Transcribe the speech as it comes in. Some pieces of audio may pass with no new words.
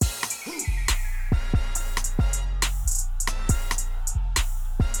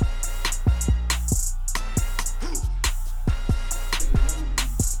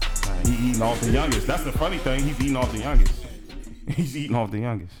eating off the youngest. That's the funny thing. He's eating off the youngest. He's eating off the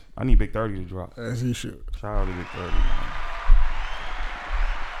youngest. I need Big 30 to drop. As he should. Shout out to Big 30,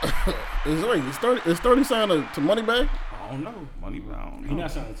 man. Is 30 signed to Moneybag? I don't know. Moneybag, I don't know. He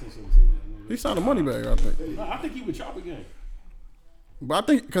not signed to 10-17. He signed to Moneybag, I think. I think he would chop again. But I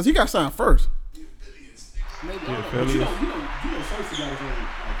think, because he got signed first. Maybe, Yeah, but you know, Cersei got his own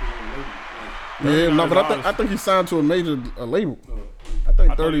label. Yeah, no, but I think he signed to a major label. I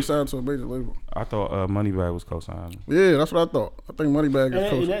think 30 signed to a major label. I thought Moneybag was co-signed. Yeah, that's what I thought. I think Moneybag is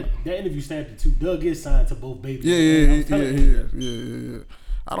co-signed. That interview stamped it too. Doug is signed to both babies. Yeah.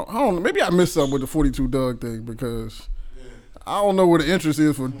 I don't. Maybe I missed something with the 42 Doug thing because I don't know what the interest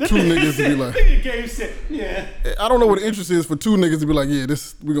is for two niggas to be like. Yeah. I don't know what the interest is for two niggas to be like, yeah,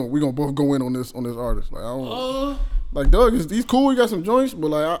 this we gonna both go in on this artist. Like I don't. Like Doug he's cool. He got some joints, but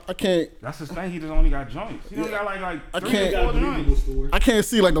like I can't. That's his thing. He just only got joints. He only got like I 3 can't. or 4 joints. I can't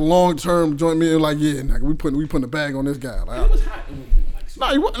see like the long term joint being like, yeah, nah, we putting a bag on this guy. Like, It was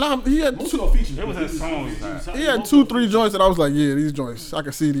hot. he had Most two, of the features. It was his songs. he had 2-3 joints that I was like, yeah, these joints. I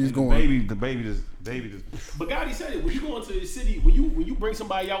can see these going. The baby just. But Gotti said it. When you go into the city, when you bring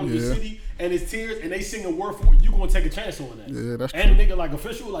somebody out in the city and it's tears and they sing a word for it, you gonna take a chance on that. Yeah, that's and true. a nigga like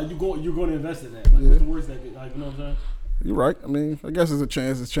official, like you're going to invest in that. Like what's the worst that like you know what I'm saying? You're right. I mean, I guess it's a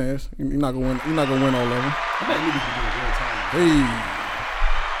chance. It's a chance. You're not gonna win. You're not gonna win all of them. I bet niggas be doing real time. Hey.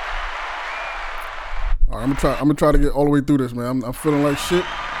 All right, I'm gonna try to get all the way through this, man. I'm feeling like shit.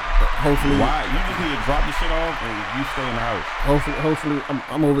 Hopefully. Why? You just need to drop the shit off and you stay in the house. Hopefully,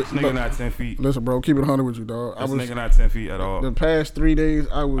 I'm over it. This nigga not 10 feet. Listen, bro, keep it 100 with you, dog. This nigga not 10 feet at all. The past 3 days,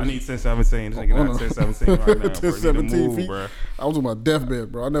 I need 10-17. This nigga not 10-17 right now. 10-17 feet. Bro. I was on my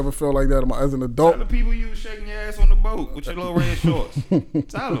deathbed, bro. I never felt like that as an adult. Tell the people you was shaking your ass on the boat with your little red shorts.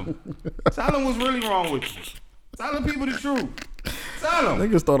 Tell them. Tell them what's really wrong with you. Tell the people the truth. Tell them.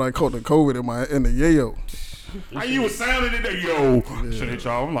 Niggas thought I caught the COVID in the yayo. How you was sounding in there, yo? Should hit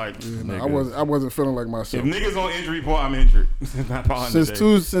y'all. I'm like, I wasn't feeling like myself. If niggas on injury report, I'm injured. Since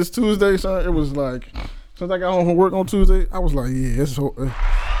Tuesday, son, it was like since I got home from work on Tuesday, I was like, yeah,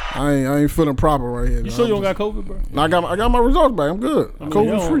 I ain't feeling proper right here. You sure you don't got COVID, bro? No, I got my results back. I'm good. I'm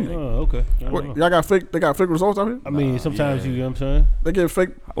COVID free. Oh, okay. What, y'all got fake? They got fake results out here? I mean, sometimes you know what I'm saying? They get fake.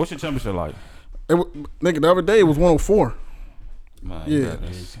 What's your temperature like? Nigga, the other day it was 104. Man, yeah,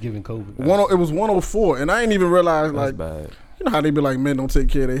 it's giving COVID. It was 104, and I ain't even realize that's like bad. You know how they be like, men don't take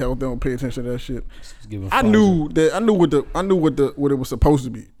care of their health, they don't pay attention to that shit. I knew what it was supposed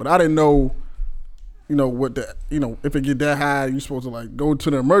to be, but I didn't know, if it get that high, you supposed to like go to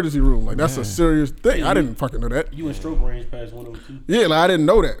the emergency room. Like that's a serious thing. I didn't fucking know that. You in stroke range past 102. Yeah, like I didn't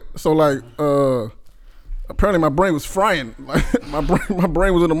know that. So like, apparently my brain was frying. Like my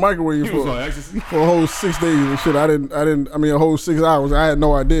brain was in the microwave for a whole 6 days and shit. I mean a whole 6 hours. I had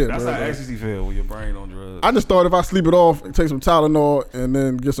no idea. That's bro. how ecstasy feel when your brain on drugs. I just thought if I sleep it off and take some Tylenol and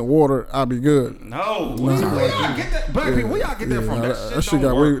then get some water, I'll be good. No. Where y'all get that? Black people, where y'all get that from?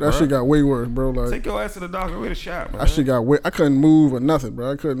 That shit got way worse, bro. Like take your ass to the doctor with a shot, man. That shit got way. I couldn't move or nothing,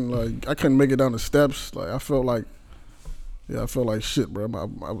 bro. I couldn't make it down the steps. Like I felt like shit, bro.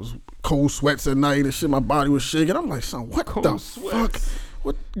 I was cold sweats at night and shit. My body was shaking. I'm like, son, what the fuck?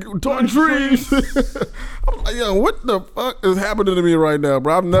 What dark dreams? I'm like, yo, what the fuck is happening to me right now,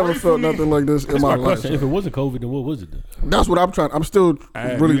 bro? I've never felt nothing like this in my life. If it wasn't COVID, then what was it then? That's what I'm trying. I'm still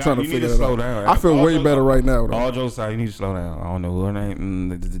really trying to figure that out. Down. I feel way better right now, though. All jokes aside, you need to slow down. I don't know her name.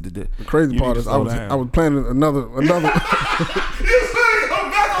 The crazy part is I was planning another.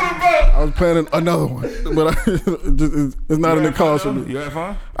 I was planning another one, but it's not in the cards for me. You had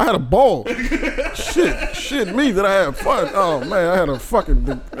fun? I had a ball. shit, me that I had fun. Oh man, I had a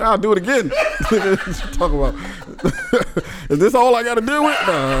fucking. I'll do it again. Talk about. Is this all I got to deal with?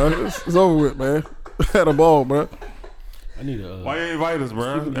 Nah, it's over with, man. I had a ball, bro. I need why you invite us,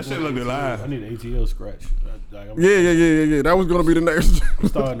 bro? That shit look live. I need an ATL scratch. Yeah. That was gonna be the next.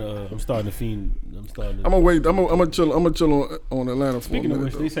 I'm starting to fiend. I'm gonna wait. I'm gonna chill on Atlanta. Speaking of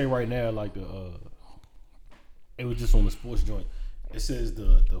which, they say right now, like it was just on the sports joint. It says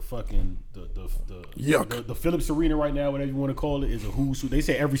the Phillips Arena right now, whatever you want to call it, is a who's who. They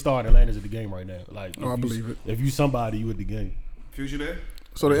say every star in Atlanta is at the game right now. Like, I believe it. If you somebody, you at the game. Future there.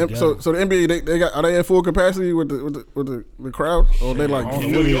 So the NBA are they at full capacity with the crowd? Or they like in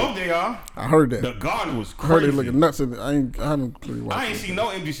New York they are. I heard that. The Garden was crazy. I heard they looking nuts. I haven't clearly watched. I ain't seen no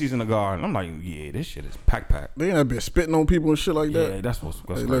empty seats in the Garden. I'm like, yeah, this shit is packed. They ain't been spitting on people and shit like that. Yeah, that's what's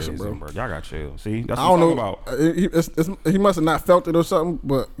crazy, listen, bro. Y'all got chill. See, that's what I'm talking about. He must have not felt it or something.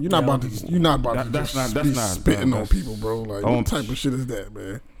 But you're not about to. You're not about to that's not spitting on people, bro. Like what type of shit is that,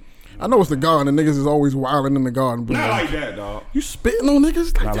 man? I know it's the garden. The niggas is always wilding in the garden. But Not like that, dog. You spitting on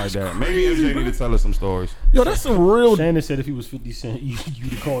niggas? Not like that. Maybe MJ need to tell us some stories. Yo, that's some real. Shannon said if he was 50 Cent, you'd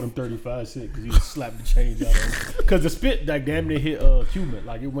have called him 35 Cent because he would slap the change out of him. Because the spit like damn near hit Cuban.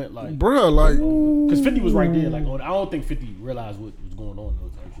 Like it went like. Bruh, like. Because 50 was right there. Like I don't think 50 realized what was going on though.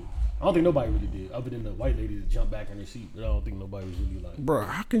 Type shit. I don't think nobody really did, other than the white lady that jumped back in her seat. But I don't think nobody was really like. Bruh,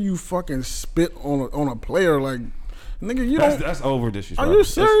 how can you fucking spit on a player like? Nigga, you that's over disrespect. Are you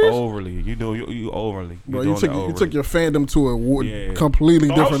serious? It's overly. You overly. Bro, you took your fandom to a completely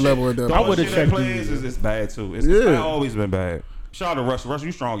different level at that. I would have checked players it's bad too. It's always been bad. Shout out to Russell. Russell,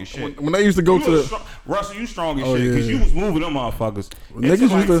 you strong as shit. When they used to go to Russell, you strong as shit because you was moving them motherfuckers. Niggas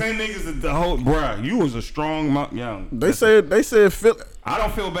like 10 niggas the whole bruh. You was a strong young. They said Phil. I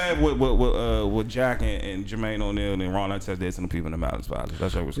don't feel bad with Jack and Jermaine O'Neal and Ron Artest did to the people in the Mountains Valley.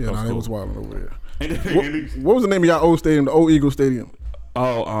 That's what was cool. They was wilding over there. What was the name of y'all old stadium? The old Eagle Stadium.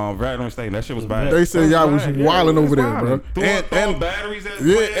 Veteran Stadium. That shit was bad. They said y'all was wilding over there, bro. And batteries.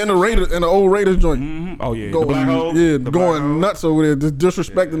 And the Raiders and the old Raiders joint. Mm-hmm. Oh yeah, going, the black hole. Yeah, going nuts over there, just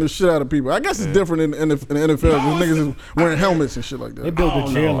disrespecting the shit out of people. I guess it's different in the NFL. Because niggas is wearing helmets and shit like that. They built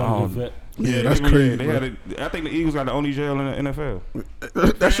a jail on the vet. Yeah, that's crazy. They had I think the Eagles got the only jail in the NFL.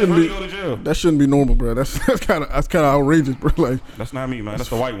 That shouldn't be normal, bro. That's kind of outrageous, bro. Like that's not me, man. That's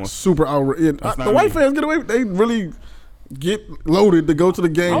the white one. Super outrageous. The white fans get away. They really get loaded to go to the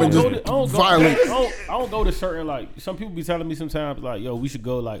game and just violent. I don't go to certain like some people be telling me sometimes like yo we should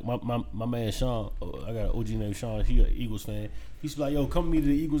go like my man Sean. I got an OG named Sean. He an Eagles fan. He's like, yo, come meet me to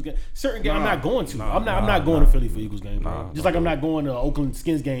the Eagles game. Certain game I'm not going to. I'm not going to Philly for Eagles game, bro. Just like I'm not going to Oakland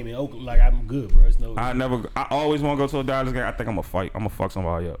Skins game in Oakland. Like I'm good, bro. I always want to go to a Dallas game. I think I'm gonna fight. I'm gonna fuck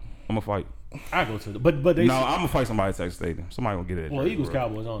somebody up. I'm gonna fight. I go to but they. No, I'm gonna fight somebody at Texas Stadium. Somebody gonna get it. Well, Eagles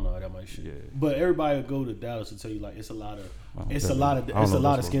Cowboys, I don't know that much shit. Yeah. But everybody will go to Dallas and tell you like it's a lot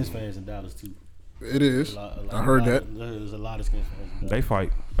of Skins fans in Dallas too. It is. I heard that. There's a lot of Skins fans. They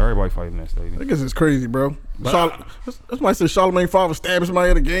fight. Everybody fighting in that stadium. I guess it's crazy, bro. That's why I said Charlamagne father stabbed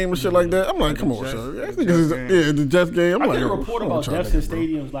somebody at a game and shit like that. I'm like, come on, Sean. The Jets game. I did a report about deaths in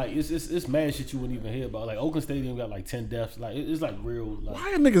stadiums. Like it's mad shit you wouldn't even hear about. Like Oakland Stadium got like 10 deaths. Like it's like real. Like,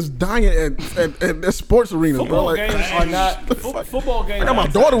 why are niggas dying at sports arenas, football bro? Games are not football games. I got my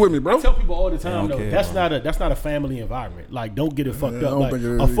daughter with me, bro. I tell people all the time though, that's not a family environment. Like don't get it fucked up. Like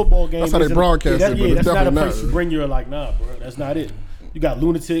a football game. That's how they broadcast it. Yeah, that's not a place to bring your like nah, bro. That's not it. You got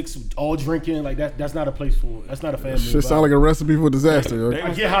lunatics all drinking like that. That's not a place for. That's not a family. Shit sound like a recipe for disaster.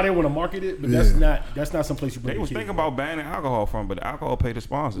 I get how they want to market it, but that's not some place you bring. They was thinking about banning alcohol from, but the alcohol pay the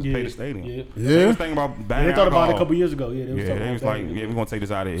sponsors, pay the stadium. Yeah. They was thinking about banning They thought alcohol. about it a couple years ago. Yeah, they was like, we're gonna take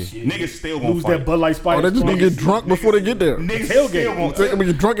this out of here. Shit. Niggas still gonna lose fight. that Bud Light Spider. They just gonna get drunk before they get there. Niggas tailgate. still gonna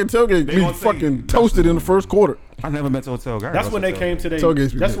Get drunk and tailgate. Be fucking toasted in the first quarter. I've never been to a tailgate. That's when they came to they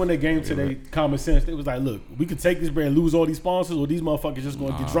came to their common sense. They was like, look, we could take this brand, lose all these sponsors, or these motherfuckers just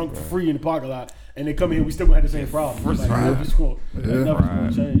gonna get drunk for free in the parking lot, and they come in here, we still gonna have the same problem. Nothing's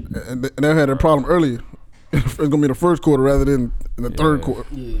gonna change. And they had a problem earlier. It's gonna be the first quarter rather than in the third quarter.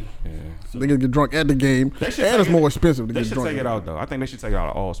 Yeah. So they get drunk at the game, and it's more expensive to get drunk. They should take it out though. I think they should take it out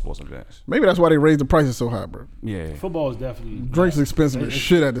of all sports events. Maybe that's why they raised the prices so high, bro. Yeah. Football is definitely drinks expensive as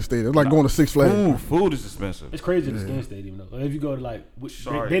shit at the stadium. It's like going to Six Flags. Food is expensive. It's crazy at the Skin Stadium though. If you go to like,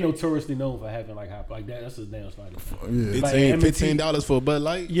 they notoriously known for having like that. That's a damn slide. Yeah. $15 for a Bud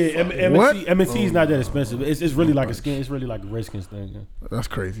Light. Yeah, M&T is not that expensive. It's really like a skin. It's really like a Redskins thing. Yeah. That's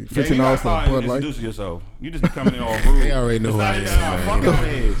crazy. $15 for a Bud Light. Introduce yourself. You just be coming in all rude. They already know who I am.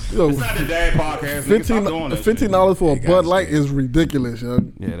 It's not the dad podcast. $15 for a Bud Light is ridiculous, yo.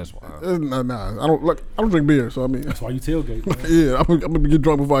 Yeah, that's why. Nah, I don't drink beer, so I mean. That's why you tailgate. Yeah, I'm gonna get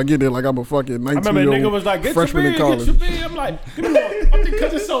drunk before I get there, like I'm a fucking 19-year-old. I remember a nigga was like, freshman in college. Get your beer. I'm like, give me one. I'm thinking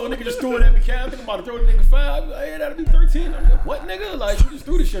because it's so, a nigga just threw it at me. I'm thinking about to throw the nigga 5. Like, hey, that'll be 13. I'm like, what nigga? Like, you just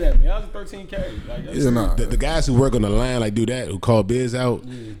threw the shit at me. I was a 13K. Like, the guys who work on the line like do that, who call bids out,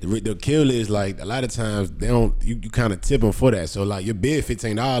 the kill is like a lot of times they don't. You kind of tip them for that. So like your bid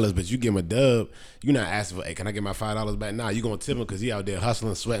 $15, but you give him a dub. You're not asking for, hey, can I get my $5 back? Nah, you gonna tip him because he out there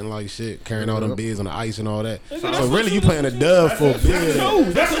hustling, sweating like shit, carrying all them bids on the ice and all that. So really, you playing a dub for a bid.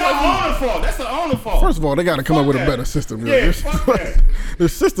 That's the owner fault. That's the owner fault. First of all, they got to come up with a better system. Yeah,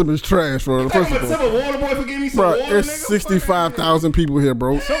 this system is trash. For first of all, water boy for giving me some bro, water, there's 65,000 people here,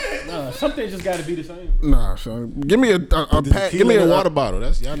 bro. Something just got to be the same. Nah, son. Give me a pack. Give me a water bottle.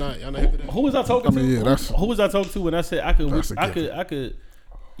 That's y'all not hip to that. Who was I talking to? Who was I talking to when I said I could?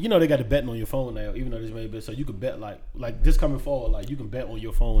 You know they got the betting on your phone now, even though this may be so you could bet like this coming forward, like you can bet on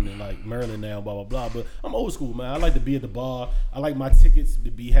your phone in like Maryland now, blah blah blah. But I'm old school, man. I like to be at the bar. I like my tickets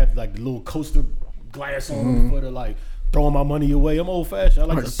to have like the little coaster glass on for the like throwing my money away. I'm old fashioned.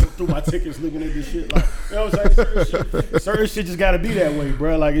 I like to sift through my tickets looking at this shit. Like, you know what I'm saying? Certain shit just gotta be that way,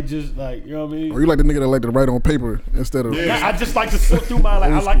 bro. Like it just like, you know what I mean? Or you like the nigga that like to write on paper instead of. Yeah, I just like to sift through my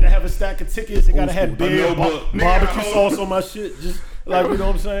I like to have a stack of tickets. It gotta have beer, barbecue sauce on my shit. Just like, you know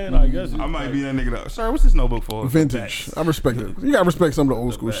what I'm saying? I guess I might be that nigga that, sir, what's this notebook for? Vintage. I respect it. You gotta respect some of the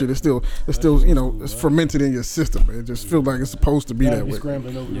old school shit. It's still, you know, it's fermented in your system. It just feels like it's supposed to be that way.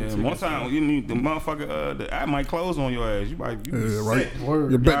 Yeah, one time you need the motherfucker, the app might close on your ass. You might be right. sick.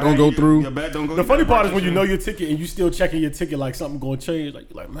 Your bet don't go through. Your bet don't go. The funny part is when you know your ticket and you still checking your ticket like something gonna change. Like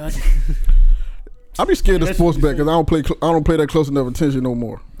you're like, man. I be scared of sports bet because I don't play that close enough attention no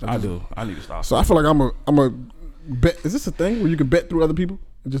more. I do. I need to stop. So I feel like I'm a bet. Is this a thing where you can bet through other people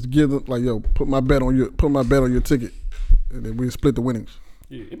and just give them like, yo, put my bet on your ticket, and then we split the winnings.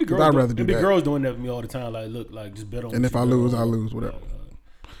 Yeah, it'd be girls. Girls doing that with me all the time. Like, look, like just bet on. And if I lose, I lose. Whatever.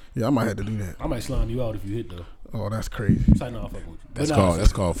 Yeah, I might have to do that. I might slime you out if you hit though. Oh, that's crazy. Sign off with you. That's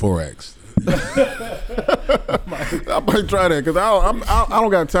called Forex. I might try that because I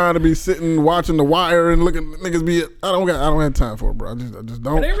don't got time to be sitting watching The Wire and looking niggas be. I don't have time for it, bro. I just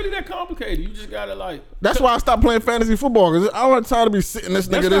don't. It ain't really that complicated. You just gotta like. That's why I stopped playing fantasy football because I don't have time to be sitting this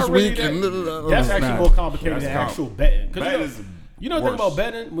nigga this week. That's actually more complicated than actual betting. You know the thing worse. about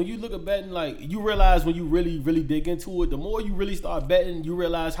betting, when you look at betting, like you realize when you really, really dig into it, the more you really start betting, you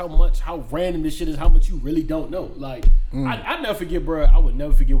realize how random this shit is, how much you really don't know. Like, I never forget, bro, I would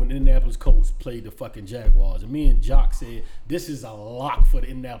never forget when the Indianapolis Colts played the fucking Jaguars. And me and Jock said, this is a lock for the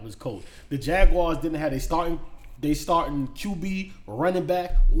Indianapolis Colts. The Jaguars didn't have starting QB, running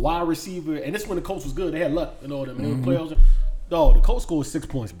back, wide receiver, and this when the Colts was good. They had luck and all that. And they were playoffs. No, the Colts scored 6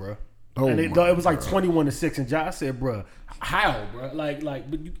 points, bro. And it was like 21-6, and Josh said, "Bro, how, bro? Like,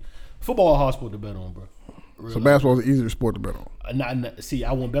 but football hard sport to bet on, bro." So basketball is an easier sport to bet on. See,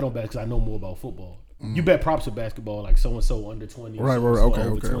 I won't bet on basketball because I know more about football. You bet props of basketball, like so and so under 20, right,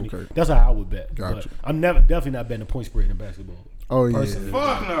 okay. That's how I would bet. Gotcha. But I'm definitely not betting a point spread in basketball. Oh yeah.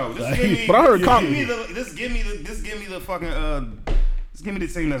 Fuck no. But I heard give me the fucking just give me the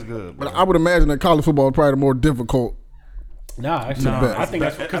team that's good. Bro. But I would imagine that college football is probably the more difficult. Actually, I think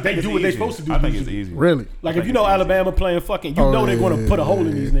that's because they do what they're supposed to do. I think it's easy. Really? Like if you know Alabama playing fucking, they're going to put a hole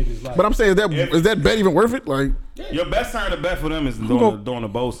in these niggas. Like, but I'm saying, is that bet even worth it? Like, your best time to bet for them is during the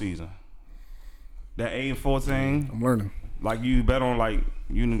bowl season. That 8-14. I'm learning. Like you bet on like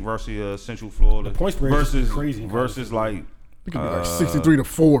University of Central Florida the point spread versus crazy versus like it could be like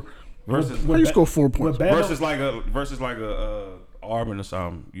 63-4. Versus how you score 4 points? Versus like a Auburn or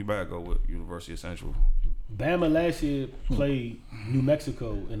something. You better go with University of Central. Bama last year played New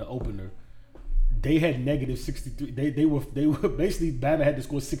Mexico in the opener. They had negative 63. They were basically Bama had to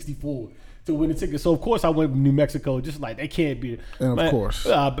score 64 to win the ticket. So of course I went with New Mexico. Just like they can't beat it. And of course,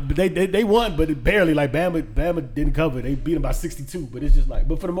 but they won, but it barely. Like Bama didn't cover. They beat them by 62. But it's just like.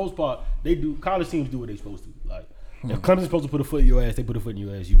 But for the most part, they do. College teams do what they're supposed to. Like if Clemson's supposed to put a foot in your ass, they put a foot in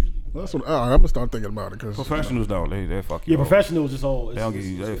your ass usually. That's what. I'm gonna start thinking about it because professionals don't. They fuck you. Yeah, up. professionals just all. They don't give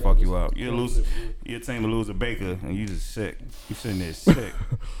you. They fuck you up. You lose. Your team will lose a Baker, and you just sick. You sitting there sick.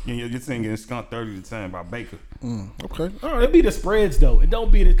 Your team getting skunked 30-10 by Baker. Okay, all right. It be the spreads though. It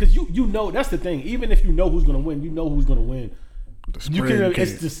don't be because you know that's the thing. Even if you know who's gonna win, you know who's gonna win. You can.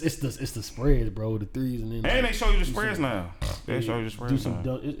 It's the spreads, bro. The threes and then. And they show you the spreads now. They show you the spreads.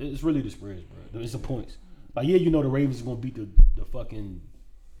 It's really the spreads, bro. It's the points. Like the Ravens is gonna beat the fucking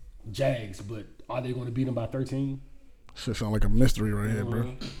Jags, but are they gonna beat them by 13? Shit sound like a mystery right here,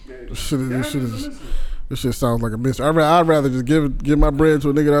 bro. This shit sounds like a mystery. I'd rather just give my bread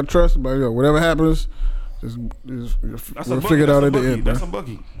to a nigga that I trust. But yo, whatever happens, just we'll figure it out at the end. That's bro. a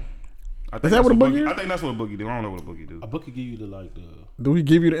bookie. Is that what a bookie is? I think that's what a bookie do. I don't know what a bookie do. A bookie give you the Do he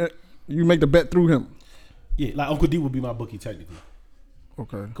give you the? You make the bet through him. Yeah, like Uncle D would be my bookie technically.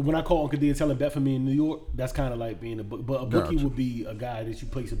 Okay. Because when I call Uncle D and tell him bet for me in New York, that's kind of like being a book. But a bookie would be a guy that you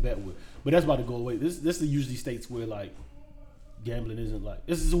place a bet with. But that's about to go away. This is usually states where like gambling isn't like.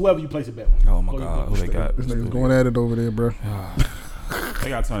 This is whoever you place a bet with. Oh my God, who they got? This nigga's going at it over there, bro. They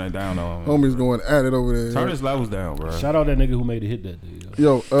gotta turn it down though. Homie's going at it over there. Turn his levels down, bro. Shout out that nigga who made a hit that day.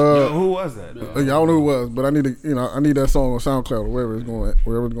 Yo, who was that? I don't know who it was, but I need that song on SoundCloud or wherever it's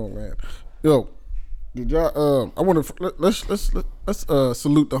going to land. Yo. Did y'all? I want to let's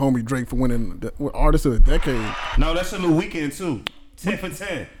salute the homie Drake for winning the Artist of the Decade. No, that's a new weekend too. 10 for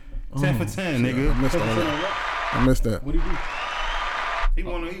 10. 10 for 10, nigga. I missed that. What did he do? He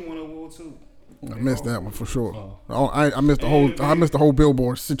won an award too. I missed that one for sure. I missed the whole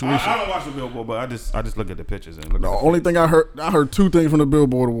Billboard situation. I don't watch the Billboard, but I just look at the pictures and look. The only thing I heard two things from the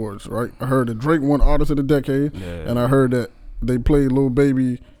Billboard Awards. Right, I heard that Drake won Artist of the Decade, and I heard that they played Lil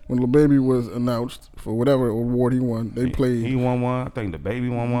Baby when Lil Baby was announced for whatever award he won, they played. He won one. I think the Baby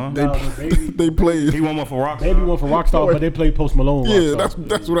won one. They played. He won one for Rockstar. Baby won for Rockstar, but they played Post Malone. Yeah, Rockstar.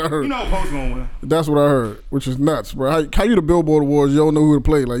 that's what I heard. You know Post gonna win. That's what I heard, which is nuts, bro. How you the Billboard Awards? You don't know who to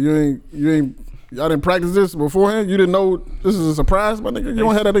play. Like y'all didn't practice this beforehand. You didn't know this is a surprise, my nigga. You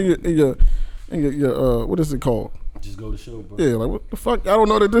don't have that in your what is it called? Just go to show, bro. Yeah, like what the fuck? I don't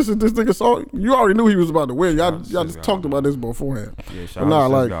know that this is this nigga song. You already knew he was about to win. Y'all just talked about this beforehand. Yeah, shout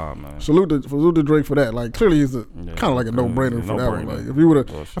out to God, man. Salute to Drake for that. Like clearly he's kind of like a no brainer for that one. Like if you would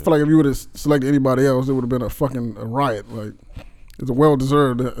have, I feel like if you would have selected anybody else, it would have been a fucking riot. Like it's a well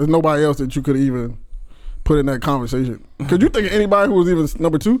deserved. There's nobody else that you could even put in that conversation. Could you think of anybody who was even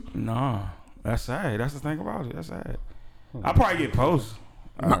number 2? Nah, that's sad. That's the thing about it. That's sad. I'll probably get Post.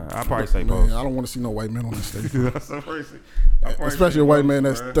 I'll probably say Post. I don't want to see no white man on the stage. That's so crazy. Especially a white man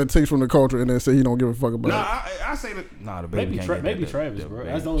that takes from the culture and then say he don't give a fuck about it. I say that. Nah, the Baby can't get maybe that. Travis, bro.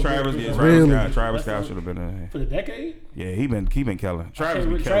 That's the Travis, only Travis Scott should have been in. For the decade? Yeah, he been killing.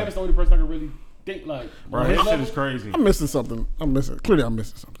 Travis the only person I can really think like. Bro, his shit is crazy. I'm missing something. Clearly, I'm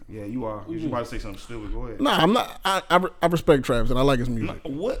missing something. Yeah, you are. You about to say something stupid. Go ahead. Nah, I'm not. I respect Travis and I like his music.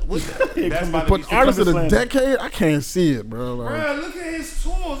 What? That's about to be But artist of the decade, I can't see it, bro. Like, bro, look at his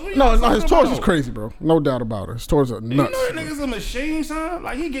tours. No, his tours is crazy, bro. No doubt about it. His tours are nuts. You know that nigga's a machine, son.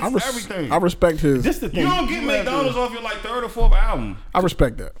 Like he gets everything. I respect his. This the thing. You don't get McDonald's off your like 3rd or 4th album. I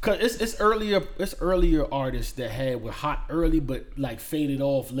respect that. Cause it's earlier artists that were hot early but like faded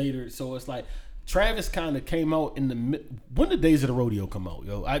off later. So it's like Travis kind of came out in when the Days of the Rodeo come out,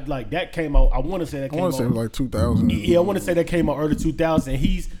 yo. That came out. I want to say that came out. I want to say like 2000. Yeah, I want to say that came out early 2000.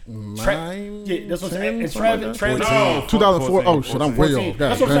 He's yeah, that's what I'm saying. And Travis, 2004. Oh shit, I'm way off.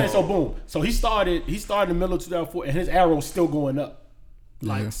 That's what I'm saying. So boom. So he started in the middle of 2004, and his arrow's still going up.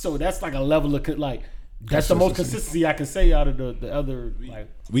 Like so, that's like a level of like. That's the most consistency I can say out of the other like.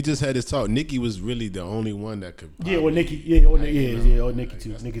 We just had this talk. Nicki was really the only one that could. Yeah, or Nicki. Or Nicki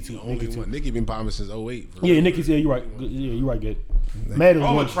too. Nicki been popping since 08. Yeah, Nicki's. Yeah, you're right. Yeah, you're right. Good. Mad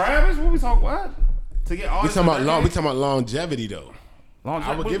as with Travis? What we talking about? To get all. We talking about longevity though.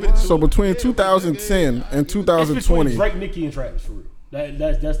 I would give it. So between 2010 and 2020, Drake, Nicki, and Travis for real.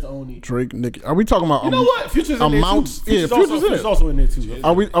 That's the only Drake, Nicki. Are we talking about? You know what? Future's in amounts. there too. Future's also in there too.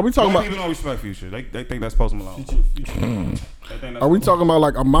 Are we talking about? People don't respect Future. They think that's Post Malone. Are we talking about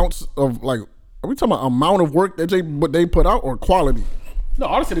like amounts of like? Are we talking about amount of work that they put out or quality? No,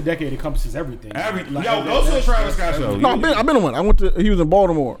 Artist of the Decade encompasses everything. Like, yo, go to the Travis Scott show. No, I've been on one. I went to. He was in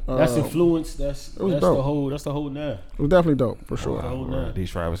Baltimore. That's influence. That's the whole. That's the whole now. It was definitely dope for sure.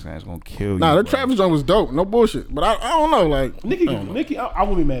 These Travis guys gonna kill you. Nah, that Travis joint was dope. No bullshit. But I don't know. Like Nicki, I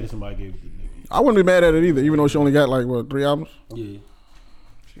wouldn't be mad if somebody gave it to Nicki. I wouldn't be mad at it either, even though she only got like 3 albums. Yeah.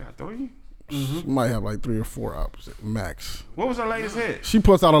 She got 3. She might have like 3 or 4 albums max. What was her latest hit? She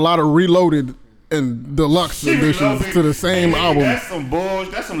puts out a lot of reloaded and deluxe editions to the same album. That's some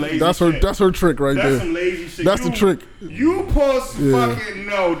bullshit. That's some lazy shit. That's her trick right there. That's some lazy shit. That's the trick. You fucking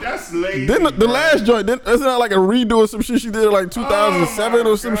no. That's lazy. Then the last joint, isn't that like a redo or some shit she did like 2007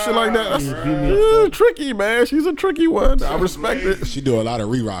 or some shit like that? That's tricky, man. She's a tricky one. I respect it. She do a lot of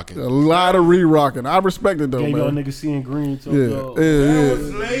re-rocking. I respect it though, man. Y'all niggas seeing green. That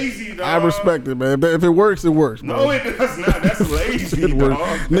was lazy, dog. I respect it, man. If it works, it works. No, it does not. That's lazy. It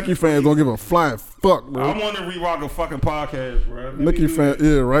works. Nicki fans don't give a flying fuck, bro. I want to re-rock a fucking podcast, bro. Nicki fans,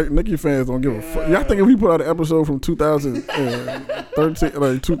 yeah, right. Nicki fans don't give a fuck. Y'all think if we put out an episode from 2013,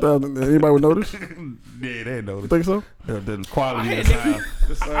 like 2000, anybody would notice? Yeah, they notice. Think so? The quality of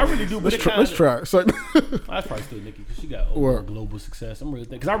the sound. I really do. But let's try. So, I'd probably still Nicki because she got global success. I'm really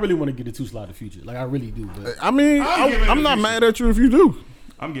thinking because I really want to get a 2 slot of Future. Like I really do. But I mean, I'm not mad at you if you do.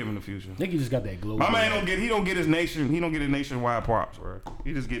 I'm giving the Future. Nicki just got that global. My man don't get his nationwide props, bro.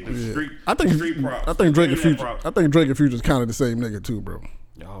 He just get the street. Street props. I think Drake and Future. I think Drake and Future's kind of the same nigga too, bro.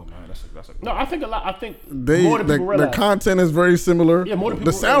 Oh man, that's a no. I think a lot. I think more than people realize. The content is very similar. Yeah, more than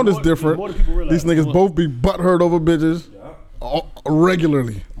people. The sound is different. More than people realize. These niggas both be butthurt over bitches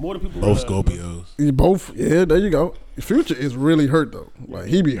regularly. More than people. Both Scorpios. Both. Yeah, there you go. Future is really hurt though. Like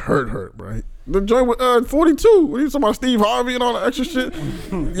he be hurt, right? The joint with 42. When you talking about Steve Harvey and all the extra shit,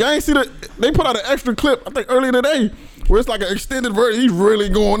 y'all ain't see that? They put out an extra clip I think earlier today where it's like an extended version. He's really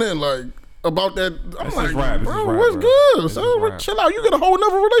going in like. About that, I'm like, bro, what's good? So chill out. You get a whole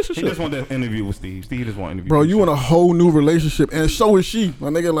nother relationship. He just want that interview with Steve. Steve just want to interview. Bro, you want a whole new relationship, and so is she. My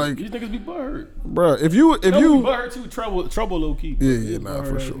nigga, like these niggas be butthurt. Bro, if you butthurt too, trouble low key. Yeah, nah,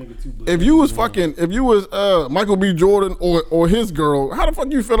 for sure. If you was Michael B. Jordan or his girl, how the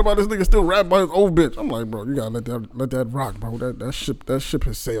fuck you feel about this nigga still rap about his old bitch? I'm like, bro, you gotta let that rock, bro. That ship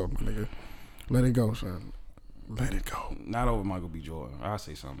has sailed, my nigga. Let it go, son. Let it go. Not over Michael B. Jordan. I'll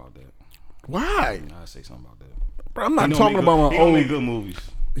say something about that. Why? I'll say something about that. Bro, I'm not talking about my He don't old. make good movies.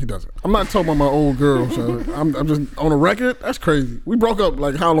 He doesn't. I'm not talking about my old girl. So I'm just on a record. That's crazy. We broke up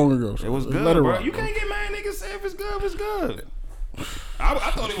like how long ago? So It was good, let it bro. rock, You can't get mad, niggas say if it's good, it's good.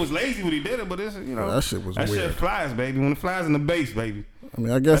 I thought it was lazy when he did it, but it's that shit was that weird. shit flies, baby. When it flies in the base, baby. I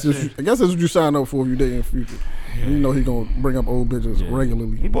mean, I guess that's what you sign up for if you dating Future. Yeah. You know he gonna bring up old bitches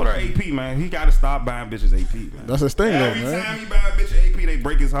regularly. He bought her AP, man. He gotta stop buying bitches AP, man. That's his thing, Every though, man. time he buy a bitch AP, they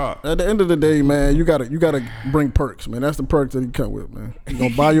break his heart. At the end of the day, man, you gotta bring perks, man. That's the perks that he come with, man. He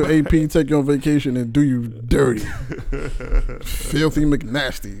gonna buy your AP, take you on vacation, and do you dirty, filthy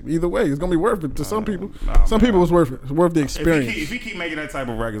McNasty. Either way, it's gonna be worth it to some people. Some people it's worth it. It's worth the experience. If he keep making that type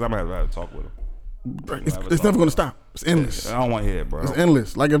of records, I'm gonna have to talk with him. It's never gonna stop. It's endless. I don't want to hear it, bro. It's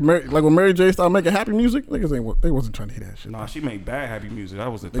endless. Like when Mary J started making happy music, niggas they wasn't trying to hear that shit. Nah, she made bad happy music.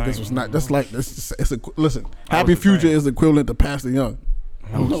 That was the thing. This was not. That's like this. Listen. Happy Future is equivalent to Pastor Young.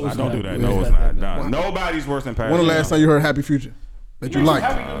 No, don't do that. No, it's not. Nah, nobody's worse than Pastor. When the last time you heard Happy Future that you liked?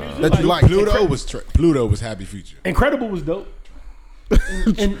 That you liked? Pluto was Happy Future. Incredible was dope.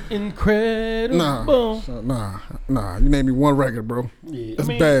 Incredible. Nah. You name me one record, bro. Yeah, That's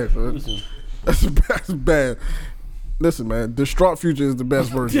bad, bro. Listen. That's bad. Listen, man. Distraught Future is the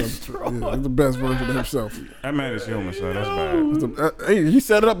best version. It's the best version of himself. That man is human, son. That's bad. He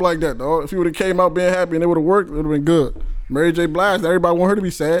set it up like that, dog. If he would have came out being happy and it would have worked, it would have been good. Mary J. Blige, everybody want her to be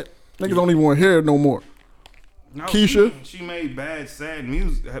sad. Niggas don't even want to hear it no more. No, Keisha. She made bad, sad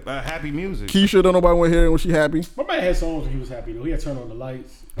music, happy music. Keisha, don't nobody want to hear it when she happy. My man had songs when he was happy though. He had Turn On the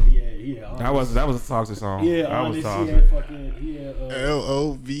Lights. Yeah. That was a toxic song. Yeah, that was honest. toxic. He had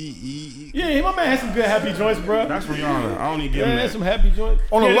LOVE. Yeah, my man had some good happy joints, bro. That's Rihanna. I don't even give him had that. some happy joints.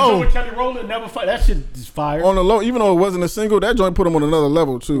 On the the low. joint with Kelly Rowland, Never Fight. That shit is fire. On the low, even though it wasn't a single, that joint put him on another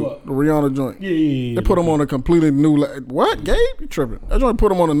level too. What? The Rihanna joint. Yeah. They put him on a completely new what? Gabe? You tripping. That joint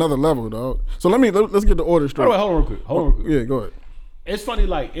put him on another level, dog. So let's get the order straight. Hold on real quick. Yeah, go ahead. It's funny,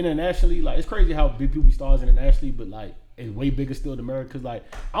 like, internationally, like, it's crazy how big people be stars internationally, but, like, it's way bigger still than America. Cause, like,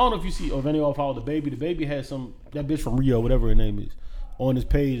 I don't know if you see, or if anyone follow the baby. The baby had that bitch from Rio, whatever her name is, on his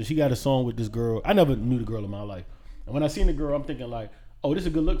page, and she got a song with this girl. I never knew the girl in my life. And when I seen the girl, I'm thinking, like, oh, this is a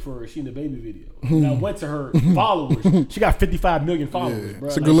good look for her. She in the baby video. And I went to her followers. She got 55 million followers, bro.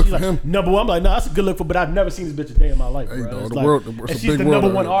 It's a good look for like, him. Number one, I'm like, nah, that's a good look for, but I've never seen this bitch a day in my life, Hey, bro. dog, It's the like, world- it's and a she's big the world number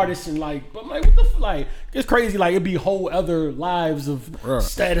out one here. artist, and like, but I'm like, what the like? It's crazy. Like, it'd be whole other lives of Right.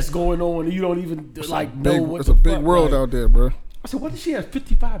 status going on, and you don't even like know what. It's a big fuck, world like, out there, bro. I said, what did she have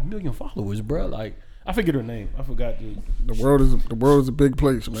 55 million followers, bro? Like, I forget her name. I forgot The world is a big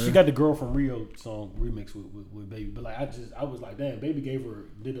place, man. She got the Girl from Rio song remix with Baby, but like I was like, damn, Baby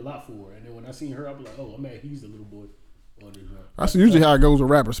did a lot for her, and then when I seen her, I was like, oh man, he's the little boy. That's usually how it goes with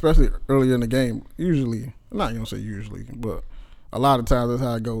rappers, especially early in the game. Usually, not gonna say usually, but a lot of times that's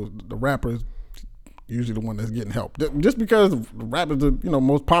how it goes. The rapper is usually the one that's getting help, just because the rap is the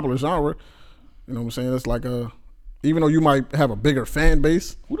most popular genre. You know what I'm saying? It's like even though you might have a bigger fan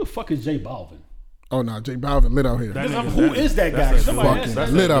base. Who the fuck is J Balvin? Oh no, J Balvin lit out here. Who is that guy? Somebody asked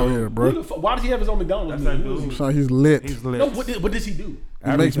Fucking lit out here, bro. Why does he have his own McDonald's? That's that dude. So he's lit. He's lit. No, what does he do?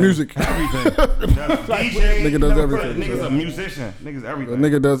 He makes music. Everything. DJ. Nigga does everything. Nigga's a musician. Nigga's The everything.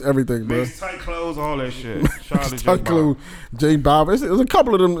 nigga does everything, bro. Makes tight clothes, all that shit. Shout out to J Tight clothes, J Balvin. There's a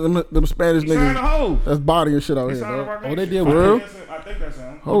couple of them Spanish He signed a niggas hoe. that's bodying shit out He here, signed a bro. Rock Oh, they Nation. did For real? I think that's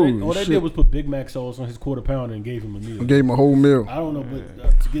him. Holy All they shit. did was put Big Mac sauce on his quarter pounder and gave him a meal. Gave him a whole meal. I don't know,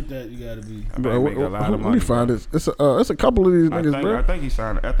 but to get that, you gotta be. Bro, make a lot of Let money. me find this. It's a couple of these niggas, I bro. think he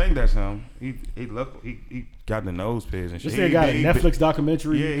signed it. I think that's him. He got the nose pierced and shit. This nigga got a Netflix documentary.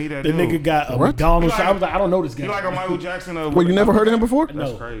 Yeah, he that The dude. nigga got a What? McDonald's. He like- I was like, I don't know this guy. He like a Michael Jackson of. Wait, you never heard of him before?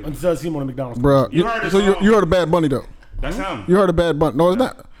 No, crazy. until I see him on the McDonald's. Bro, You heard his so song? you heard of Bad Bunny though? That's him. You heard of Bad Bunny? No, it's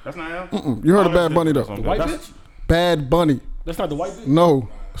not. That's not him. You heard of Oh, that's Bad Bunny though? different. The white That's- bitch? Bad Bunny. That's not the white bitch? No,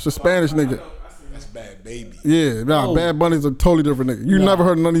 it's a Spanish nigga. That's Bad Baby. Yeah, nah, Oh. Bad Bunny's a totally different nigga. You Nah. never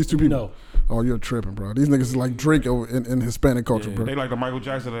heard of none of these two people? No. Oh, you're tripping, bro. These niggas is like Drake over in Hispanic culture, They bro. like the Michael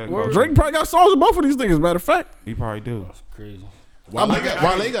Jackson. Of that culture. Drake probably got songs with both of these niggas. Matter of fact, He probably do. Crazy. Wale got it.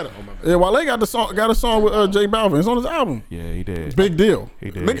 Oh my God. yeah, Wale got a song with J Balvin. It's on his album. Yeah, he did. Big deal.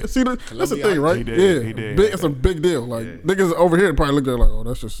 He did. Nigga, see, that's the thing, right? He did. Yeah, He did. Big, it's a big deal. Like niggas over here probably looked at it like, oh,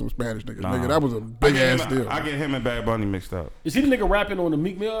 that's just some Spanish niggas. Nah. Nigga, that was a big ass deal. I get him and Bad Bunny mixed up. Is he the nigga rapping on the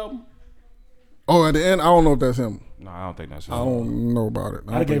Meek Mill album? Oh, at the end, I don't know if that's him. No, I don't think that's him. I don't know about it.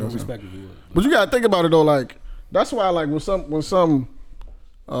 I I don't gave think him that's him. respect if he was. But you gotta think about it though. Like that's why, like when some,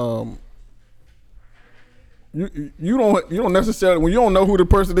 you don't necessarily when you don't know who the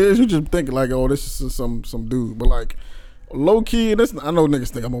person is, you just think like, oh, this is some dude. But like low key, this I know niggas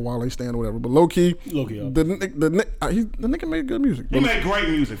think I'm a Wale stan or whatever, but low key, the nigga made good music. He made great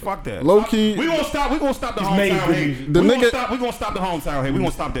music. Fuck that. Low key, we gonna stop the hometown hate. We gonna stop the hometown hate. We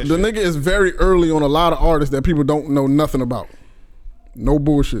gonna stop that. The shit. nigga is very early on a lot of artists that people don't know nothing about. No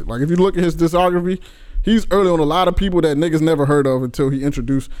bullshit. Like if you look at his discography, he's early on a lot of people that niggas never heard of until he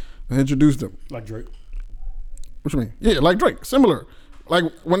introduced them. Like Drake. What you mean? Yeah, like Drake. Similar. Like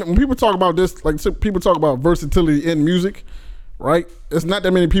when people talk about this, like people talk about versatility in music, right? It's not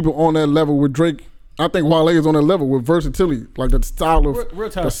that many people on that level with Drake. I think Wale is on that level with versatility, like the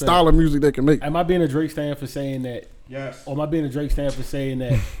style of music they can make. Am I being a Drake stan for saying that? Yes. Or am I being a Drake stan for saying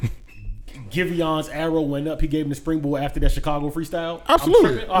that Givion's arrow went up? He gave him the springboard after that Chicago freestyle.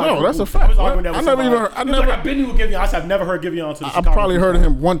 Absolutely. No, that's a fact. I've been with Giveon. I said I've never heard Giveon to the Chicago. I probably heard of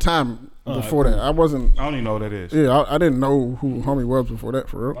him one time. Before that, I don't even know what that is. Yeah, I didn't know who Homie was before that,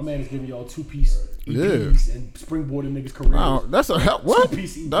 for real. My man is giving y'all 2-piece EPs and springboarding niggas' careers. Wow, that's a help. What?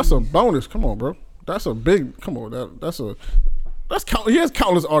 That's a bonus. Come on, bro. That's a big. Come on, he has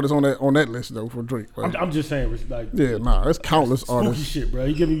countless artists on that list though for Drake. Like, I'm just saying, like, it's countless artists. Shit, bro.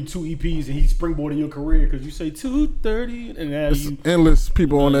 He giving you 2 EPs and he's springboarding your career because you say 230 and now it's endless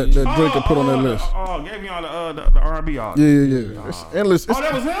people on that Drake can put on that list. Gave me all the R&B artists. Yeah. It's endless.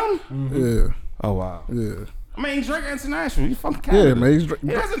 That was him. Mm-hmm. Yeah. Oh wow. Yeah. I mean, Drake International. He fucking Canada. Yeah, man. He's Drake. He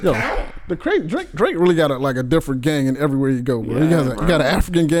doesn't count. Drake really got a different gang in everywhere you go, bro. Yeah, he got an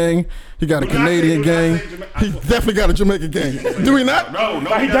African gang. He got a Canadian gang. He definitely got a Jamaican gang. Do he not? No,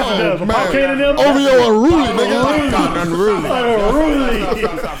 he definitely does. OVO Unruly, nigga.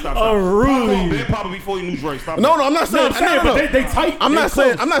 Unruly. Been popping before he knew Drake. No, I'm not saying. But they tight. I'm not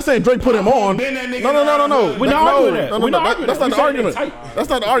saying Drake put him on. No. We're not arguing that. That's not the argument. That's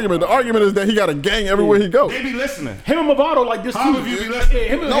not the argument. The argument is that he got a gang everywhere he goes. They be listening. Him and Movado like this too. How have you be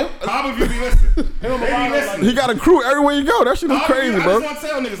listening? How have you be listening? He got a crew everywhere you go. That shit is crazy, bro. I just want to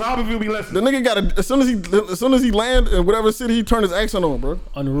tell niggas, how have you be listening? The nigga got as soon as he land in whatever city, he turn his accent on, bro.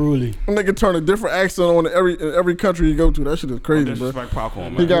 Unruly. The nigga turn a different accent on in every country he go to. That shit is crazy, bro. Disrespect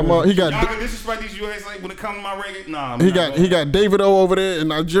popcorn, man. He got y'all disrespect these US like when it comes to my reggae. Nah, he got David O over there in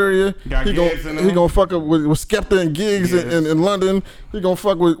Nigeria. He gonna fuck up with Skepta and Gigs in London. He gonna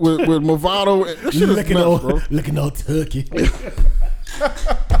fuck with Movado. That shit is nuts, bro. Looking all turkey.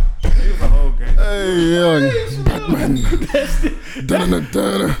 Hey, young Batman.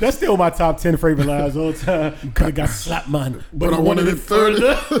 That's still my top 10 favorite lines all the time. Could have got slapped, man, but I wanted it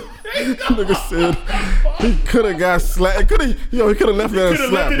further. Nigga said he could have got slapped. He could have left that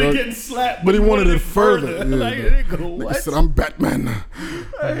slap, bro. Getting slapped, but he wanted it further. Yeah, like, nigga said, "I'm Batman."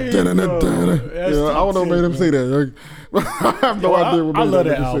 I don't know, made him say that. I have no idea what made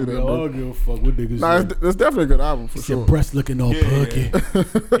him say that. I don't give a fuck what niggas say. It's definitely a good album for sure. Your breast looking all perky.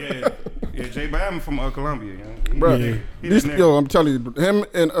 Yeah, J Balvin from Colombia, bro. Yo, I'm telling you, him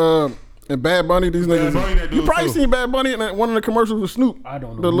and Bad Bunny, these niggas. You probably seen Bad Bunny in one of the commercials with Snoop. I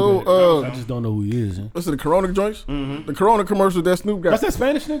don't know. The little I just don't know who he is. Listen, the Corona joints. Mm-hmm. The Corona commercial that Snoop got. That's that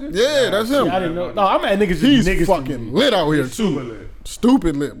Spanish nigga. Yeah, that's him. I didn't know. No, I'm at niggas. He's fucking lit out here too.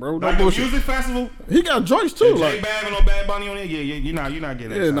 Stupid lit, bro. No bullshit. Music festival. He got joints too. J Balvin or Bad Bunny on it. Yeah, you're not getting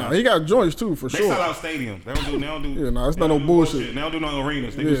that. Yeah, nah, he got joints too for sure. They sell out stadiums. They don't do. Yeah, nah, it's not no bullshit. They don't do no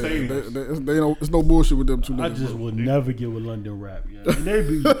arenas. They do stadiums. It's no bullshit with them two niggas. I just would never get with London rap. Yeah.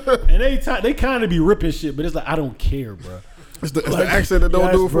 And they kind of be ripping shit, but it's like I don't care, bro. It's the accent that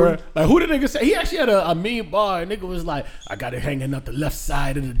don't do it for him. Like who the nigga say? He actually had a mean bar. Nigga was like, I got it hanging out the left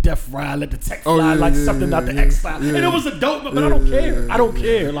side of the death ride, let the tech fly something out the X side. And it was a dope, but I don't care. I don't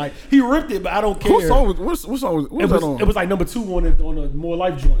care. Like he ripped it, but I don't care. What song was that on? It was like number 2 on a More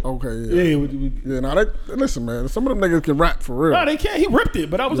Life joint. Okay, yeah. Nah, listen, man. Some of them niggas can rap for real. No, they can't. He ripped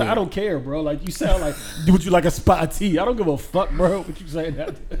it, but I was like, I don't care, bro. Like you sound like, would you like a spot of tea? I don't give a fuck, bro. What you saying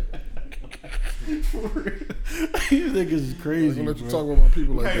that? These niggas is crazy. I'm gonna let you talk about my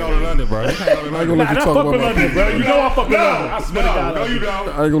people like that. You can't go to London, bro. You can't go to London. I ain't gonna let you talk about my people, bro. You know I fuck with London. I swear to God. No, you don't.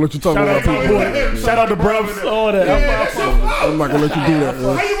 I ain't gonna let you talk about my people. Shout out to Brubs. All that. I'm not gonna let you do that,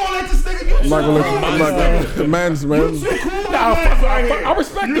 bro. How you gonna let this nigga? I'm not gonna let you. Man's man. I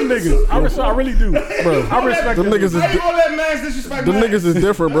respect them niggas. I really do, bro. I respect them niggas. How you gonna let Mans disrespect them niggas is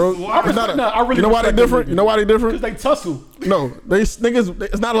different, bro. You know why they different? You know why they different? Because they tussle. No, niggas.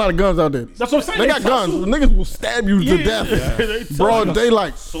 There's not a lot of guns out there. That's what I'm saying. They got guns. Niggas will stab you to death. Broad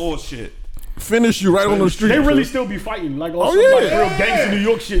daylight. Sword shit. Finish you right on the street. They really still be fighting. Like on some like real gangs in New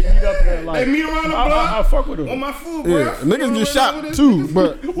York shit. Meet up there. Like, they meet around the block. I fuck with them. On my food, bro. Yeah, niggas get shot too,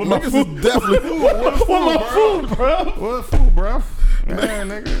 but niggas is definitely. What my food, bro? What food, bro? Man,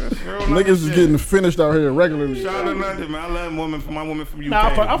 niggas is getting finished out here regularly. Shout out to London, man. I love my woman from UK. Nah,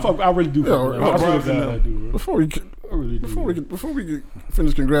 I really do. Before you, really do. Before we get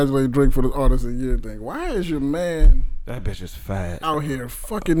finish congratulating Drake for the Artist of the Year thing, why is your man That bitch is fat. out here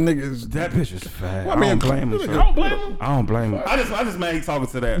fucking niggas? That bitch is fat. Well, I mean, don't blame him. I don't blame him. I don't blame him. I just mad he talking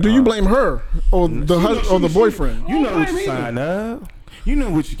to that. Do you blame her or the husband or the boyfriend? You know what you blame signed up. You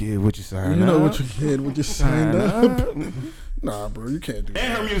know what you get, what you signed up. You know what you did when you signed up. Nah, bro, you can't do that.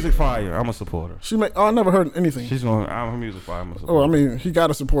 And her music fire. I'm a supporter. I never heard anything. Her music fire. I'm a supporter. Oh, I mean, he got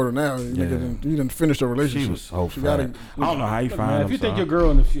a supporter now. He didn't finish the relationship. She was so fat. I don't know how you find Man, if you think your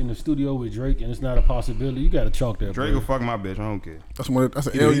girl in the studio with Drake and it's not a possibility, you got to chalk that. Drake will fuck my bitch. I don't care. That's an You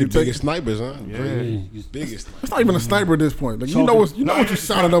L the you take. biggest snipers, huh? Yeah. Biggest. It's not even a sniper at this point. Like, you know what you're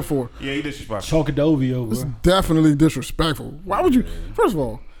signing up for. Yeah, he disrespectful. Chalk it to OVO, It's bro. definitely disrespectful. Why would you? First of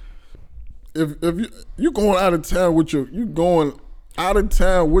all, if you going out of town with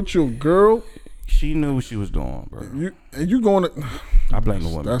your girl, She knew what she was doing, bro. you going to. I blame the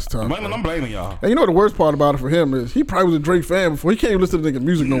woman. That's tough. I'm blaming y'all. And you know the worst part about it for him is he probably was a Drake fan before. He can't even listen to nigga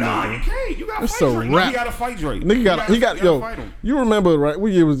music no more. Nah, Man. you can't. You gotta It's fight a Drake. rap. You gotta fight Drake. Nigga he got fight him. you remember, right?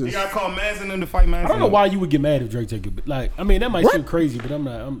 What year was this? You gotta call Maz and them to fight Maz. I don't know why you would get mad if Drake take it. Like, I mean, that might seem crazy, but I'm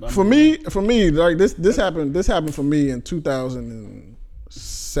not. For me, like this happened for me in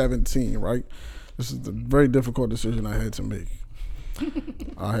 2017, right? This is a very difficult decision I had to make.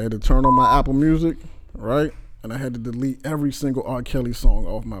 I had to turn on my Apple Music, right? And I had to delete every single R. Kelly song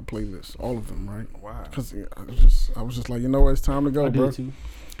off my playlist, all of them, right? Wow. Because I was just like, you know what, it's time to go, I bro. did too.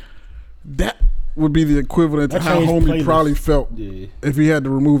 That would be the equivalent to That how changed homie playlist. probably felt Yeah. if he had to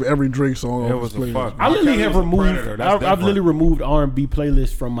remove every Drake song It off was his a playlist. fuck. I literally have removed. I've I've literally removed R&B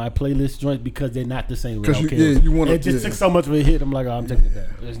playlists from my playlist joints because they're not the same. 'Cause without you Kells. wanna- It just took so much of a hit. I'm like, oh, I'm taking it down.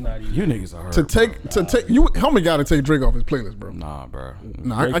 It's not even. You niggas are hurt. To take you homie got to take Drake off his playlist, bro. Nah, bro.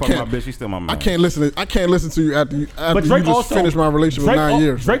 Nah, Drake I fuck can't. My bitch, she still my man. I can't listen to you after you But Drake just also finished my relationship with 9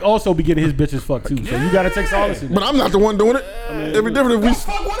 years. Drake also be getting his bitches fucked too. So you got to take solace in that. But I'm not the one doing it. It'd be different if we.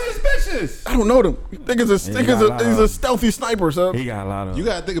 Fuck one of his bitches. I don't know them. He's a stealthy sniper, so He got a lot of. You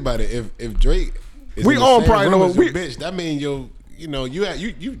gotta think about it. If Drake, is We in the all same probably room know as what your bitch. That mean you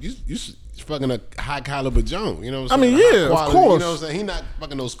fucking a high caliber Joan. You know what I'm I saying? mean, A high yeah, of quality, course. You know what I'm saying? He not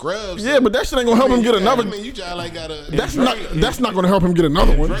fucking no scrubs. yeah, but that shit ain't gonna help him get another. I mean, you just like gotta. That's not gonna help him get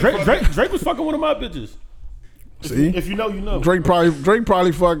another one. Drake was fucking one of my bitches. See, If you know, you know. Drake probably fuck already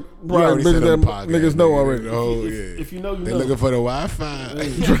bitches said that on the podcast, niggas know nigga. already. Oh yeah. If you know, you They know. looking for the Wi-Fi.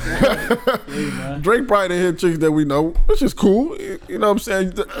 Drake probably done hit chicks that we know, which is cool. You know what I'm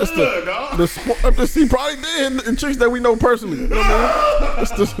saying? He probably did hit chicks that we know personally. You know what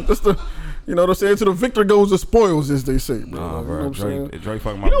I mean? That's the you know what I'm saying? To the victor goes the spoils, as they say, bro. Nah, You know bro. what I'm saying? Drake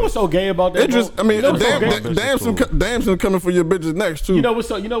fucking my You know bitch. what's so gay about that? It just, I mean, You know what's so gay? damn, coming for your bitches next too. You know what's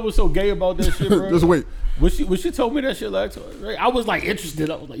so gay about that shit, bro? Just wait. When she told me that shit, like, I was like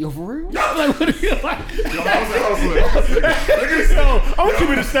interested. I was like, yo, for real? Like, what are you like? Yo, I'm gonna keep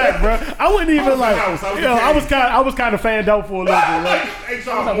it a stack, bro. I wouldn't even like. I was kind of fanned out for a little bit. Like, I was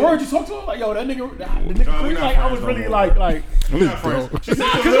like, where did you talk to him? Like, yo, that nigga, the nigga, we not like, I was friends really no like.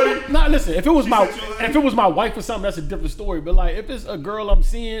 Nah, listen. If it was my wife or something, that's a different story. But like, if it's a girl I'm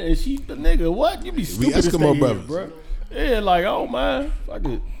seeing and she the nigga, what? You be stupid to stay Eskimo here, brothers. bro. Yeah, like, oh man, fuck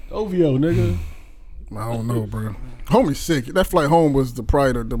it, OVO, nigga. I don't know, bro. Homie's sick. That flight home was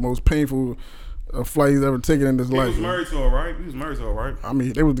probably the most painful flight he's ever taken in his He life. was married to her, right? He was married to her, right? I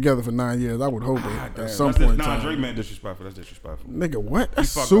mean, they were together for 9 years. I would hope at some That's point in Nah, time. Drake man disrespectful. That's disrespectful. Nigga, what?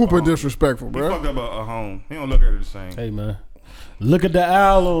 That's fucked up super a home. disrespectful, He bro. fucked up a home. He don't look at her the same. Hey man, look at the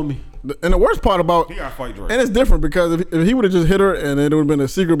owl on me. And the worst part about He gotta fight Drake. and it's different because if he would have just hit her and it would have been a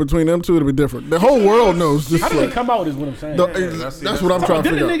secret between them two, it'd be different. The whole world knows. Just How did like, it come out? Is what I'm saying. that's what I'm trying to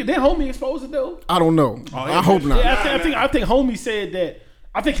figure out. Did homie expose it though? I don't know. I hope not. Yeah, I think homie said that.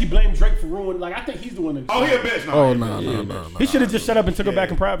 I think he blamed Drake for ruining. Like, I think he's the one that. Oh, he a bitch. No, Oh he a no, bitch. no. He should have just shut up and took her back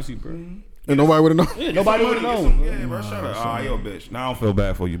in privacy, bro. And nobody would have known. Yeah, nobody would have known. Yeah, bro, shut up. Ah, you a bitch. Now I don't feel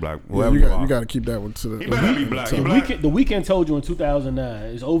bad for you, black. Yeah, Whoever you got to keep that one to the. He better be black. He The black. Weeknd told you in 2009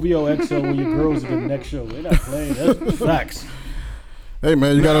 it's OVO XO when your girls at the next show. They're not playing. That's facts. Hey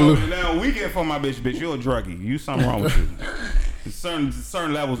man, you got to look. Now we get for my bitch. You're a druggie. You something wrong with you. There's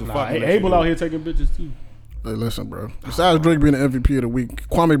certain levels of fucking. that you Abel do. out here taking bitches too. Hey, listen, bro. Besides Drake being the MVP of the week,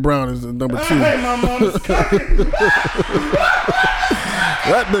 Kwame Brown is the number 2. Hey, my mama's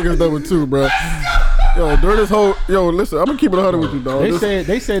That nigga's number 2, bro. Yo, during this whole listen, I'm gonna keep it 100 with you, dog.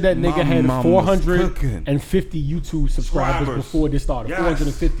 They said that nigga My had mama's 450 YouTube subscribers Subscribers. before this started. Yes.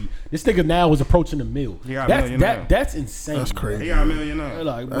 450. This nigga now is approaching $1 million. That's insane. That's crazy. He got $1 million now.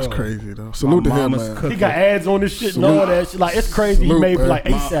 Like, that's crazy though. Salute to him, man. He got ads on this shit and all that shit. Like it's crazy. Salute, he made man. like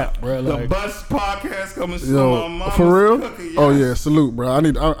ASAP, bro. The Like, Bus podcast coming soon. Yo, My mama's for real? cooking, yes. Oh yeah, salute, bro.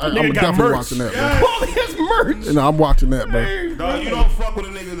 I'm got definitely merch. watching that, Yes. bro. oh, he has merch. You know, I'm watching that, bro. Dog, you don't fuck with a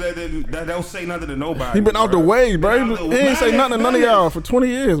nigga that don't say nothing to nobody. He been out the way, bro. He ain't say nothing to none of y'all for 20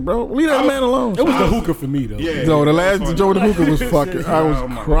 years, bro. Leave that man alone. It was the hookah for me though. Yeah. Yo, the last that's Joe the funny. hookah was fucking. I was Oh,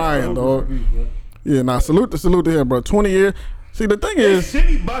 my crying, dog. Yeah, nah. Salute to him, bro. 20 years. See, the thing It's is,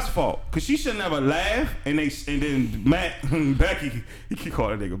 shitty Bus fault, cause she should never laugh, and then Matt Becky, he can call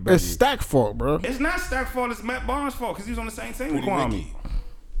that nigga Becky. it's Stack fault, bro. It's not Stack's fault. It's Matt Barnes' fault, cause he was on the same team with Kwame.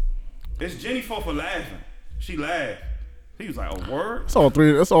 It's Jenny's fault for laughing. She laughed. He was like, "A word." That's all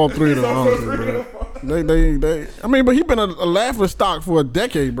three. That's all three of them, honestly, bro. They. I mean, but he been a laughing stock for a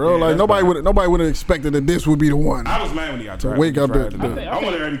decade, bro. Yeah, like that's nobody would have expected that this would be the one. I was mad when he got drafted. wake up Drafted. at- I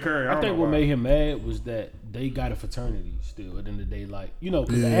wanted Eddie Curry. I think know what why. made him mad was that they got a fraternity still at the end of the day. Like, you know,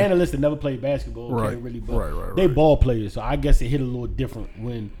 because the Yeah. analysts that never played basketball Right. can't really, but Right. they ball players. So I guess it hit a little different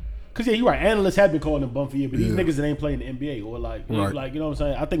when, because yeah, you're right. Analysts have been calling them bum for years, but these Yeah. niggas that ain't playing the NBA or like, Right. like, you know what I'm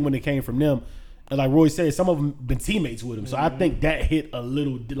saying? I think when it came from them, and like Roy said, some of them been teammates with him. So I think that hit a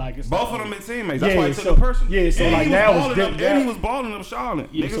little, like, it's Both like, of them been teammates. That's Yeah, why he took so- it personal. yeah, so And like he was now it's balling up- different. And he was balling up Charlotte.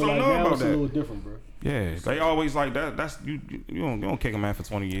 Yeah, Niggas so don't like know now about it's a that. little different, bro. Yeah, they always like that. That's you don't kick a man for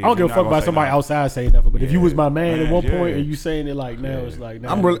 20 years. I don't give a fuck about somebody outside saying nothing, but if you was my man Man, at one yeah. point and you saying it like now, it's like now.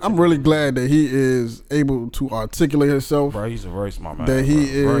 I'm really glad that he is able to articulate himself. Bro, he's a very smart man. That he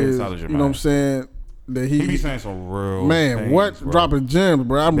bro. Very is, intelligent you know what I'm man. saying? That He be saying some real man, things, what bro. dropping gems,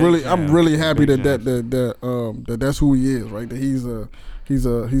 bro. I'm Big really gems. happy Big that that's who he is, right? That he's a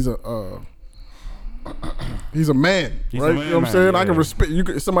man, He's a right? man, You know what I'm man, saying? I yeah. can respect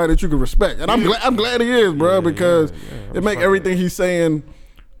you. Somebody that you can respect, and I'm glad he is, bro, because it make everything he's saying,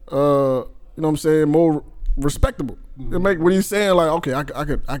 you know what I'm saying, more respectable. It make when he's saying like, okay,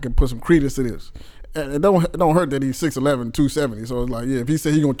 I could put some credence to this. And it don't hurt that he's 6'11", 270. So it's like, yeah, if he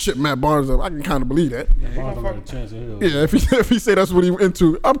said he gonna chip Matt Barnes up, I can kind of believe that. Barnes don't got a chance of hell. Yeah, if he say that's what he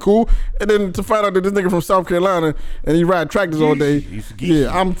into, I'm cool. And then to find out that this nigga from South Carolina and he ride tractors all day, He's geeky.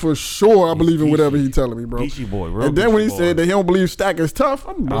 yeah, I'm for sure I believe in whatever he telling me, bro. Geeky boy, real And then when he geeky said boy. that he don't believe Stack is tough,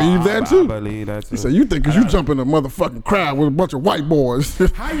 I believe that I too. believe that too. He said, you think because you jump in a motherfucking crowd with a bunch of white boys.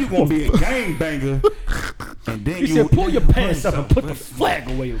 How you gonna be a gangbanger and then He you said, pull your pants up and put the flag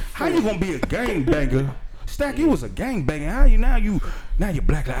away. How you gonna be a gangbanger? Stack, you was a gangbanger. How you now you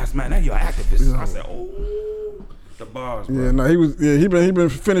Black Lives Matter, now you're an activist. I said, oh, the bars, bro. Yeah, no, he been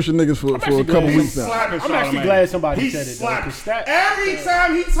finishing niggas for a actually couple glad weeks he's now. I'm actually glad somebody said it, though, slapping. 'cause Stack- Every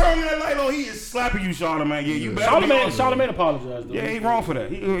time he turned that light on, he is slapping you, Charlamagne. Yeah, you better. Charlamagne apologized though. Yeah, he wrong for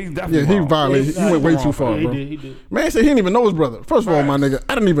that. He's definitely Yeah, he wrong. violated. He went way too far, Yeah, bro. he did. Man said he didn't even know his brother. First of all, my nigga,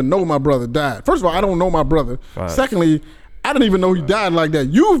 I didn't even know my brother died. First of all, I don't know my brother. Facts. Secondly, I didn't even know he died like that.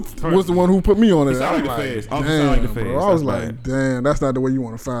 You was the one who put me on it. sound I was like the like, feds. Sound like the damn, feds. bro. I was That's like, damn, that's not the way you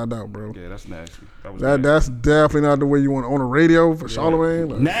want to find out, bro. Yeah, that's nasty. That was nasty. That's definitely not the way you want to on the radio for Charlamagne.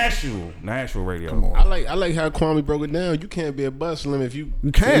 Like, National radio. I like how Kwame broke it down. You can't be a bus slim if you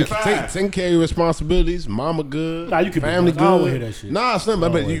can't. take care of your responsibilities. Mama good. Nah, you could be family a bus. I don't good. hear that shit. Nah, slim.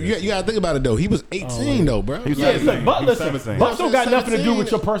 But you gotta think about it though. He was 18 though, bro. He was Yeah, 17. look, but He was listen, 17. Bucks don't got nothing to do 17.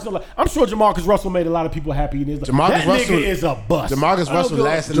 with your personal life. I'm sure Jamarcus Russell made a lot of people happy in his life. Jamarcus That Russell nigga is a bust. Jamarcus Russell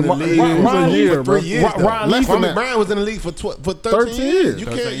lasted in the league Ryan for Lee for 3 bro. years. though. Ryan Lee Kwame that. Brown was in the league for 13 13 years. You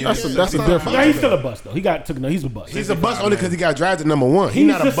 13 can't. years. That's a difference. Yeah, he's still a bust though. He's a bust. He's a bust only because he got drafted number 1. He's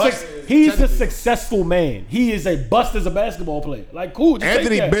not a bust. He's a successful man. He is a bust as a basketball player. Like, cool. just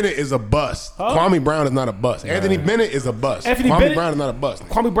Anthony take that. Bennett is a bust. Huh? Kwame Brown is not a bust. Anthony Bennett is a bust. Anthony Kwame Bennett- Brown is not a bust.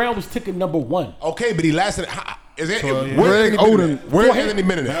 Kwame Brown was ticket number 1. Okay, but he lasted. Is it? Greg Where's Anthony Oden. Bennett? Where's Anthony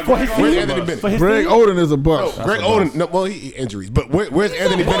Bennett at? For his Where's team. Anthony Bennett? For his Greg team. Oden is a bust. No, Greg Oden. No, well, he injuries. But where's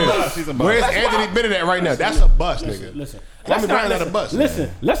Anthony Bennett? bust. He's a bust. Where's Anthony Bennett at right now? That's a bust, nigga. Listen. Kwame Brown not a bust. Listen,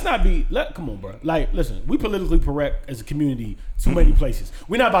 let's not be. Come on, bro. Like, listen, we politically correct as a community too many places.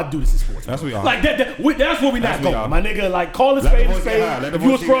 We're not about to do this in sports. That's bro. what we are. Like that's where we not That's what we going, are. my nigga. Like, call it Let spade the a voice get high. spade. Let the If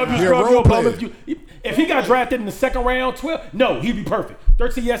you a voice scrub, get you high. scrub. He a You a role bum. player. If he got drafted in the second round, 12, no, he'd be perfect.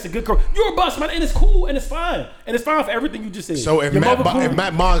 13 years, a good career. You're a bust, man, and it's cool and it's fine, and it's fine for everything you just said. So if Your mother cool.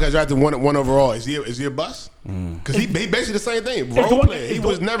 Matt Barnes got drafted one overall, is he a bust? Because he basically the same thing. Is Role Dwayne- player. He is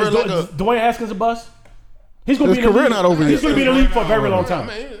was Dwayne- never is like Dwayne a. Dwayne Haskins a bust? He's gonna His be in the career league. not over He's yet. gonna be in the league for a very long time.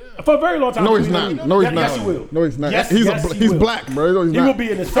 For a very long time. No, he's he'll be in not. the league. No, he's Yes, not. he will. No, he's not. Yes, He's he will. black, bro. No, he's He not. will be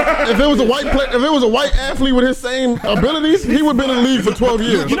in the second. If it was a white player, if it was a white athlete with his same abilities, he would have been in the league for 12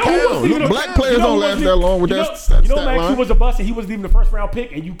 years. You know who wasn't even a- Black players you know don't who last wasn't that even- long with you know- that stat You know, Max, line. who was a bust, and he wasn't even the first round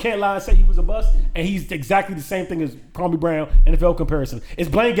pick, and you can't lie and say he was a bust, and he's exactly the same thing as Kwame Brown, NFL comparison. Is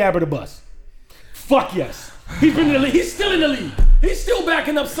Blaine Gabbert a bust? Fuck yes. He's been in the league. He's still in the league. He's still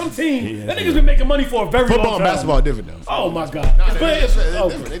backing up some team. That nigga's been making money for a very long Football time. and basketball are different though. Oh my God. They're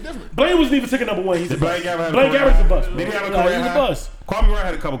different. Blaine wasn't even taking number one. He's a Blaine bust. Gabbert had a Blaine career Gabbert's a high. bust. Did he have a Nah, career he's a high? bust. Kwame Brown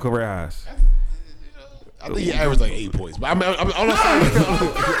had a couple career highs. I think he averaged like 8 points. But I'm not saying.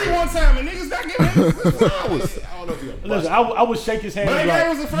 31 time and niggas not getting his flowers. I don't know if you're Listen, I would shake his hand. Blaine and be Gabbert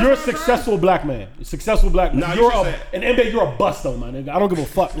was the like, first you're a one to successful black man. Successful black man. Nah, you You're should a, say- in NBA, you're a bust though, my nigga. I don't give a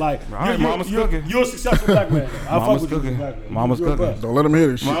fuck. Like, right, mama's you're, cooking. you're a successful black man. I fuck Mama's with you as a cooking. black man. Mama's You're a cooking. bust. Don't let him hear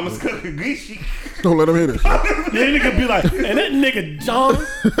this shit. Mama's cooking geeshi. Don't let him hear this shit. Yeah, nigga be like, and that nigga John,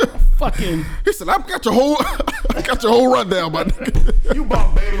 fucking. He said, I got your whole rundown, my nigga. You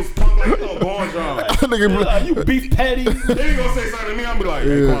bought bagels punk like you going John. That nigga be- You beef patty. Then he gonna say something to me, I'm be like, hey,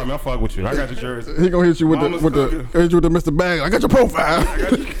 Kwame, I fuck with you. I got your jersey. He gonna hit you with Mama's the cooking. hit you with the Mr. Bag. I got your profile.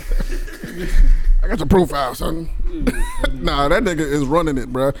 I got your profile, son. Nah, that nigga is running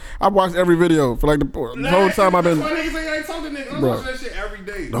it, bro. I watched every video for like the whole time I've been. That's why niggas say I ain't talking to niggas. I'm Bruh. watching that shit every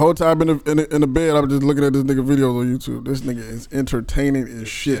day. The whole time in the bed, I was just looking at this nigga videos on YouTube. This nigga is entertaining as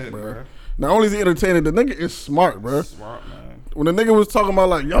shit, bro. bro. Not only is he entertaining, the nigga is smart, bro. Smart, man. When the nigga was talking about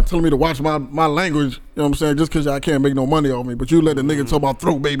like, y'all telling me to watch my language, you know what I'm saying, just cause y'all can't make no money off me, but you let the nigga talk about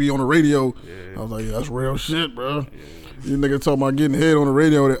throat baby on the radio. I was like, yeah, that's real shit, bro. You nigga talking about getting head on the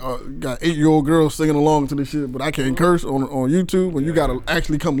radio that got 8-year-old girls singing along to this shit, but I can't curse on YouTube, and you gotta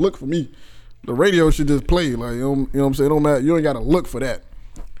actually come look for me. The radio should just play, like, you know what I'm saying? It don't matter. You ain't gotta look for that.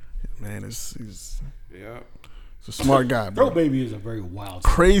 Man, he's a smart guy, bro. Throat baby is a very wild.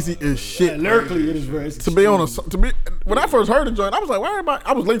 Crazy as shit. Lyrically, it is very. To be when I first heard the joint, I was like, why everybody?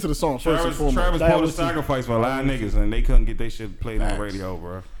 I was late to the song first and foremost. Travis pulled a sacrifice for a lot of niggas, and they couldn't get their shit played on the radio,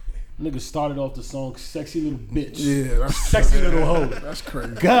 bro. Niggas started off the song "Sexy Little Bitch." Yeah, that's Sexy little hoe. That's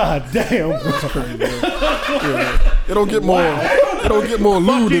crazy. God damn, bro. That's crazy, bro. Yeah. It don't get more. It don't get more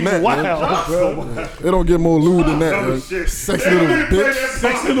lewd than that. Man. Wow, bro. It don't get more lewd than that. Man. Sexy little bitch.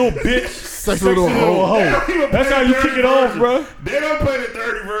 Sexy little bitch. Sexy little hoe. hoe. That's how you kick it off, bro. They don't play the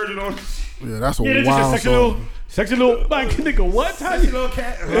 30 version on Yeah, that's a Yeah, they just wild said song. sexy little, like nigga. What? How Sexy you? little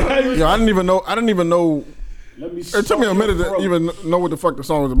cat. Yeah, I didn't even know. Let me. It took me a minute to even know what the fuck the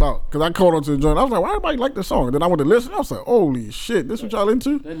song was about. Cause I called onto the joint. I was like, why everybody like this song? And then I went to listen. I was like, holy shit, this what y'all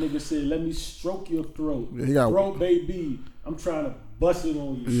into? That nigga said, "Let me stroke your throat, Yeah, he got- throat, baby. I'm trying to bust it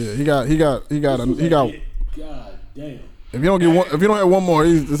on you." Yeah, he got. God damn. If you don't have one more,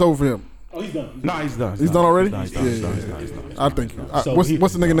 it's over for him. Oh, he's done. Nah, he's done. He's done already? He's done. Yeah. I think. So What's he- the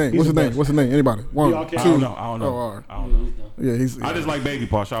nigga name? he's What's his a name? bust. What's his name? Anybody? One, Yeah, okay. I two. don't know. I don't Oh, know. all right. I don't know. Yeah, he's. I just like Baby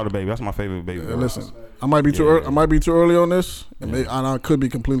Paul. Shout out to Baby. That's my favorite Baby. Paul. Listen, I might be too early. I might be too early on this, and I could be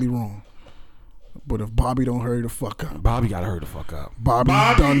completely wrong. But if Bobby don't hurry the fuck up, Bobby gotta hurry the fuck up.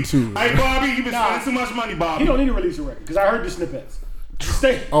 Bobby's done too. Hey, Bobby, you been spending too much money, Bobby. He don't need to release a record because I heard the snippets.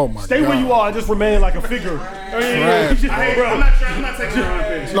 Stay, Oh my stay where God. you are and just remain like a figure. Trash, I'm not taking it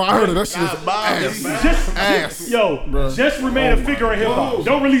on No, I heard it. That shit is ass. Ass. Yo, just remain a figure in hip hop.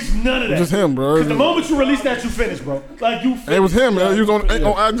 Don't release none of that. Just him, bro. Because the moment you release that, you finish, bro. Like you. It was him, man. He was on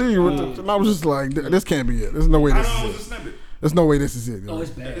Yeah. IG, and I was just like, this can't be it. There's no way this is it. snippet. There's no way this is it. Oh, Yo.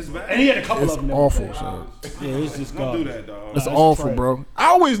 it's bad. It's bad. And he had a couple It's of them. that awful, was son. bad. Yeah, it's just Don't do garbage. that, dog. It's Nah, awful, trash. bro. I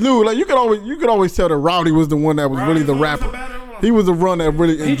always knew, like you could always tell that Rowdy was the one that was really the rapper. He was the one that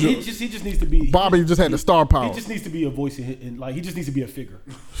really He enjoyed. just needs to be. Bobby just had the star power. He just needs to be a voice in like he just needs to be a figure.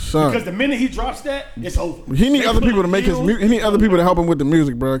 Son. Because the minute he drops that, it's over. He need They other put people to make his heels. music. He need other people to help him with the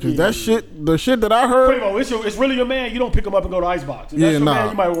music, bro. Because that shit, the shit that I heard, Primo, it's really your man. You don't pick him up and go to Icebox. If yeah, that's your nah, man,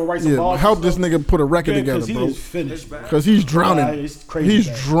 you might want to write some yeah, bars. help and this stuff. nigga put a record Yeah, together, 'cause he bro. is finished. Because he's drowning. It's crazy He's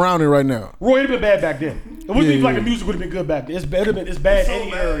bad. drowning right now. Roy, it'd been bad back then. It wasn't even like yeah. the music would have been good back then. It's better than it's bad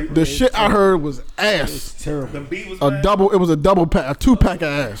any era. The shit I heard was ass. It's terrible. The beat was A bad. double. It was a double pack, a 2-pack of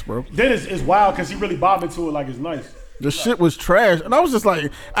ass, bro. Then it's wild because he really bobbed into it like it's nice. The shit was trash, and I was just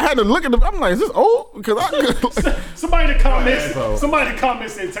like, I had to look at the. I'm like, is this old? Because I could. Somebody in the comments, bro. somebody in the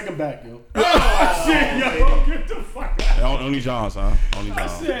comments said, "Take him back, yo." Oh, shit, yo, get the fuck out. Only John's, huh? Only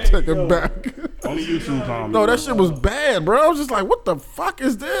John. Take it back. Only YouTube comments. No, that shit was bad, bro. I was just like, what the fuck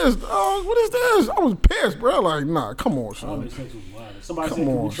is this? Oh, what is this? I was pissed, bro. Like, nah, come on, son. Somebody Come said, "Can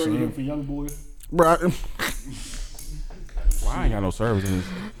on, we trade son. him for young boy?" Bro, I ain't got no service in this.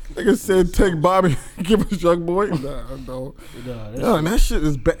 Nigga said take Bobby, give us Young Boy. Nah, no. Yo, and that shit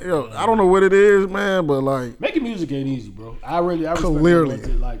is bad. Yo, I don't know what it is, man, but like making music ain't easy, bro. I respect clearly.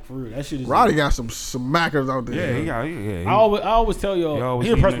 like for real. That shit is. Roddy got some smackers out there. Yeah, man. he I always tell y'all.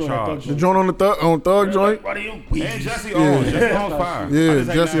 He a person The joint on the thug joint. Roddy and Jesse Owens. Jesse Owens fire.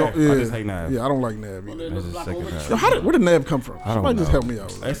 Yeah, Jesse. I just hate Nav. Yeah, I don't like Nav either. That's just sick as Yo, hell. where did Nav come from? I don't Somebody just know. help me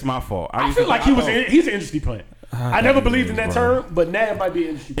out. It's my fault. I feel like he's an industry plant. I never believed in that term, but Nav might be an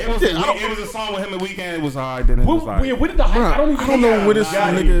industry plant. It was a song with him the weekend. It was hard. Then it was like, When did the hype? I don't know where this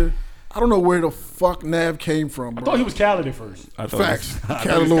nigga. I don't know where the fuck Nav came from, bro. I thought he was Khaled at first. Facts.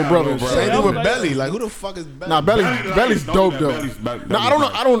 Khaled little brother. Same thing with Belly. Like, who the fuck is Belly? Nah, Belly's dope though. Nah,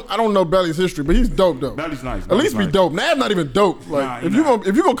 I don't know Belly's history, but he's dope though. Belly's nice. At least be dope. Nav not even dope. Like if you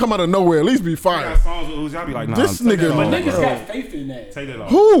gonna come out of nowhere, at least be I fire. got songs with Uzi. I be like, nah. This nigga, But niggas got faith in that. Take that off.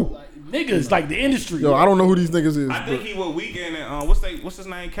 Who? Niggas like the industry. Yo, I don't know who these niggas is. I think he was Weekend and what's his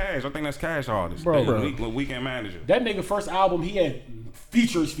name? Cash. I think that's Cash artist. Bro. Weekend manager. That nigga first album, he had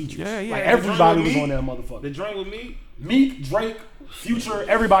features. Yeah. Like everybody was Meek. on that motherfucker. The joint with me. Meek, Drake, Future,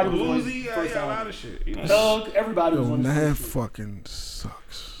 everybody was on Uzi. his first Yeah, a lot album. of shit. You know? Thug, everybody was Yo, on his Nav first shit. fucking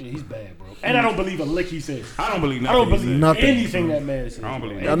sucks. Yeah, he's bad, bro. And I don't believe a lick he says. I don't believe I nothing. don't believe Nothing. anything that man says. I don't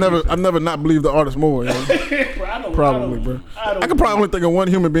believe bro. I never not believed the artist more. Yo. Probably, bro. I could probably only think of one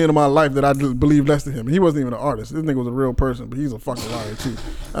human being in my life that I just believe less than him. He wasn't even an artist. This nigga was a real person, but he's a fucking liar too.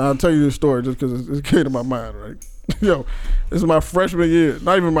 And I'll tell you this story just because it came to my mind, right? Yo, this is my freshman year.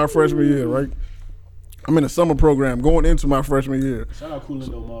 Not even my freshman year, right? I'm in a summer program going into my freshman year. Shout out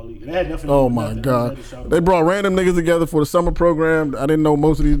Coolindo Marley. It had nothing. Oh my God. They brought random niggas together for the summer program. I didn't know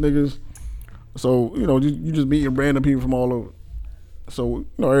most of these niggas. So, you know, you just meeting random people from all over. So, you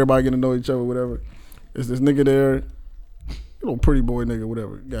know, everybody getting to know each other, whatever. It's this nigga there, you know, pretty boy nigga,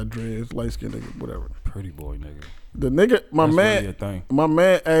 whatever. Got dreads, light skinned nigga, whatever. Pretty boy, nigga. The nigga, my That's man, really a thing. my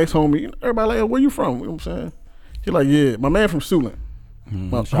man asked homie, everybody like, where you from? You know what I'm saying? He like, yeah, my man from Suitland.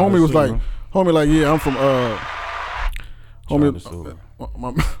 My Shout out homie to was like, Suitland. homie like, yeah, I'm from homie. Shout out to Suitland.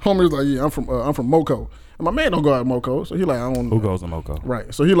 My homie was like, yeah, I'm from Moco. And my man don't go out Moco, so he like, I don't. Who goes to Moco?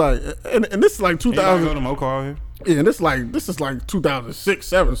 Right, so he like, and this is like Anybody 2000. go to Moco out here? Yeah, and this is like 2006,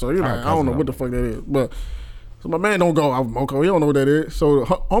 7. So he like, I don't know what the fuck that is, but so my man don't go out Moco. He don't know what that is. So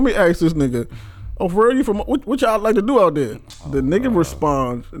homie asked this nigga, "Oh, for real, you from what y'all like to do out there?" The nigga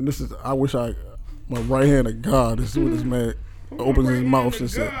responds, and this is, I wish my right hand of God. This is what this man opens his mouth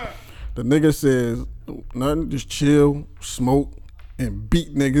and says. The nigga says, "Nothing, just chill, smoke, and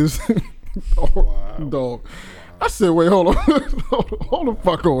beat niggas." Dog. I said, wait, hold on. hold the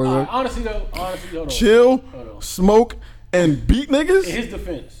fuck on, man. Honestly, hold on. Chill, Hold on. smoke, and beat niggas? In his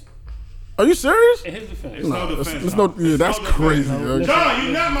defense. Are you serious? In his defense. It's no defense. It's no, yeah, that's crazy, yo. John,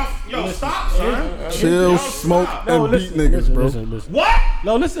 you not my. Yo, stop, son. Chill, smoke, and beat niggas, bro. Listen. What?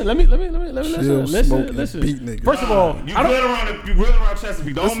 No, listen. Let me Chill, smoke, and listen. beat niggas. First of all, You good around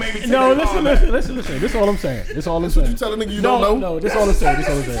Chesapeake. Don't make me take no, that ball listen. back. This is all I'm saying. This is all I'm saying. You tell a nigga you don't know? No, this is all I'm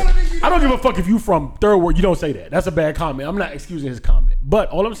saying. I don't give a fuck if you from Third Ward. You don't say that. That's a bad comment. I'm not excusing his comment. But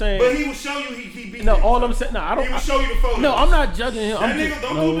all I'm saying. But he will show you he beat No, niggas. all I'm saying. No, I don't. He will show you the photos. No, I'm not judging him. That I'm nigga, just,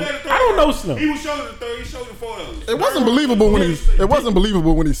 don't no, do that. I don't know Slim. He will show you the third. He showed you the photos. It wasn't believable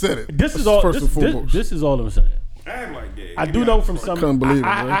when he said it. This is all. First and foremost. This is all I'm saying. Act like that. I do know from some. Couldn't believe it,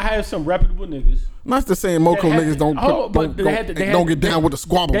 I bro. have some reputable niggas. Not to saying Moco They had- niggas don't they get down with the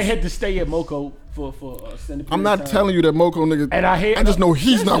squabbles. They had to stay at Moco for extended period I'm not of time. telling you that Moco niggas. And I just know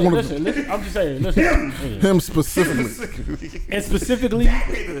he's not one of them. Listen, I'm just saying. Listen. Him specifically. And specifically,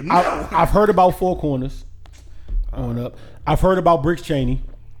 I've heard about Four Corners. On up. I've heard about Bricks Cheney.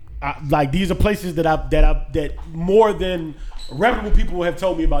 Like these are places that more than reputable people have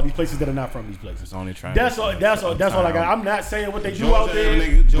told me about, these places that are not from these places. It's only trying. That's all I got. I'm not saying what they do Georgia out there.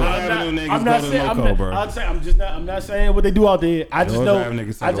 Avenue niggas- Georgia Avenue niggas I'm not go to saying. Moco, bro. I'm not saying what they do out there. I just Georgia know. Avenue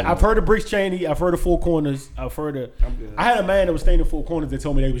niggas say go I've heard of Bricks Cheney. I've heard of Four Corners. I've heard of. I had a man that was staying in Four Corners that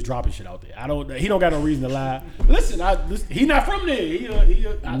told me they was dropping shit out there. He don't got no reason to lie. Listen, he not from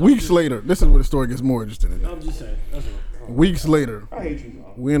there. Weeks later, this is where the story gets more interesting. I'm just saying. That's all. Weeks later, I hate you.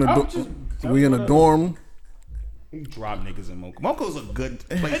 we in a dorm. He drop niggas in Moco. Moco's a good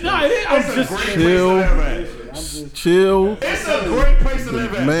place. No, it is. I'm It's a just great place chill. to live at. Chill. It's a great place to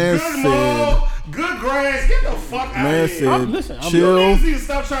live at. man Good said- mall, good grass. Get the fuck out Man of here. said, listen, I'm- chill, Niggas need to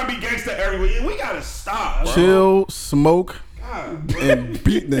stop trying to be gangster everywhere. We gotta stop, bro. chill, smoke, God. and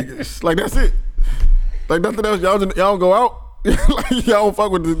beat niggas. Like that's it. Like nothing else. Y'all don't go out. Like y'all don't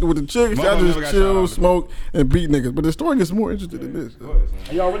fuck with the chicks. Moco Y'all never just got shot chill, out. smoke, and beat niggas. But the story gets more interesting than this.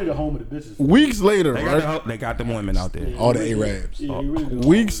 Y'all really the home of the bitches. Weeks later, They right? they got them women out there. All the Arabs. Yeah, you really the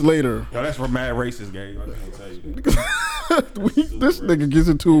Weeks later, Yo, that's for mad racist, gang. I can't tell you. This nigga gets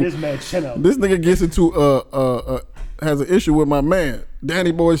into This man chin out. This nigga gets into has an issue with my man,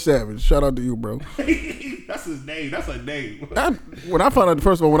 Danny Boy Savage. Shout out to you, bro. That's his name. That's a name. When I found out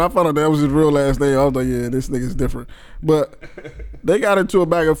that was his real last name, I was like, yeah, this nigga's different. But they got into a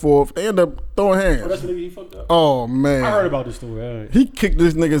back and forth. They ended up throwing hands. Oh, that's the nigga he fucked up? Oh, man. I heard about this story. All right. He kicked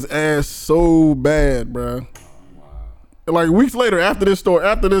this nigga's ass so bad, bro. Like weeks later, after this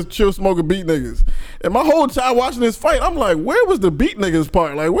chill smoker beat niggas. And my whole time watching this fight, I'm like, where was the beat niggas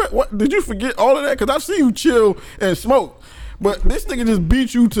part? Like, what did you forget all of that? Because I've seen you chill and smoke. But this nigga just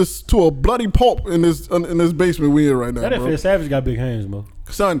beat you to a bloody pulp in this basement we in right now, That bro. Savage got big hands, bro.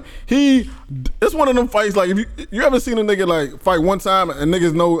 Son, it's one of them fights, like, if you ever seen a nigga, like, fight one time and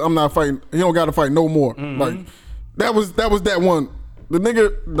niggas know I'm not fighting, he don't got to fight no more. Mm-hmm. Like, that was that one. The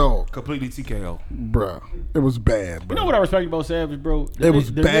nigga, no. Completely TKO. Bruh, it was bad, bro. You know what I respect about Savage, bro? It was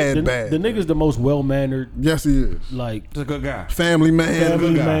bad. The nigga's the most well-mannered. Yes, he is. Like, He's a good guy. Family man.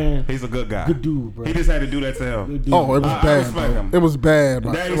 Family man. He's a good guy. Good dude, bro. He just had to do that to him. Good dude. Oh, it was I bad, respect bro. him. It was bad,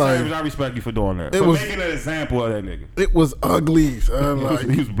 bro. Daddy Like, Savage, I respect you for doing that. It For was- making an example of that nigga. it was ugly, son. Like,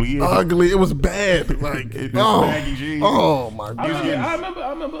 He was bleeding. ugly. It was bad. Like, His oh, baggy jeans. oh my I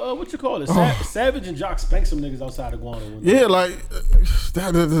god. remember what you call it? Savage and Jock spanked some niggas outside of Guano. Yeah, like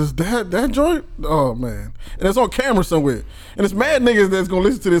that joint. Oh man, and it's on camera somewhere. And it's mad niggas that's gonna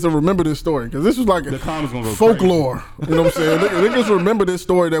listen to this and remember this story because this was like The comments gonna go folklore. You know what I'm saying? Niggas remember this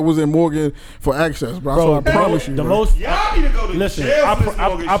story that was in Morgan for Access, bro. So I promise you, the bro. most. Y'all need to go to Listen, jail I for this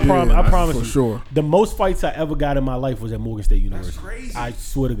Morgan shit. I promise for you, sure. the most fights I ever got in my life was at Morgan State University. crazy. I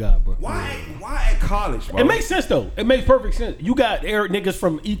swear to God, bro. Why at college, bro? It makes sense though. It makes perfect sense. You got niggas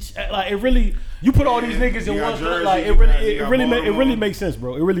from each. Like, it really. You put all these niggas in You got one. Jersey, Like, you got it really Baltimore. makes sense,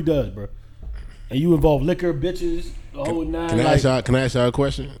 bro. It really does, bro. And you involve liquor, bitches, the whole nine. Can I ask y'all a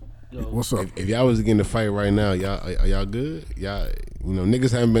question? What's up? If y'all was to get in a fight right now, are y'all good? Y'all,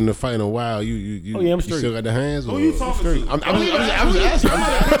 niggas haven't been in a fight in a while. You, Oh, yeah, I'm you straight. still got the hands? Who you talking to? I'm just asking.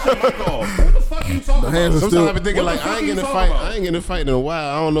 What the fuck you talking The about? hands are Sometimes still. I be thinking What the like fuck I ain't you getting a talking fight. about? I ain't getting a fight in a while.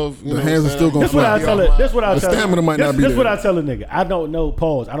 I don't know if The hands are still gonna That's what I fly. tell it. That's what I The tell. stamina might not be That's what there. I tell a nigga. I don't know.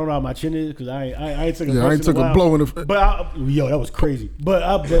 Pause. I don't know how my chin is because I ain't took a. Yeah, I ain't took a blow in the. But yo, that was crazy. But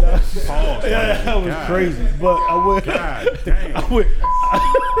yeah, that was crazy. But I would. God damn. I would.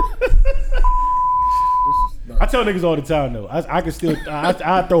 I tell niggas all the time though. I can still.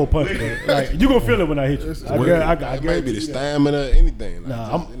 I throw a punch, bro. Like, you gonna feel it when I hit you. I it might be the guarantee you that. stamina, anything. Like,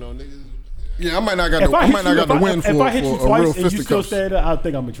 Nah, just, niggas. Yeah, I might not got If I hit the you, win for if I hit you a real twice and you still fisticuffs. stand up, I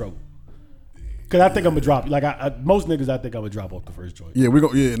think I'm in trouble. Cause I think I'm gonna drop. Like most niggas, I think I'm gonna drop off the first joint. Yeah, we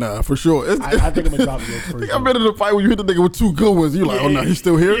go. Yeah, nah, for sure. I think I'm gonna drop you off the first I've joint. been in a fight where you hit the nigga with two good ones. You like, oh no, he's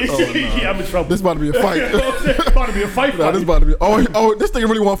still here. Oh, nah. Yeah, I'm in trouble. This about to be a fight. It's about to be a fight. Nah, this about to be. Oh, this nigga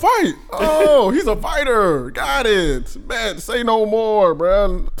really want to fight. Oh, he's a fighter. Got it, man. Say no more,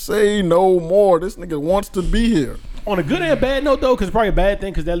 bruh. Say no more. This nigga wants to be here. On a good and bad note though, because it's probably a bad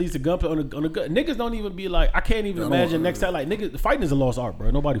thing because that leads to gunplay. On a good, niggas don't even be like, I can't even imagine next time. Like, niggas, fighting is a lost art,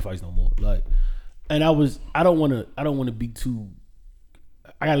 bro. Nobody fights no more. Like, and I don't want to be too.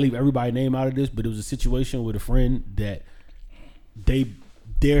 I gotta leave everybody's name out of this, but it was a situation with a friend that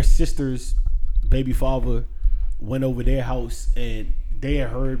their sister's baby father went over their house and they had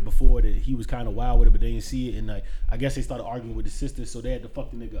heard before that he was kind of wild with it, but they didn't see it, and like I guess they started arguing with the sister, so they had to fuck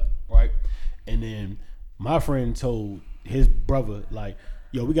the nigga up, right? And then my friend told his brother, like,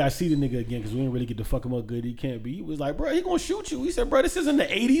 yo, we gotta see the nigga again because we didn't really get to fuck him up good. He can't be. He was like, bro, he gonna shoot you. He said, bro, this isn't the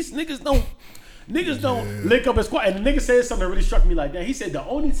 80s. Niggas don't lick up his squad. And the nigga said something that really struck me like that. He said the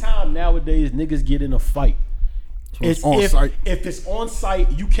only time nowadays niggas get in a fight is on site. if it's on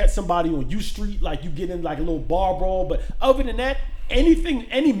site, you catch somebody on U Street, like you get in like a little bar brawl. But other than that, any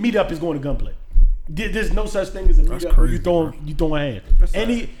meetup is going to gunplay. There's no such thing as a meetup where you throwing hands.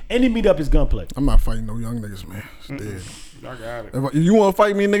 Any meetup is gunplay. I'm not fighting no young niggas, man. It's dead. I got it. If you want to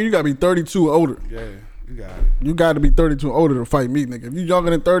fight me, nigga, you gotta be 32 or older. Yeah, you got it. You got to be 32 or older to fight me, nigga. If you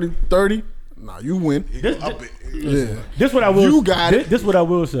younger than 30, nah, you win. Yeah. This what I will. You got it. This what I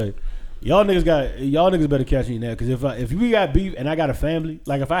will say. Y'all niggas better catch me now, because if we got beef and I got a family,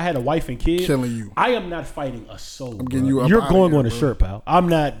 like if I had a wife and kids, Killing you. I am not fighting a soul. I'm getting you up You're outta going here, on a bro. shirt, pal. I'm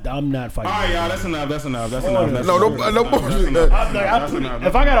not fighting. All right, y'all. That's enough. No bullshit.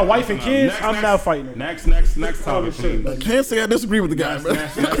 If I got a wife and kids, I'm not fighting. Next topic, please. Can't say I disagree with the guy, man.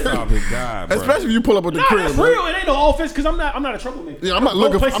 Next topic, God, bro. Especially if you pull up with the Nah, crib, that's bro. real. It ain't no offense because I'm not a troublemaker. Yeah, I'm not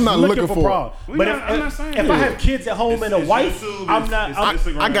looking for problems. But I'm not saying if that. I have kids at home and a wife, I'm not.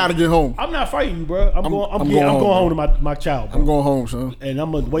 I gotta get home. home. I'm not fighting you, bro. I'm going home to my child, bro. I'm going home, son. And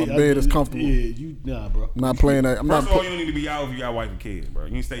I'm gonna wait. My bed is comfortable. Yeah, bro. I'm not playing that. First of all, you don't need to be out if you got a wife and kids, bro.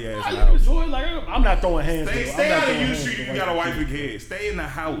 You can stay your ass in the You house. enjoy it, like I'm not throwing hands. Stay out of you street if you got a wife and kids. Stay in the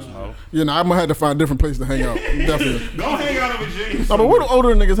house, bro. You know, I'm gonna have to find a different place to hang out. Definitely. Go hang out in Virginia. No, but where do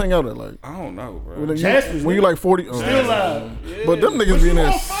older niggas hang out at? Like, I don't know, bro. when you like 40. Oh, Still alive. But them niggas be in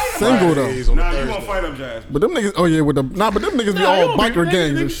there single though. Nah, you gonna fight up Jasmine. But them niggas, but them niggas be all biker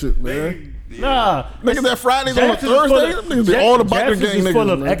gangs and shit, man. Nah, Niggas that Fridays on a Thursday, them niggas be all the biker gang niggas. Full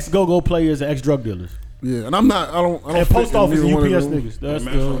of ex go-go players and ex drug dealers. Yeah, and I don't. And post office fit in neither UPS one of niggas. them. That's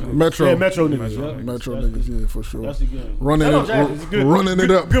Metro. Yeah, Metro niggas. Metro niggas, yeah, for sure. That's the game. Running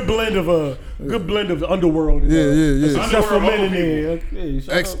it up. Good blend of the underworld. Yeah. Successful men in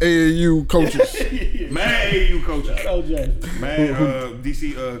there. Ex AAU coaches. Mad AAU coaches. Shout out Jackson. Mad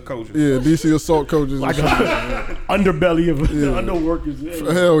DC coaches. Yeah, DC assault coaches. Like underbelly of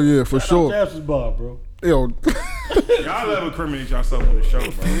underworkers. Hell yeah, for sure. Jackson's bar, bro. Yo, Y'all ever incriminate yourself on the show,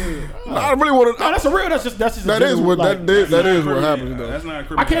 bro. I really want to. No, that's a real. That's just. That is what happens though. That's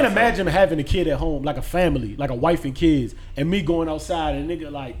not I can't imagine having a kid at home, like a family, like a wife and kids, and me going outside and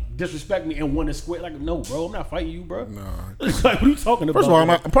nigga like disrespect me and want to square. Like, no, bro, I'm not fighting you, bro. Nah. It's like, what are you talking about? First of all,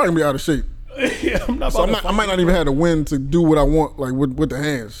 I'm probably gonna be out of shape. Yeah, I'm not. So I might not even have the win to do what I want, like with the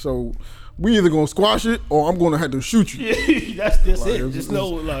hands. So we either gonna squash it or I'm gonna have to shoot you. Yeah, that's it. Just know,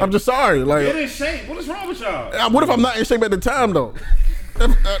 like, I'm just sorry. Like, Get in shape. What is wrong with y'all? what if I'm not in shape at the time though?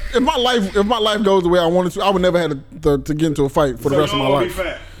 If my life goes the way I wanted to, I would never have to get into a fight for the rest of my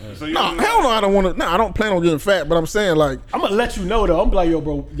life. So Hell no, I don't want to. Nah, I don't plan on getting fat. But I'm saying like, I'm gonna let you know though. I'm like, yo,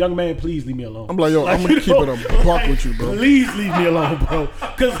 bro, young man, please leave me alone. I'm like, yo, I'm gonna keep it a buck with you, bro. Please leave me alone, bro.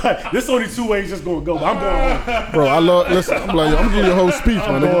 Cause like, there's only two ways it's gonna go. But I'm going home, bro. Listen. I'm like, yo, I'm gonna give you a whole speech,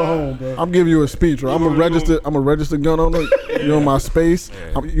 man. I'm going home, bro. I'm giving you a speech, bro. I'm a registered gun owner. You're in my space.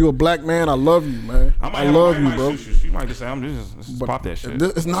 You a black man. I love you, man. I love you, bro. You might just say, I'm just pop that shit.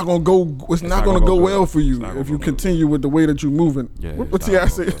 It's not gonna go. It's not gonna go well for you if you continue with the way that you're moving. What's he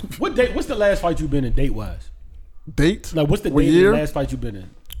say? What's the last fight you been in date wise? Date? Like, what's the last fight you been in?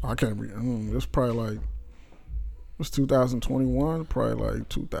 I can't remember. It's probably like, it's 2021. Probably like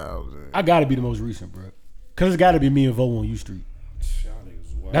 2000. I gotta be the most recent, bro. Cause it's gotta be me and Vo on U Street.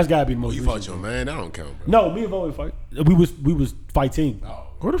 That's gotta be the most. You recent, fought your man? That don't count, bro. No, me and Vo didn't fight. We was fighting.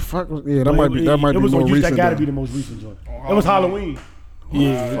 What the fuck was? Yeah, that might be more recent. That gotta be the most recent joint. It was Halloween.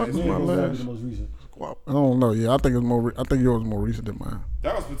 Yeah, fuck was my last? The most recent. I don't know. Yeah, I think it's more. I think yours was more recent than mine.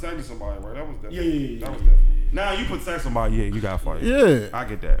 That was protecting somebody, right? That was definitely. Yeah. That was definitely. Now you protect somebody, yeah, you gotta fight. Yeah, I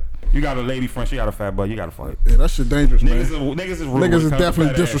get that. You got a lady friend, she got a fat butt, you gotta fight. Yeah, that shit dangerous, man. Niggas is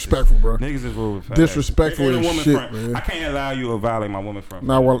definitely disrespectful, bro. Niggas is rude. Disrespectful as shit, man. I can't allow you to violate my woman friend.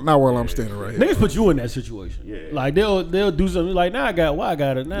 Not while I'm standing right here. Niggas put you in that situation. Yeah. Like they'll do something like, now I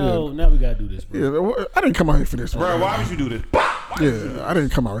got it. Now we gotta do this, bro. Yeah, I didn't come out here for this, bro. Why would you do this? Yeah, I didn't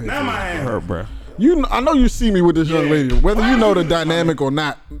come out here. Now my hand hurt, bro. I know you see me with this young lady, whether you know the dynamic or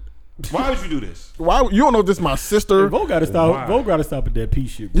not. Why would you do this? Why you don't know this is my sister? Vo gotta stop. Vo gotta stop with that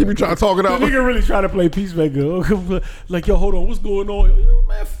peace shit. Bro. You be trying to talk it out. The nigga really trying to play peacemaker. Like, yo, hold on, what's going on?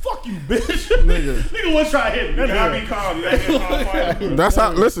 Man, fuck you, bitch. Nigga was trying to hit me. You gotta be calm. You gotta be calm. That's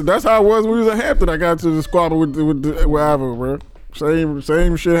how. Listen, that's how it was when we was in Hampton. I got to the squabble with Ivo, bro.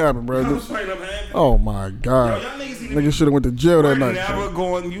 Same shit happened, bro. Oh my god. Niggas should have went to jail that night.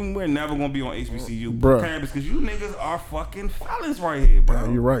 We're never gonna be on HBCU bro, because you niggas are fucking felons right here, bro.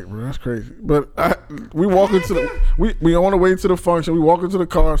 Yeah, you're right, bro. That's crazy. But we walk into we on the way to the function. We walk into the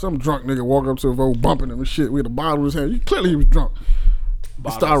car. Some drunk nigga walk up to the vote, bumping him and shit. We had a bottle in his hand. Clearly he was drunk.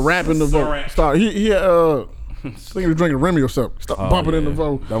 He started rapping the vote. He I think he was drinking Remy or something. Started bumping in the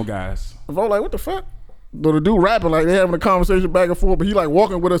vote. Them guys. The vote like, what the fuck? But the dude rapping like they having a conversation back and forth, but he like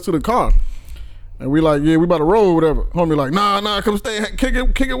walking with us to the car. And we like, yeah, we about to roll or whatever. Homie like, nah, come stay, kick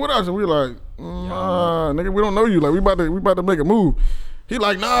it with us. And we like, nah, nigga, we don't know you. Like, we about to make a move. He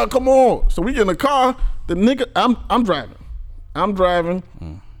like, nah, come on. So we get in the car. The nigga, I'm driving. I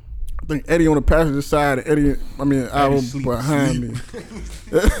think Eddie on the passenger side, and Ivo behind me.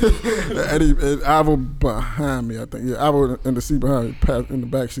 Ivo behind me, I think. Yeah, Ivo in the seat behind me, in the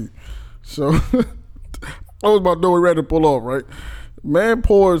back seat. So I was about to do it, ready to pull off, right? Man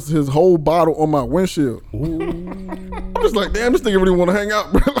pours his whole bottle on my windshield. I'm just like, damn, this nigga really want to hang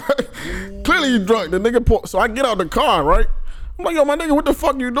out, bro. Like, clearly he's drunk. The nigga pour, so I get out the car, right? I'm like, yo, my nigga, what the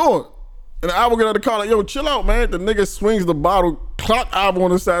fuck you doing? And I will get out the car like, yo, chill out, man. The nigga swings the bottle, clock Ivo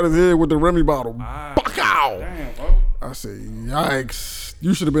on the side of his head with the Remy bottle. Fuck out. Damn, bro. I say, yikes.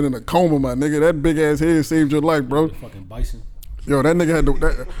 You should have been in a coma, my nigga. That big ass head saved your life, bro. Fucking bison. Yo, that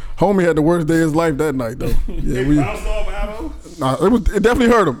nigga homie had the worst day of his life that night though. Yeah, It bounced off Avo. Nah, it definitely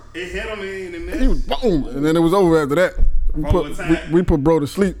hurt him. It hit him in the neck. He was boom, and then it was over after that. We put bro to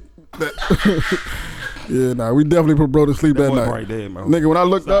sleep. Yeah, nah, we definitely put bro to sleep that night. Right there, bro. Nigga, when I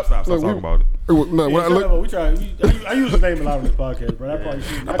looked up, stop talking about it. We tried. I use his name a lot on this podcast, bro.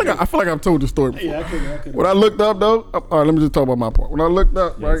 I feel like I've told the story before. Yeah, I couldn't. When I looked up though, all right, let me just talk about my part. When I looked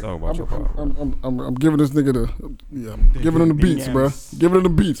up, right, talk about your part. I'm giving this nigga giving him the beats, bro. Giving him the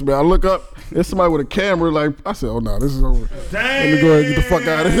beats, man. I look up, there's somebody with a camera. Like I said, oh no, this is over. Damn. Let me go ahead and get the fuck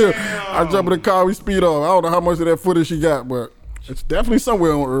out of here. I jump in the car, we speed off. I don't know how much of that footage she got, but it's definitely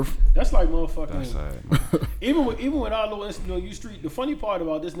somewhere on Earth. That's like motherfucking. That's sad, even with our little incident on U Street, the funny part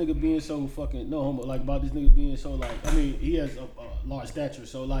about this nigga being so fucking no homo, like about this nigga being so like, I mean, he has a large stature,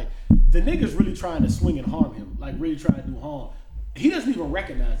 so like the nigga's really trying to swing and harm him, like really trying to do harm. He doesn't even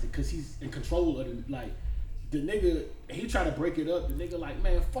recognize it because he's in control of it. Like the nigga, he try to break it up. The nigga like,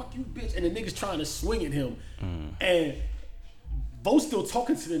 man, fuck you, bitch, and the nigga's trying to swing at him, and Bo's still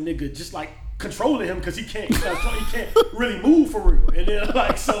talking to the nigga, just like controlling him because he can't really move for real. And then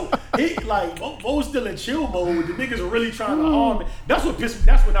like so he like Bo's still in chill mode. The niggas are really trying to harm me. That's what pissed me.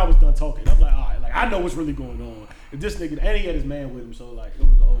 That's when I was done talking. I was like, all right, like I know what's really going on. If this nigga and he had his man with him, so like it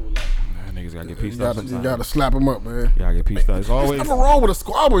was a whole like. Niggas gotta get pieced up. You gotta slap him up, man. You gotta get pieced up. It's always. There's nothing wrong with a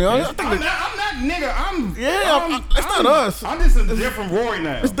squabble, young. I'm not nigga. It's not us. I'm just a different Rory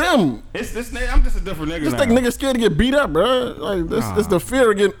now. It's them. It's this nigga. I'm just a different nigga This now. nigga scared to get beat up, bro. Like this the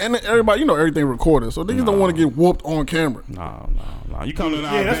fear of getting, and everybody, you know, everything recorded, so niggas don't want to get whooped on camera. No. You come to the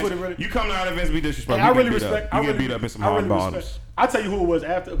that's what it really. You come to our events, be disrespectful. I really respect. You get beat up in some hard bottoms. I'll tell you who it was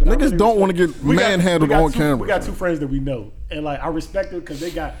after. But Niggas don't want to get manhandled on camera. We got two friends that we know, and like I respect them because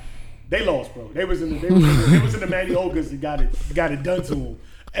they lost, bro. They was in the Manny Olgas and got it done to them.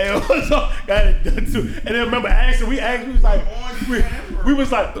 And got it done to. And then remember, we was like,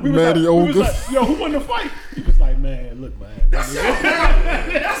 yo, who won the fight? He was like, man, look, man. That's a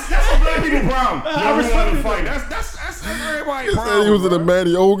black people problem. I respect the fight. That's everybody's problem. He was in the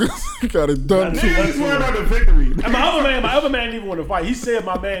Manny Olgas, got it done to. He's worried about the victory. And my other man didn't even want to fight. He said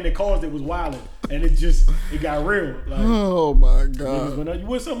my man that caused it was wilding. And it got real. Like, oh my god! When you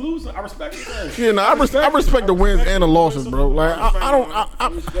win some, lose some. I respect it. Yeah, no, I respect the wins and the losses, bro. Like I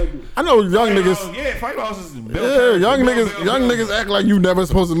know young niggas. Yeah, fight losses. Yeah, young niggas act like you never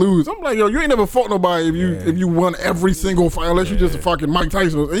supposed to lose. I'm like, yo, you ain't never fought nobody if you won every single fight unless you just a fucking Mike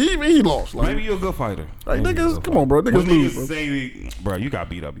Tyson. He lost. Like, maybe you're a good fighter. Like niggas, come on, bro. Niggas lose, bro. Say, bro, you got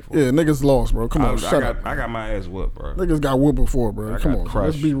beat up before. Yeah, niggas lost, bro. Come on, shut up. I got my ass whooped, bro. Niggas got whooped before, bro. Come on,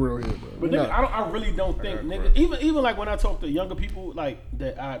 crushed. let's be real here, bro. But nigga, I really don't think nigga. Even like when I talk to younger people, like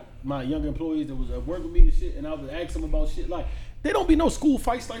my younger employees that was at work with me and shit, and I would ask them about shit like. They don't be no school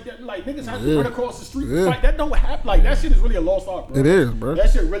fights like that. Like niggas have to run across the street. Fight. That don't happen. Like that shit is really a lost art, bro. It is, bro.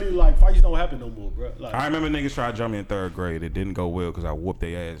 That shit really like fights don't happen no more, bro. Like, I remember niggas tried to jump me in 3rd grade. It didn't go well because I whooped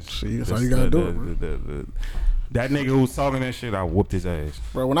their ass. See, that's how you gotta do it, bro. That nigga who was talking that shit, I whooped his ass.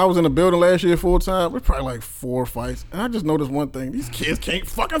 Bro, when I was in the building last year full time, we probably like 4 fights, and I just noticed one thing: these kids can't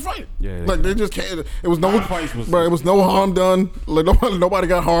fucking fight. Yeah, like they just can't. It was no fights, bro. It was no harm done. Like nobody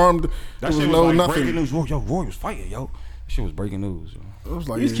got harmed. That shit was like nothing. Breaking news. Yo, Roy was fighting, yo. That shit was breaking news. Yo. It was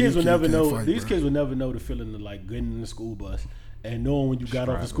like, these kids will never know. These kids will never know the feeling of like getting in the school bus and knowing when you got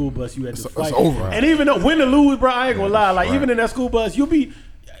off the school bus you had to fight. It's over. And even though win or lose, bro, I ain't gonna lie. Like even in that school bus,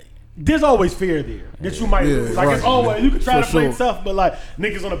 there's always fear there that you might lose. Like it's always you can try to play tough, but like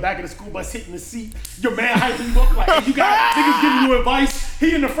niggas on the back of the school bus hitting the seat, your man hyping you up like you got niggas giving you advice.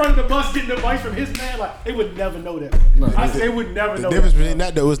 He in the front of the bus getting advice from his man. Like they would never know that. They would never know. The difference between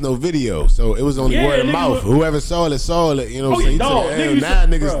that there was no video, so it was only word of mouth. Whoever saw it. You know what I'm saying? Now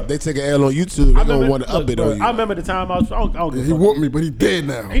niggas they take an L on YouTube. They don't want to up it on you. I remember the time I was. He whooped me, but he dead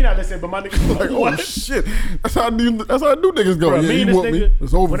now. He not listening, but my niggas like, oh shit. That's how I knew niggas go. Bro, yeah, he whooped me.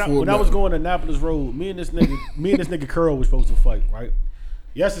 It's over for When I was going to Annapolis Road, me and this nigga Curl was supposed to fight, right?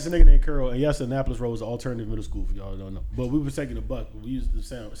 Yes, it's a nigga named Curl, and yes, Annapolis Road is an alternative middle school for y'all who don't know. But we were taking a buck. We used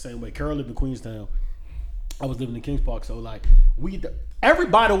the same way. Curl lived in Queenstown. I was living in Kings Park, so like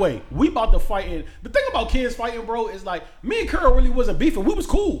by the way, we about to fight. And the thing about kids fighting, bro, is like me and Curl really wasn't beefing. We was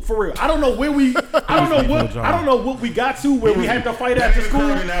cool for real. I don't know what we got to where we had to fight after school.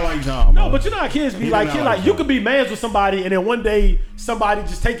 No, but you know how kids be like, you could be mans with somebody, and then one day somebody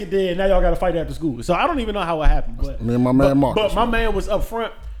just take it there, and now y'all got to fight after school. So I don't even know how it happened. But me and my man Mark. But my man was up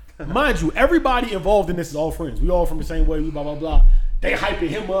front. Mind you, everybody involved in this is all friends. We all from the same way. We blah blah blah. They hyping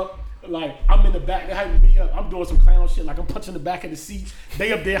him up. Like, I'm in the back, they hyping me up. I'm doing some clown shit, like I'm punching the back of the seat.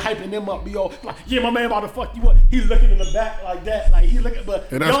 They up there hyping them up, be all like, yeah, my man about to fuck you up. He looking in the back like that, like he looking, but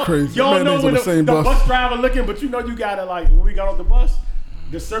yeah, that's crazy. Y'all know when the bus driver looking, but you know you gotta like, when we got off the bus,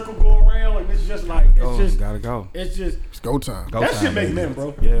 the circle go around and it's just like, it's just gotta go. It's just go time. That shit make men,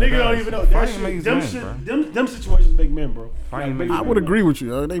 bro. Yeah, Nigga don't even know. That shit, them situations make men, bro. I would agree with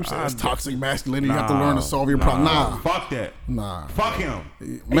you. They say that's toxic masculinity. You have to learn to solve your problem. Nah. Fuck that. Nah. Fuck him.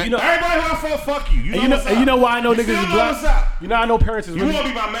 Man, you know, everybody who I fuck you. You know why I know niggas is black? You know I know parents is really. You wanna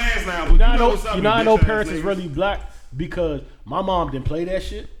be my mans now, but you know what's up. You know I know parents is really black because my mom didn't play that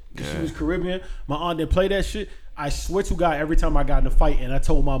shit. Cause she was Caribbean. My aunt didn't play that shit. I swear to God, every time I got in a fight and I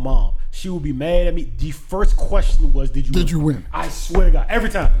told my mom, she would be mad at me. The first question was, did you win? I swear to God, every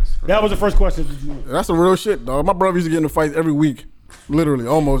time. That was the first question, did you win? That's the real shit, dog. My brother used to get in a fight every week. Literally,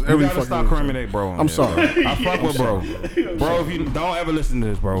 almost every fucking week. You gotta stop criminate, bro. I'm sorry. I fuck with bro. Bro, if you don't ever listen to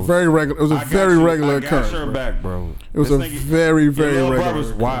this, bro. Very regular. It was a very regular occurrence. I got your back, bro. It was a very, very regular occurrence.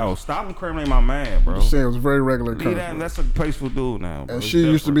 Brother's wild. Stop incriminating my man, bro. I'm just saying, it was a very regular occurrence. That's a peaceful dude now, bro. And she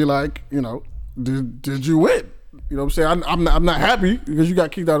used to be like, you know, did you win? You know what I'm saying? I'm not happy because you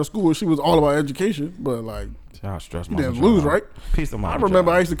got kicked out of school. She was all about education, but like, y'all stress you didn't lose, right? Peace of mind. I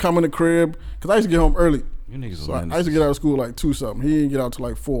remember I used to come in the crib because I used to get home early. You niggas so I used to get out of school like 2-something. He didn't get out till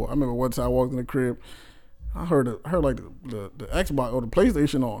like 4. I remember one time I walked in the crib, I heard like the Xbox or the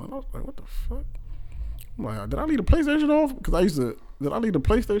PlayStation on, and I was like, what the fuck? I'm like, did I leave the PlayStation off? Because did I leave the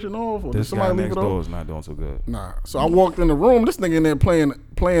PlayStation off, or did somebody leave it off? This guy next door is not doing so good. Nah. So I walked in the room. This nigga in there playing the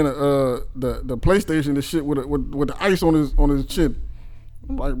PlayStation, the shit with the ice on his chin.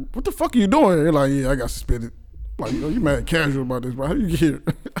 I'm like, what the fuck are you doing? They're like, yeah, I got suspended. I'm like, yo, you mad casual about this, bro? How you get here?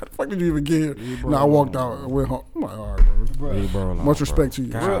 How the fuck did you even get here? Nah, I walked out and went home. I'm like, all right, bro. Much respect to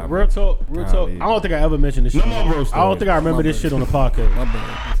you. Real talk. I don't think I ever mentioned this shit. No more bro story. I don't think I remember this shit on the podcast. My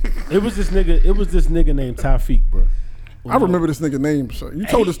bad. It was this nigga named Tafiq, bro. I remember this nigga name. So you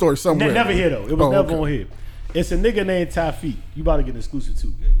told the story somewhere. Never here though. It was never on here. It's a nigga named Tafiq. You about to get an exclusive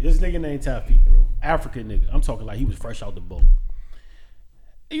too, man. This nigga named Tafiq, bro. African nigga. I'm talking like he was fresh out the boat.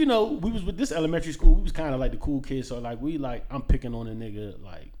 You know, we was with this elementary school. We was kind of like the cool kids. So like I'm picking on a nigga.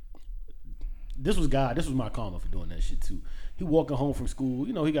 Like this was my karma for doing that shit too. He walking home from school.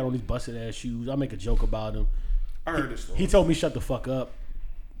 You know, he got on these busted ass shoes. I make a joke about him. I heard this story. He told me shut the fuck up.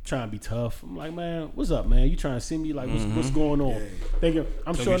 Trying to be tough. I'm like, man, what's up, man? You trying to see me? Like, what's going on? Yeah. Thinking,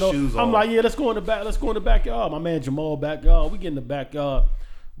 I'm sure no. I'm like, yeah, let's go in the back. Let's go in the backyard. My man Jamal backyard. We get in the backyard.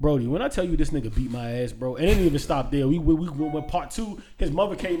 Brody, when I tell you this nigga beat my ass, bro, and it didn't even stop there. We went part 2. His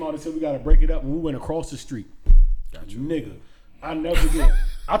mother came out and said we gotta break it up, and we went across the street. Got you, nigga. I never forget.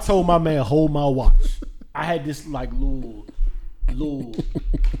 I told my man, hold my watch. I had this like little.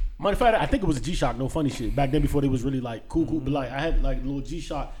 Matter of fact, I think it was a G-Shock, no funny shit. Back then, before they was really like cool, but like I had like a little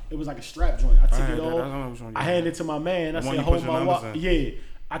G-Shock. It was like a strap joint. I took it off. I handed it to my man. I said, hold my watch. Yeah.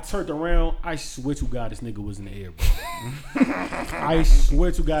 I turned around. I swear to God, this nigga was in the air, bro. I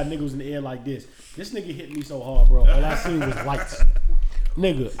swear to God, nigga was in the air like this. This nigga hit me so hard, bro. All I seen was lights.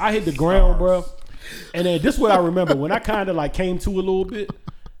 Nigga, I hit the ground, bro. And then this is what I remember. When I kind of like came to a little bit,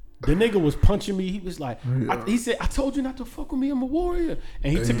 the nigga was punching me. He was like, he said, I told you not to fuck with me. I'm a warrior.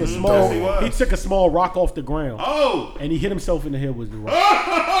 And he took a small rock off the ground. Oh. And he hit himself in the head with the rock.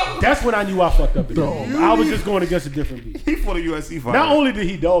 That's when I knew I fucked up. I was just going against a different beast. He fought a USC fighter. Not only did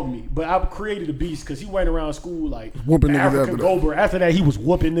he dog me, but I created a beast because he went around school like whooping niggas African Goldberg. After that, he was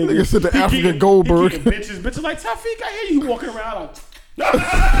whooping niggas. Nigga said the African Goldberg. Bitches like, Tafiq, I hear you walking around like,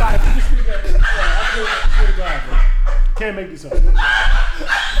 I swear to God, bro. Can't make this up. I'm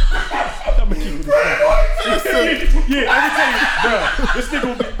gonna keep it yeah, I'm gonna tell you, bro. This nigga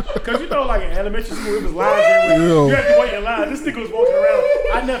will be, because you know, like in elementary school, it was lines everywhere. You had to wait in line. This nigga was walking around.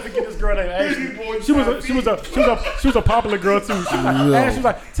 I never forget this girl named Ashley. She was a popular girl too. Ashley was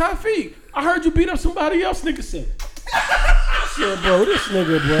like, Tafiq, I heard you beat up somebody else. Nigga said, shit, bro, this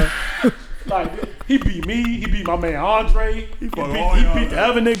nigga, bro. Like, he beat me, he beat my man Andre, he beat the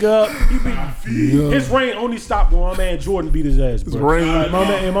other nigga up. His reign only stopped when my man Jordan beat his ass, bro. His reign, like,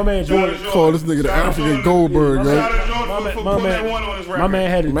 my man Jordan called this nigga the African Goldberg, my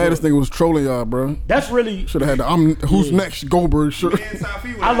man had it. Man, this nigga was trolling y'all, bro. That's really should have had the who's next Goldberg shirt.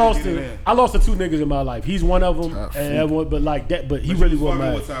 I lost the 2 niggas in my life. He's one of them, and everyone, but like that, but he really was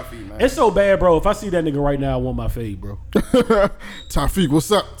mad. It's so bad, bro. If I see that nigga right now, I want my fade, bro. Tafiq,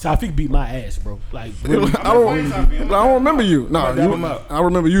 what's up? Tafiq beat my ass, bro. Like, really, I don't remember you. Nah, I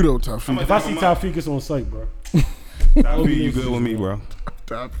remember you though, Tafiq. If I see Tafiq, it's on site, bro. Tafiq, you good with me, bro.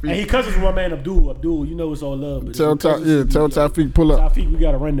 And he cousins with my man Abdul. Abdul, you know it's all love. But tell Tafiq pull up. Tafiq, we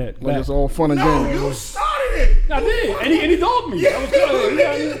gotta run that. Like it's all fun and games. You started it. I did, and he dogged me. That was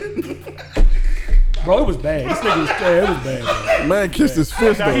good. Bro, it was bad. This nigga was it was bad, bro. Man kissed his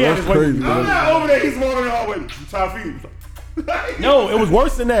fist though. he had That's his way crazy. with me. I'm Man. not over there. He's walking the hallway. Tafiq. No, it was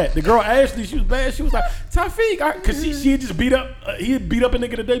worse than that. The girl Ashley, she was bad. She was like, Tafiq, because she had just beat up, he had beat up a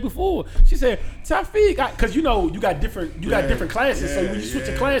nigga the day before. She said, Tafiq, because you know you got different classes. So when you switch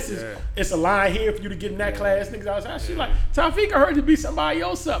your classes, it's a line here for you to get in that class. Niggas outside. She like, Tafiq, I heard you beat somebody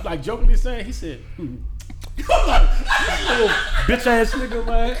else up. Like jokingly saying, he said, I'm like, little bitch ass nigga,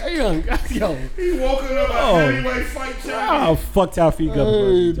 man. Hey, yo. He walking up a heavyweight fight champion. Oh, fuck Tafiq up,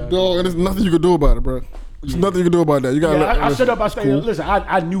 Hey, bro. dog, and there's nothing you can do about it, bro. There's nothing you can do about that. You gotta. Yeah, I listen, shut up. I it's stay. cool. Listen,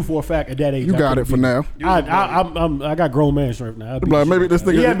 I knew for a fact at that age. You got it for now. I got grown man strength now. Like maybe this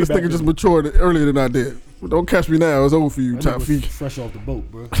nigga just matured earlier than I did. Don't catch me now. It's over for you, Tafiq. Fresh off the boat,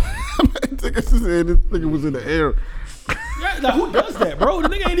 bro. Nigga said this nigga was in the air. Yeah, like, who does that, bro? The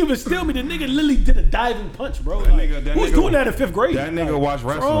nigga ain't even steal me. The nigga literally did a diving punch, bro. Like, who's doing that in 5th grade? That nigga watch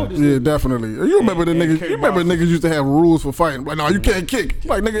wrestling. Yeah, definitely. You remember the niggas? You remember niggas used to have rules for fighting? Like, no, you can't kick.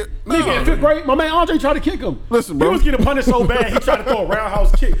 Like, nigga, Nigga in 5th grade, my man Andre tried to kick him. Listen, bro. He was getting punished so bad, he tried to throw a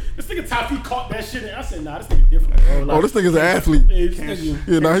roundhouse kick. This nigga Tafiq caught that shit, and I said, nah, this nigga different, bro. Like, Oh, this nigga's an athlete.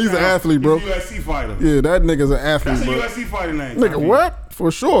 Yeah, nah, he's an athlete, bro. He's a UFC fighter. Yeah, that nigga's an athlete, That's a bro. UFC fighter name. Nigga, Tafiq. what? For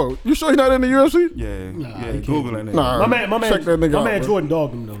sure. You sure he not in the UFC? Yeah, Google that nigga. Nah, My man, check that nigga my out, man bro. Jordan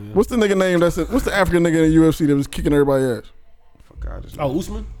dogged him though. Yeah. What's the nigga name what's the African nigga in the UFC that was kicking everybody's ass? Forgot his name. Oh,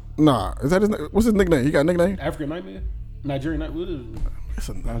 Usman, Nah, is that his name? What's his nickname? He got a nickname? African Nightmare, Nigerian Nightmare. What is it? It's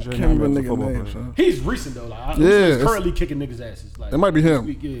a Nigerian can't remember Nightmare's a nigga football name, player. son. He's recent though. Like, Yeah, he's it's- currently kicking niggas' asses. Like, It might be him.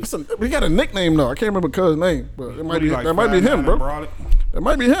 this week, yeah. He got a nickname though. I can't remember cuz name, but it might be Like that might be 5'9" him, bro. and brolic. That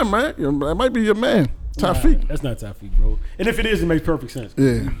might be him, man. That might be your man, Nah, Tafiq. that's not Tafiq, bro. And if it is, it makes perfect sense.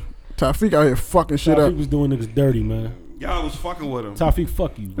 Yeah, Tafiq out here fucking shit Tafiq up. was doing niggas dirty, man. Y'all was fucking with him. Tafiq,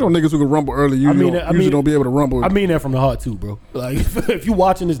 fuck you. You Bro. know niggas who can rumble early usually don't be able to rumble. I mean that from the heart too, bro. Like if you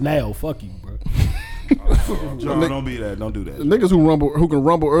watching this now, fuck you, bro. John, don't be that. Don't do that. The niggas who can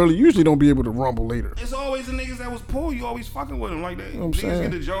rumble early usually don't be able to rumble later. It's always the niggas that was poor. You always fucking with them like that. what I'm Niggas saying?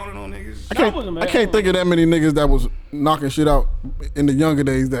 get the Jordan on niggas. I can't think of that many niggas that was knocking shit out in the younger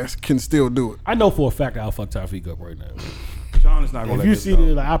days that can still do it. I know for a fact I'll fuck Tafiq up right now. Bro. John is not gonna If let you this see go.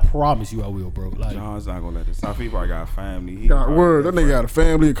 this, like, I promise you I will, bro. Like John's not gonna let this. Tafiq probably got a family. He God, probably word, that nigga got a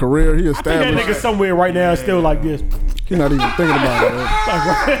family, a career. He I think that established. nigga somewhere right now is still like this. He not even thinking about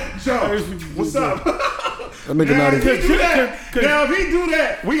it. Man. John, what's up? That nigga not even. Now if he do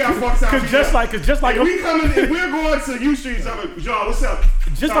that, we got fucked out. Cause just like if we coming, if we're going to U Street, John, what's up?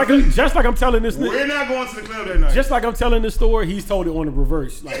 just like I'm telling this We're nigga. not going to the club that night. Just like I'm telling this story, he's told it on the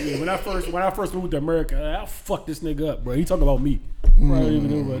reverse. Like yeah, when I first moved to America, I'll fuck this nigga up, bro. He talking about me. Bro, I don't even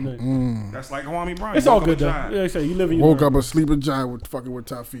know about nothing. That's like Kwame Bryant. It's all good though. Yeah, say you live in your Woke up a sleeping giant with fucking with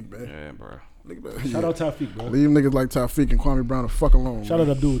Tafiq, man. Yeah, bro. Shout out Tafiq, bro. Leave niggas like Tafiq and Kwame Brown the fuck alone. Shout man.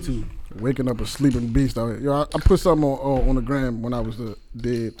 out Abdul too. Waking up a sleeping beast out here. Yo, I put something on the gram when I was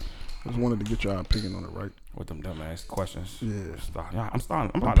dead. I just wanted to get your opinion on it, right? With them dumbass questions. Yeah. I'm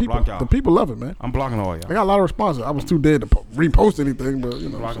starting. I'm about to block y'all. The people love it, man. I'm blocking all I y'all. got a lot of responses. I was too dead to repost anything, but you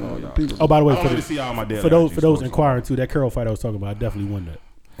know, Blocking all the y'all. people. Oh, by the way, I don't want to see y'all on my dead. for those inquiring too, that Carol fight I was talking about, I definitely won that.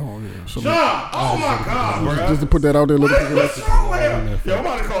 Oh yeah. So, John, oh my God, bro. just to put that out there, little people. What's wrong with him? Yo, I'm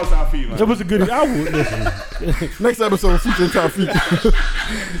about to call Tafiq, man. That was a good. I would listen. Next episode featuring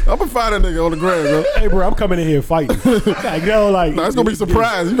Tafiq. I'm gonna find that nigga on the ground, bro. Hey, bro, I'm coming in here fighting. Like, yo, like, Nah, it's gonna be a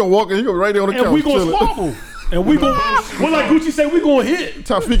surprise. You gonna walk in, he gonna right there on the couch. and we gonna chilling. squabble. And we gonna, well, like Gucci say, we gonna hit.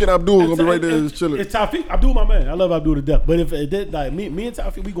 Tafiq and Abdul gonna be right there just chilling. It's Tafiq. Abdul, my man. I love Abdul to death. But if it did, like me and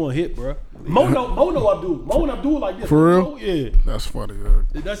Tafiq, we gonna hit, bro. Mo know Abdul. Mo and Abdul like this. For real? Mo, yeah. That's funny.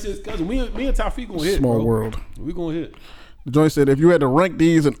 That's his cousin. Me and Tafiq gonna hit, Small bro. world. We gonna hit. The joint said, if you had to rank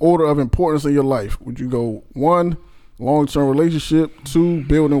these in order of importance in your life, would you go 1, long-term relationship, 2,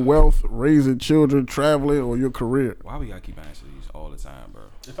 building wealth, raising children, traveling, or your career? Why we gotta keep answering these all the time, bro?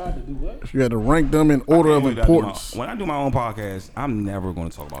 If I had to do what? If you had to rank them in order of importance. When I do my own podcast, I'm never gonna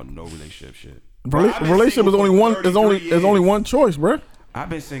talk about no relationship shit. Relationship is only one. Is only one choice, bro. I've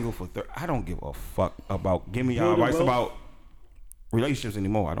been single for I don't give a fuck about give me y'all advice about relationships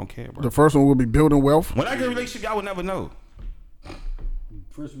anymore. I don't care, bro. The first one would be building wealth. When I get a relationship, y'all would never know.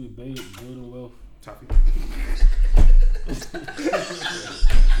 First we building wealth. Topic.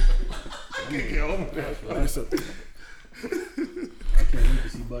 I can't wait to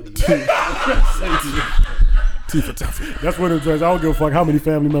see Buddy. That's one of the times I don't give a fuck how many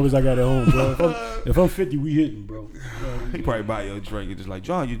family members I got at home, bro. If I'm 50, we hitting, bro. He probably buy you a drink and just like,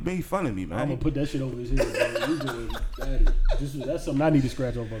 John, you made fun of me, man. I'm gonna put that shit over his head, bro. We doing that. That's something I need to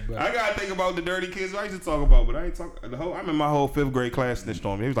scratch off my back. I gotta think about the dirty kids I used to talk about, but I ain't talk. I remember my whole 5th grade class snitched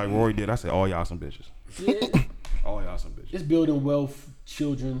on me. It was like Rory did. I said, all y'all some bitches. Yeah. All y'all some bitches. It's building wealth,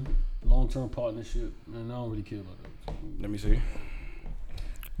 children, long-term partnership, and I don't really care about that. Let me see.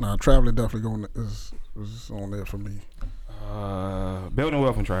 Nah, traveling definitely is on there for me. Building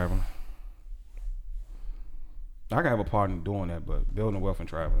wealth and traveling. I can have a partner doing that, but building wealth and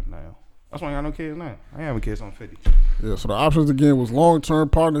traveling now. That's why I ain't got no kids now. I ain't having kids on 50. Yeah, so the options again was long-term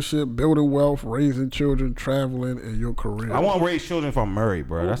partnership, building wealth, raising children, traveling, and your career. I want to raise children if I'm married,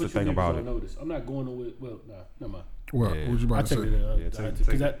 bro. That's the thing about it. Notice. I'm not going to. Well, nah, never mind. What? Yeah. What you about to say?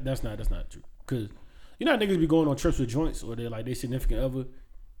 Because that's not true. Because you know how niggas be going on trips with joints or they're like they significant other.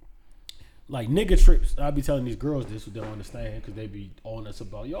 Like nigga trips, I be telling these girls this who don't understand because they be on us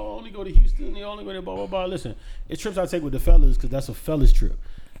about y'all only go to Houston, you only go to blah blah blah. Listen, it's trips I take with the fellas because that's a fellas trip.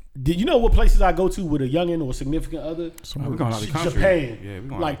 Did you know what places I go to with a youngin or a significant other? We going out of the country. Japan, yeah, we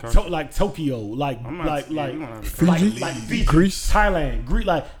going like Tokyo, like Fiji, Greece, Thailand, Greece.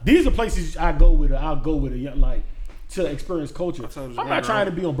 Like these are places I go with. I'll go with a young like to experience culture. I'm not trying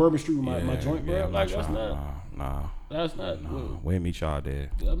to be on Bourbon Street with my joint, bro. Like that's not. Nah. That's not. Where meet y'all there?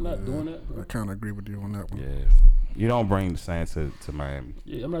 I'm not doing that, bro. I kind of agree with you on that one. Yeah. You don't bring the sand to Miami.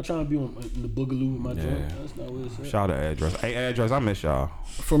 Yeah, I'm not trying to be in the boogaloo with my joint. That's not what it's at. Shout out to Address. Hey, Address, I miss y'all.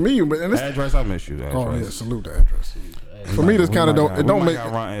 For me, but and Address, I miss you. Address. Oh yeah, salute the Address. For me, this kind of don't. It don't make.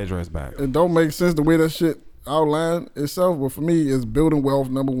 Run Address back. It don't make sense the way that shit outlined itself. But for me, it's building wealth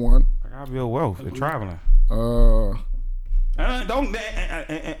number one. I gotta build wealth and traveling.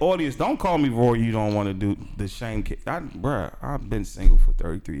 Audience, don't call me Roy. You don't want to do the shame kid. Bruh, I've been single for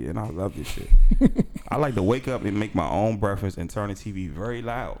 33 years and I love this shit. I like to wake up and make my own breakfast and turn the TV very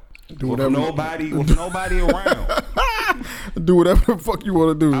loud. With nobody around. Do whatever the fuck you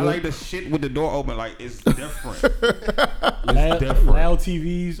want to do. I like the shit with the door open. Like it's different. Loud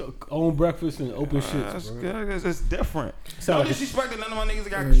TVs, own breakfast, and open shit. That's good. It's different. Sound Don't like disrespect none of my niggas that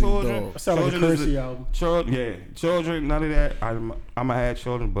got children. Sound like a Currency album. Children. None of that. I'ma have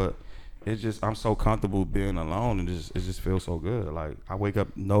children, but it's just I'm so comfortable being alone, and it just feels so good. Like I wake up,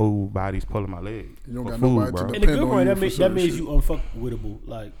 nobody's pulling my leg. You don't got food, nobody bro. to And the depend good on one, you that means you unfuckwittable.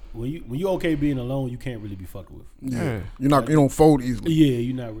 Like when you okay being alone, you can't really be fucked with. Yeah. You don't fold easily. Yeah,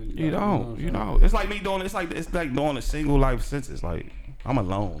 you're not really. You don't. It's like me doing. It's like doing a single life sentence. Like I'm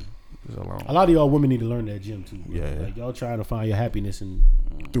alone. Just alone. A lot of y'all women need to learn that gym too. Bro. Yeah. Like y'all trying to find your happiness in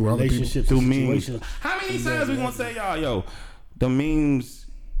Through other relationships, through and memes. situations. How many times we gonna say y'all, yo, the memes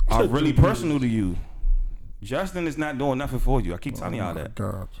are really personal to you. Justin is not doing nothing for you. I keep telling y'all that.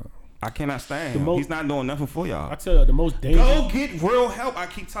 God. I cannot stand him. He's not doing nothing for y'all. I tell you, the most dangerous. Go get real help. I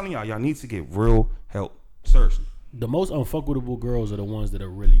keep telling y'all need to get real help. Seriously. The most unfuckwittable girls are the ones that are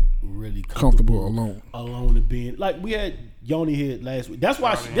really, really Comfortable alone. Alone and being like we had Yoni here last week. That's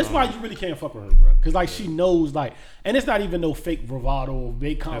why you really can't fuck with her, bro. Because like she knows like, and it's not even no fake bravado or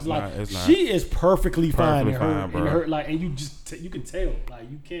fake comp. Like she is perfectly fine in her like, and you just you can tell like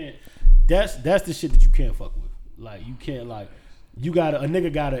you can't. That's the shit that you can't fuck with. Like you can't like. A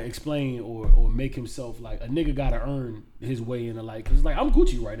nigga gotta explain or make himself like a nigga gotta earn his way into like. Cause it's like I'm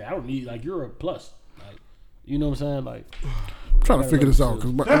Gucci right now. I don't need like you're a plus. Like you know what I'm saying? Like I'm trying to figure this out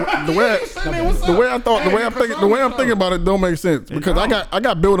because the way I'm thinking about it don't make sense because I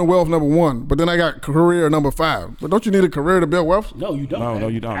got building wealth number one, but then I got career number 5. But don't you need a career to build wealth? No, you don't. No,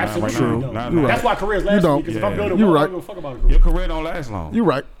 you don't. Absolutely Right you don't. That's why careers last me because if I'm building wealth, I don't give a fuck about a career. Your career don't last long. You're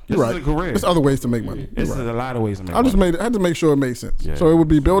right. This is a career. There's other ways to make money. This is a lot of ways to make money. I had to make sure it made sense. Yeah. So it would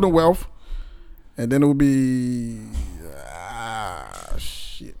be building wealth, and then it would be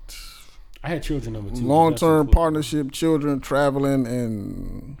shit. I had children number 2. Long-term partnership, children, traveling,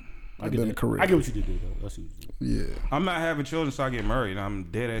 and then a career. I get what you did though. That's what you did. Yeah. I'm not having children so I get married. I'm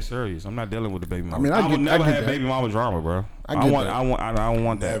dead ass serious. I'm not dealing with the baby mama. I mean, I would never have baby mama drama, bro. I don't want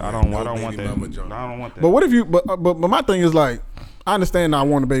that. I don't want that. But what if you? But my thing is like, I understand I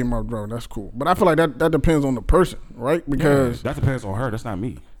want a baby mama drama. That's cool. But I feel like that depends on the person, right? Because that depends on her. That's not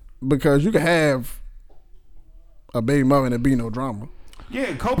me. Because you can have a baby mama and there be no drama.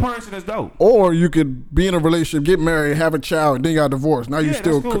 Yeah, co-parenting is dope. Or you could be in a relationship, get married, have a child, and then got divorced. Now you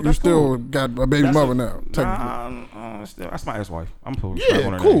still got a baby mother now. That's my ex-wife. I'm cool.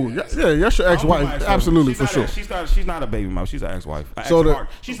 Yeah, cool. Yeah, that's your ex-wife. Absolutely, for sure. She's not a baby mother. She's an ex-wife.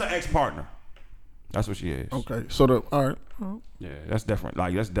 She's an ex-partner. That's what she is. Okay, so all right. Yeah, that's different.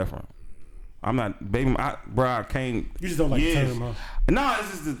 Like that's different. I'm not baby. Bro, I can't. You just don't like the term, huh? No,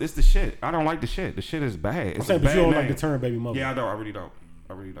 it's the shit. I don't like the shit. The shit is bad. It's I'm saying, but you don't like the term baby mother. Yeah, I don't. I really don't.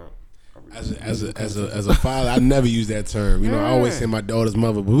 As a father, I never use that term. You know, I always say my daughter's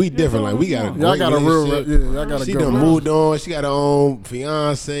mother, but we different. Like we got a y'all got a real, y'all got a she good done moved on. She got her own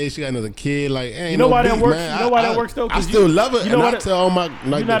fiance. She got another kid. Like, ain't you know no why that beef, works? man. You know why that works though? I still love her. You know and I tell all my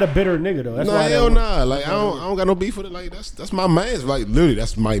like, you're not a bitter nigga though. That's nah, why hell nah. Like I don't got no beef with it. Like that's my man's. Like literally,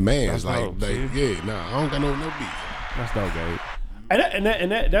 that's my man's. Like yeah, nah, I don't got no beef. That's dope, Gabe. And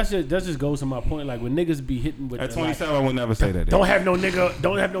that just goes to my point. Like when niggas be hitting with At 27, I would never say that. don't have no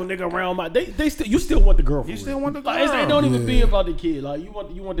nigga around my. They still you still want the girl. For You real. still want the girl. Like, it don't even be about the kid. Like you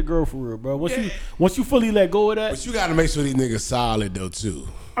want the girl for real, bro. Once you fully let go of that. But you got to make sure these niggas solid though too.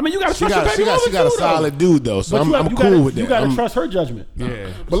 I mean, you gotta trust your baby mama She got a too, solid dude though, so I'm cool with that. You gotta trust her judgment.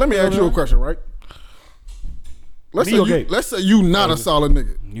 Yeah. But let me ask you a question, right? Let's say you not a solid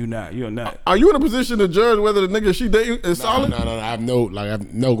nigga. You're not. Are you in a position to judge whether the nigga she dating is solid? No. I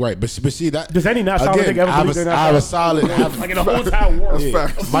have no gripe. But see that. Does any not solid nigga ever believe they're not I have a solid. like in the whole entire world?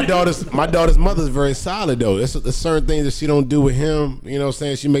 Yeah. My daughter's mother's very solid though. There's certain things that she don't do with him. You know what I'm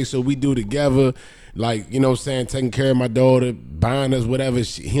saying? She makes sure we do together. Like, you know what I'm saying, taking care of my daughter, buying us whatever.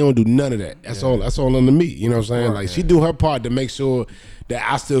 He don't do none of that. That's all under me. You know what I'm saying? Like she do her part to make sure that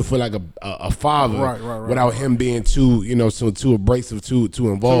I still feel like a father without him being too, you know, too abrasive, too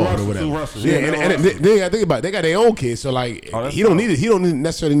involved or whatever. And then I think about it, they got their own kids, so like he don't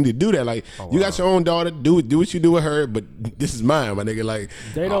necessarily need to do that. Like you got your own daughter, do what you do with her, but this is mine, my nigga. Like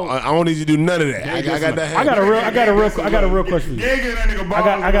I don't need you to do none of that. I got that. I got a real question for you.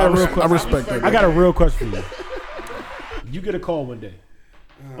 I respect that. I got a real question for you. You get a call one day.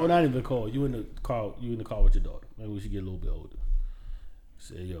 Oh, not even a call. You in the car with your daughter. Maybe we should get a little bit older.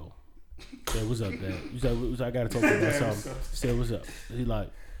 Said, yo. Said, what's up, Dad? You said, I gotta talk to you about something. Said, what's up? He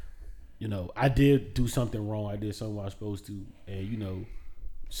like, you know, I did do something wrong. I did something I was supposed to, and you know,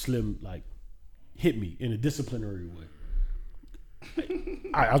 Slim like hit me in a disciplinary way.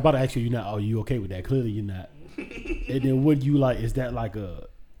 I was about to ask you, are you okay with that? Clearly you're not. And then would you like? Is that like a?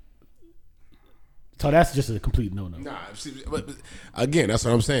 So that's just a complete no-no. Nah, but again, that's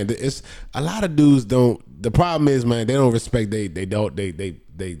what I'm saying. It's a lot of dudes don't. The problem is, man, they don't respect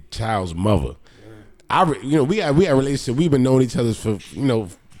they child's mother. We got a relationship. We've been knowing each other for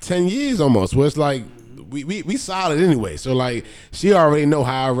 10 years almost. Where it's like we solid anyway. So like she already know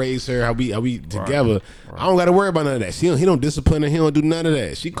how I raised her, how we together. Right. I don't got to worry about none of that. He don't discipline her. He don't do none of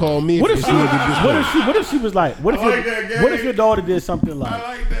that. She called me. What if she was like? What if your daughter did something like?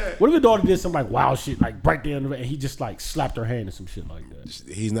 I like that. What if your daughter did some like wild shit like right there and he just like slapped her hand or some shit like that?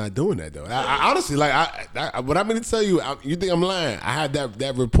 He's not doing that though. I honestly like what I'm going to tell you. You think I'm lying? I had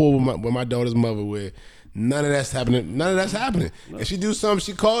that rapport with my daughter's mother where. None of that's happening. No. If she do something,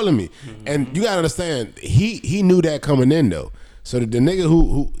 she calling me. And you gotta understand, he knew that coming in though. So the nigga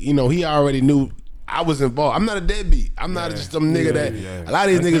who he already knew I was involved. I'm not a deadbeat. I'm not just some nigga that a lot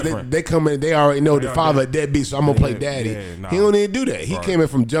of these niggas they come in, they already know the father a deadbeat, so I'm gonna play daddy. He don't need to do that. He came in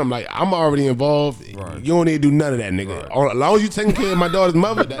from jump like I'm already involved. You don't need to do none of that, nigga. As long as you taking care of my daughter's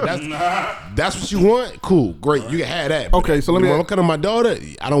mother, that's what you want. Cool, great. You can have that. Okay, so let me. When I come to my daughter,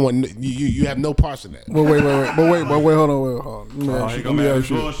 I don't want you have no parts in that. Wait, hold on. Let me ask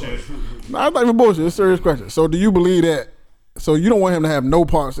you. No, I'm not even bullshit. It's a serious question. So do you believe that? So you don't want him to have no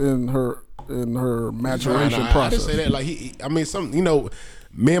parts in her maturation process? I didn't say that. Like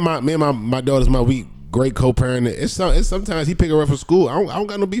me and my daughter's mother, we great co-parenting. It's sometimes he pick her up from school. I don't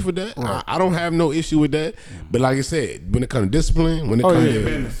got no beef with that. Right. I don't have no issue with that. But like I said, when it comes to discipline, when it comes to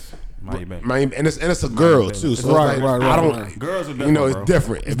business. And it's a girl too, so right. I don't. Right. Girls are different, it's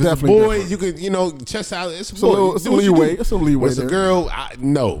different. If it's a boy, you could chest out. It's a boy. It's a leeway. It's a leeway. It's a girl.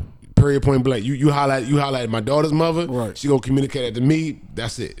 No. Period. Point blank. You highlight my daughter's mother. Right. She gonna communicate that to me.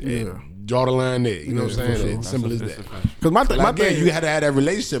 That's it. Yeah. Draw the line there. You know what I'm saying? Sure. It's simple as that. Because my thing, you had to have that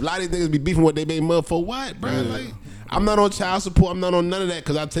relationship. A lot of these niggas be beefing with they baby mother for what, bro? Like, I'm not on child support. I'm not on none of that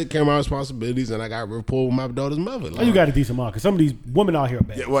because I take care of my responsibilities and I got rapport with my daughter's mother. Like, you got a decent mom because some of these women out here are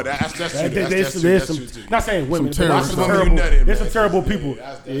bad. Yeah, well, that's true. There's some, not saying women, there's some terrible people.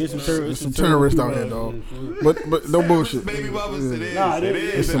 There's some terrorists out here, dog. But no bullshit. Baby mothers, it is. Nah, it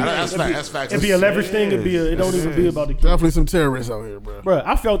is. That's facts. It'd be a leverage thing. It don't even be about the kids. Definitely some terrorists out here, bro. Bro,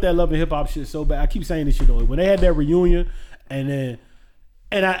 I felt that love and hip hop shit so bad. I keep saying this shit though. When they had that reunion, and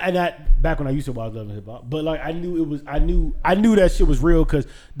I back when I used to watch Love and Hip Hop, but like I knew that shit was real because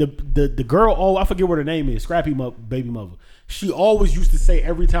the girl, I forget what her name is, Scrappy baby mother. She always used to say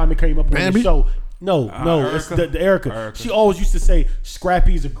every time it came up on the show. No, it's the Erica. She always used to say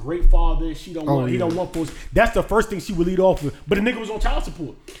Scrappy's a great father. He don't want fools. That's the first thing she would lead off with. But the nigga was on child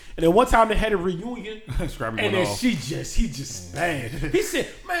support. And then one time they had a reunion, and then he just banged. He said,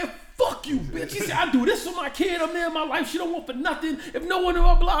 "Man, fuck fuck you, bitch. He said, I do this for my kid. I'm there in my life. She don't want for nothing. If no one,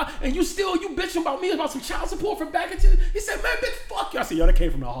 blah, blah. And you bitching about me about some child support from back into. He said, man, bitch, fuck you. I said, yo, that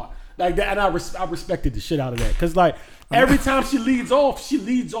came from the heart. Like that, and I respected the shit out of that. Because, like, every time she leads off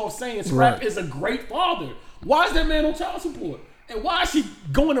saying Scrap is a great father. Why is that man on child support? And why is she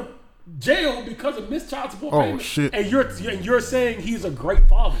going to jail because of missed child support payment? Shit. And you're saying he's a great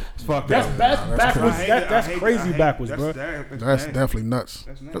father. That's backwards. That's crazy backwards, bro. That's definitely nuts.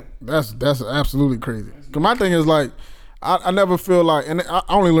 That's absolutely crazy. Cause my thing is like, I never feel like, and I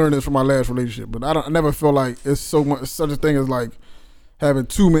only learned this from my last relationship, but I never feel like it's such a thing as like having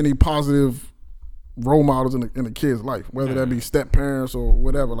too many positive role models in the kid's life, whether that be step parents or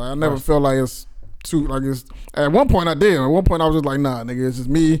whatever. Like I never felt like it's too like it's. At one point I did. At one point I was just like, nah, nigga, it's just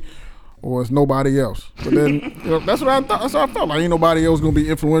me. Or it's nobody else. But then that's what I thought. That's what I felt like. Ain't nobody else gonna be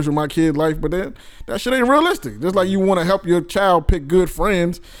influential in my kid's life. But then that shit ain't realistic. Just like you want to help your child pick good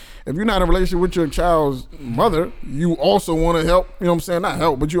friends. If you're not in a relationship with your child's mother, you also want to help. You know what I'm saying? Not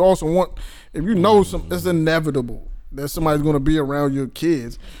help, but you also want. If you know it's inevitable that somebody's gonna be around your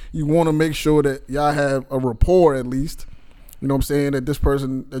kids, you want to make sure that y'all have a rapport at least. You know what I'm saying? That this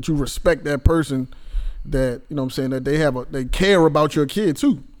person, that you respect that person. That you know what I'm saying, that they care about your kid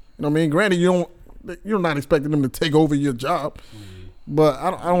too. You know what I mean? Granted, you're not expecting them to take over your job, but I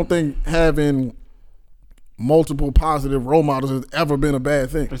don't think having multiple positive role models has ever been a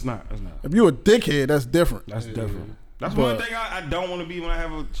bad thing. It's not. If you're a dickhead, that's different. That's different. That's one thing I don't want to be when I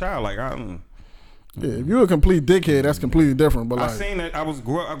have a child. Like if you're a complete dickhead, that's completely different. But like, I seen that. I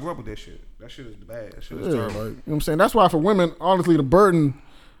grew up with that shit. That shit is bad. That shit is terrible. Like, you know what I'm saying? That's why for women, honestly, the burden,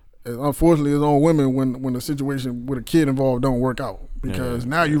 unfortunately, is on women when the situation with a kid involved don't work out. Because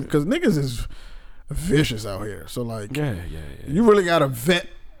because niggas is vicious out here. So like, you really gotta vet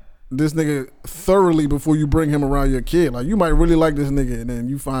this nigga thoroughly before you bring him around your kid. Like you might really like this nigga, and then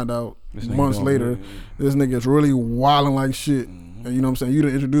you find out months later this nigga is really wilding like shit. And you know what I'm saying? You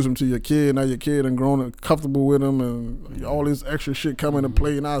done introduce him to your kid. Now your kid and grown and comfortable with him, and all this extra shit coming to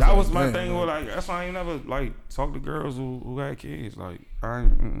play. And that was my thing. Where like that's why I ain't never like talk to girls who got kids. Like I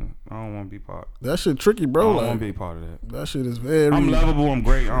don't want to be part. That shit tricky, bro. I don't want to be part of that. That shit is very. I'm lovable. I'm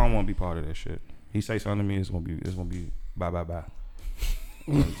great. I don't want to be part of that shit. He say something to me, it's gonna be bye.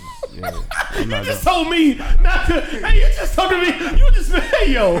 You just told me not to. Hey, you just told me. You just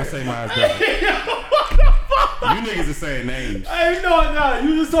hey yo. I say my address. You niggas are saying names. Hey, no.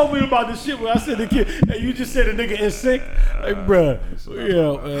 You just told me about the shit where I said the kid. Hey, you just said a nigga in sick. Hey, bruh.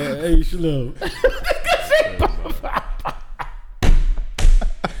 Yeah, man. Hey, Shalom.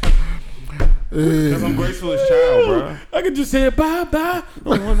 Because I'm graceful as child, bro. I could just say bye.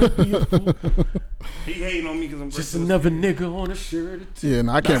 He hating on me because I'm just another nigga on a shirt. Yeah,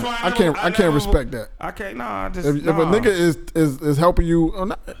 no, I can't respect that. I can't. Nah, if a nigga is helping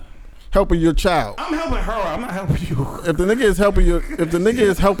you, helping your child. I'm helping her. I'm not helping you. If the nigga is helping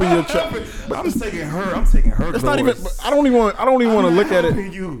your child, I'm taking her. It's not even. I don't even want to look at it.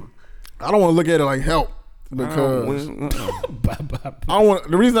 I don't want to look at it like help. Because I don't want.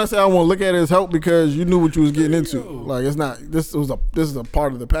 The reason I say I want to look at it as help because you knew what you was getting into. Like it's not. This is a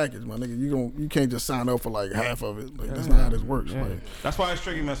part of the package, my nigga. You can't just sign up for like half of it. Like that's not how this works. Yeah. Like, that's why it's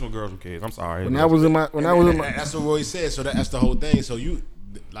tricky messing with girls with kids. I'm sorry. When I was in my. That's what Roy said. So that's the whole thing. So you.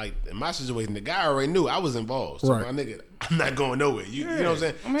 Like in my situation, the guy already knew I was involved. So my nigga, I'm not going nowhere. You know what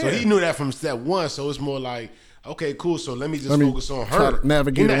I'm saying? So he knew that from step one. So it's more like, okay, cool. So let me focus on her.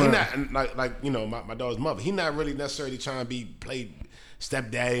 Navigate around. He not like you know my daughter's mother. He not really necessarily trying to be played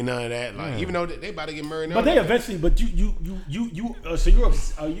stepdaddy, none of that. Like even though they about to get married. But they eventually. But you. So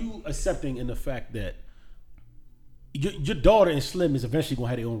are you accepting in the fact that your daughter and Slim is eventually gonna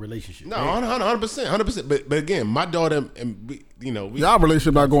have their own relationship? No, 100%. But again, my daughter and we, y'all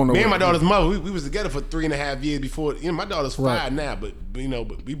relationship not going nowhere. Me and my daughter's mother, we was together for 3.5 years before. My daughter's 5 now, but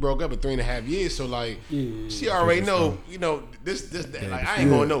we broke up at 3.5 years. So like, she already know, this that. Like I ain't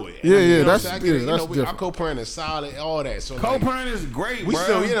going nowhere. That's our co-parent is solid, all that. So co-parent is great. We bro.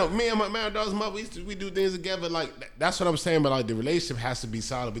 Still, me and my daughter's mother, we do things together. Like that's what I'm saying. But like the relationship has to be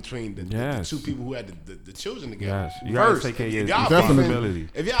solid between the two people who had the children together. Yes. You gotta take care of your definitely.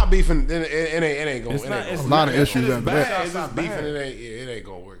 If y'all beefing, then it ain't going. It's a lot of issues after that. Stop beefing. It ain't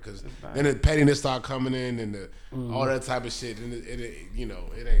gonna work because then the pettiness start coming in and all that type of shit, and it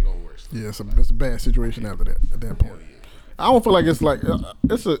ain't gonna work. Yeah, it's a bad situation after that. At that point, I don't feel like it's like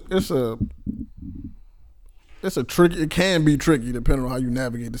it's a tricky. It can be tricky depending on how you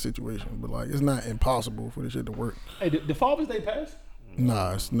navigate the situation, but like it's not impossible for this shit to work. Hey, the Father's Day passed.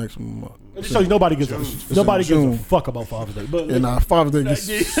 Nah, it's next month. So nobody gives a fuck about Father's Day. But and Father's Day gets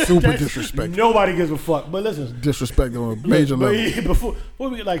super disrespected. Nobody gives a fuck. But listen, disrespect on a major level. Yeah, before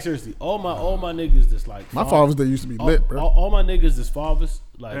we like seriously, all my niggas that's like my Father's Day used to be lit, bro. All my niggas that's fathers,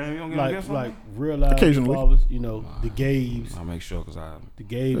 like real life fathers. You know, the Gabes. I'll make sure because the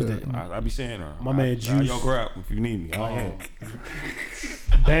Gabes. Yeah. I be saying her. My man Juice. Yo, grab if you need me.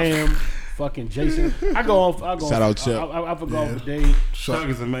 Bam. Fucking Jason. I go on. Shout out Chuck. I forgot the day. Chuck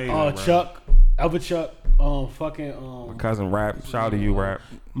is amazing. Chuck. Elva Chuck. My cousin Rap. Shout out to you, Rap.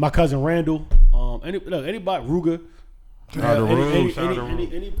 My cousin Randall. Anybody Ruger.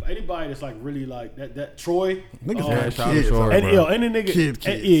 Anybody that's like really like that Troy. Niggas shout out to Troy. Any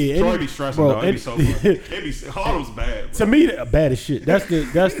nigga. Troy be stressing though. It be so fun. Harlem's bad. Bro. To me, bad as shit. That's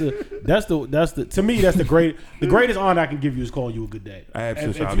the. To me, that's the greatest honor I can give you is calling you a good dad.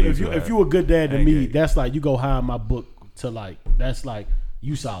 If you a good dad to me, that's like you go high in my book to like that's like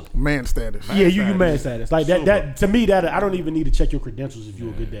you solid man status. You man status like that. To me, that I don't even need to check your credentials if you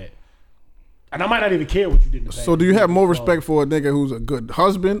a good dad. And I might not even care what you did in the past. So do you have more respect for a nigga who's a good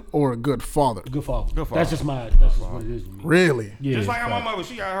husband or a good father? Good father. That's just what it is with me. Really? Yeah. Just like how my mother,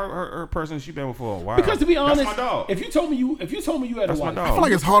 she got her person she been with for a while. Because to be honest, that's my dog. if you told me you had a wife, I feel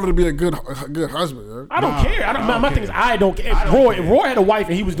like it's harder to be a good husband. I don't care. My thing is I don't care. Roy had a wife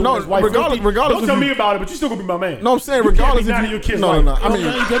and he was doing his wife. Regardless, don't tell me about it, but you still gonna be my man. No, I'm saying regardless if your kids. No. I mean,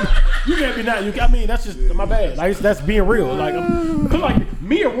 you can't be not. I mean, that's just my bad. Like that's being real. Like,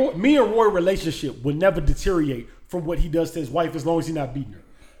 me and Roy relationship would never deteriorate from what he does to his wife as long as he's not beating her.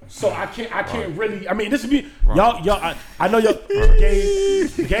 So I can't really. I mean, this would be y'all. I know y'all.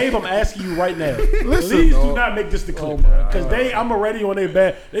 Gabe, I'm asking you right now. Please do not make this the clip because I'm already on their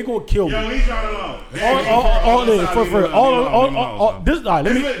bad. They gonna kill me. Yo, leave John alone. All this. All right,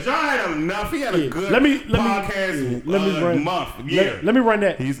 let me. John had enough. He had a good podcast. Let me run. Let me run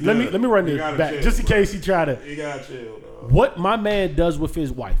that. Let me run this back just in case he try to. You gotta chill. What my man does with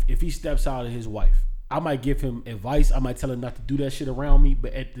his wife, if he steps out of his wife, I might give him advice. I might tell him not to do that shit around me.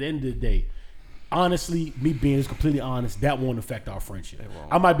 But at the end of the day, honestly, me being just completely honest, that won't affect our friendship.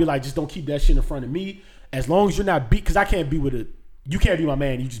 I might be like, just don't keep that shit in front of me. As long as you're not because I can't be with a. You can't be my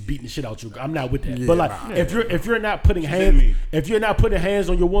man. You just beating the shit out you. I'm not with that. But like, if you're not putting hands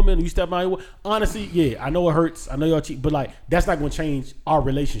on your woman, and you step on your woman, honestly, I know it hurts. I know y'all cheat, but like, that's not going to change our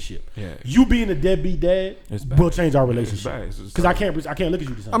relationship. Yeah. You being a deadbeat dad will change our relationship. Because I can't look at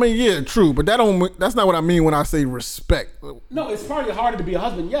you the same. I mean, true, but that's not what I mean when I say respect. No, it's probably harder to be a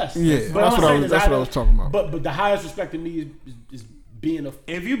husband. Yes. Yeah, but that's what I was talking about. But the highest respect in me is being a.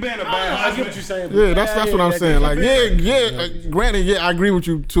 If you being a bad husband, I get what you're saying. Yeah, that's what I'm saying. Like, granted, I agree with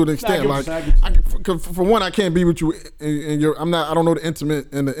you to an extent. Like, for one, I can't be with you in your. I don't know the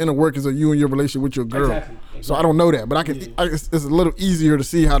intimate and the inner workings of you and your relationship with your girl. Exactly. So I don't know that, but I can. It's a little easier to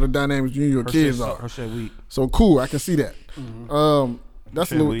see how the dynamics you and your kids are. Her shit weak. So cool, I can see that. Mm-hmm.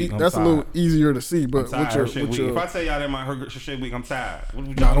 That's a little easier to see, but with your if I tell y'all that her shit weak, I'm tired.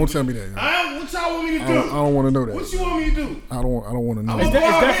 Nah, don't tell me that. What y'all want me to do? I don't want to know that. What you want me to do? I don't want to know. It's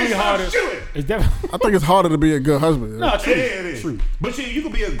definitely harder. I think it's harder to be a good husband. No, true. It is. True. But you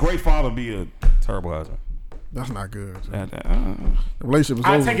could be a great father, be a terrible husband. That's not good. The relationship is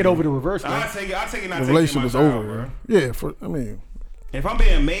over. I take it over the reverse. I take it. Not the relationship is over. Bro. Yeah, if I'm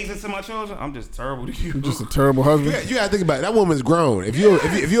being amazing to my children, I'm just terrible to you. You're just a terrible husband. You gotta think about it. That woman's grown. If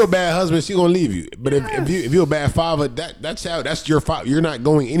you're a bad husband, she gonna leave you. But if you're a bad father, that child, that's your father. You're not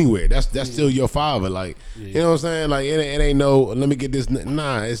going anywhere. That's still your father. Like you know what I'm saying? Like it ain't no. Let me get this.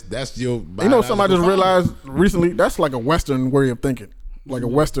 Nah, that's your. You know, something I just realized recently. That's like a Western way of thinking. Like a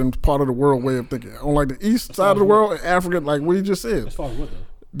Western part of the world way of thinking. On like the east side of the world, Africa, like what you just said. As far as what though?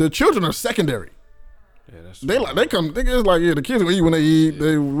 The children are secondary. Yeah, they come. It's like the kids gonna eat when they eat.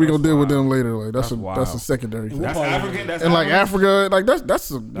 We gonna deal with them later. Like that's a secondary. That's African. And like Africa, like that's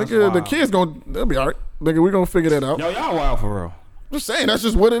nigga. The kids they'll be all right. Nigga, we gonna figure that out. Yo, y'all wild for real. Just saying, that's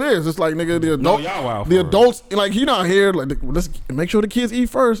just what it is. It's like nigga, the adults, like he not here. Like let's make sure the kids eat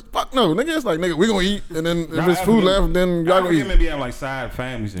first. Fuck no, nigga. It's like nigga, we gonna eat, and then if there's food left, then y'all gonna eat. Maybe have like side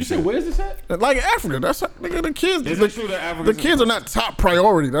families. And you said where's this at? Like Africa. That's nigga. The kids. Is it true that Africa? The kids are not top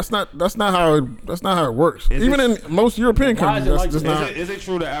priority. That's not how it works. Even in most European countries, that's just not. Is it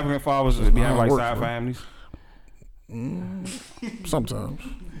true that African fathers have like side families? Sometimes.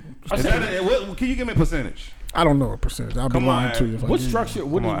 Can you give me a percentage? I don't know a percentage. I'll be lying to you. What structure?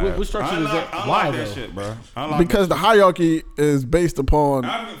 What structure is that? Why that shit, bro? Because the hierarchy is based upon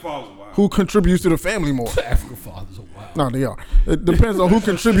who contributes to the family more. African fathers are wild. No, they are. It depends on who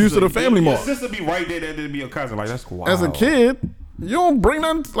contributes to the family more. Your sister be right there. That'd be your cousin. Like that's wild. As a kid, You don't bring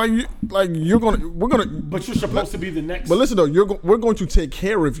nothing we're gonna. But you're supposed to be the next. But listen though, we're going to take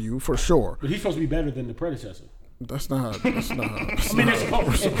care of you for sure. But he's supposed to be better than the predecessor. That's not. I mean,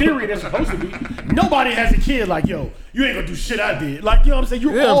 in theory, they're supposed to be. Nobody has a kid like, yo, you ain't gonna do shit I did. Like, you know what I'm saying?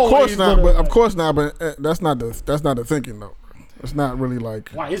 You of course not. But of course not. But that's not the thinking though. It's not really like.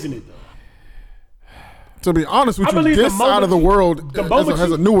 Why isn't it though? To be honest with you, this side of the world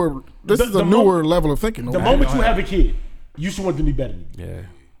has a newer. This is a newer level of thinking. The moment you have a kid, you should want them to be better than you. Yeah.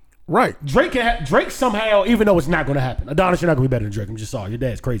 Right. Drake somehow, even though it's not going to happen. Adonis, you're not going to be better than Drake. I'm just sorry. Your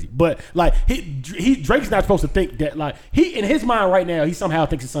dad's crazy. But like Drake's not supposed to think that like he in his mind right now, he somehow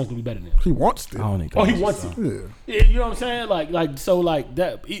thinks his son's going to be better than him. He wants to. He wants to. Yeah. You know what I'm saying?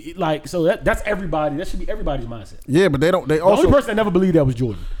 That's everybody. That should be everybody's mindset. Yeah, but they don't. They the also. only person that never believed that was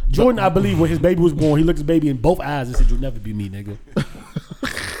Jordan. Jordan, I believe when his baby was born, he looked his baby in both eyes and said, "You'll never be me, nigga."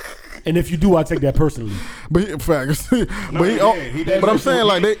 And if you do, I take that personally. But facts. But I'm saying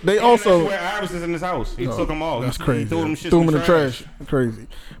like they also. Wear irises in his house. He took them all. That's crazy. He threw them in the trash. Crazy.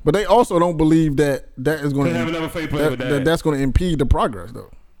 But they also don't believe that is going to that's going to impede the progress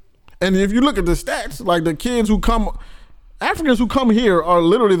though. And if you look at the stats, like the kids Africans who come here are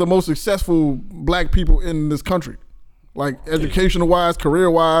literally the most successful black people in this country. Like educational wise,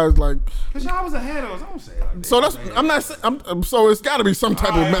 career wise, like. Cause y'all was ahead of us. I don't say like that. So that's I'm not. So it's got to be some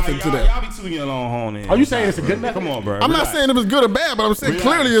type of method to that. Y'all be tooting your long horn in. Are you saying it's a good method? Come on, bro. I'm not saying it was good or bad, but I'm saying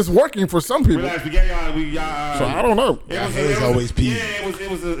clearly it's working for some people. Relax, so I don't know. It was always peace. Yeah, it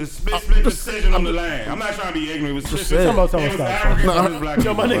was a split decision on the line. I'm not trying to be ignorant. It was split.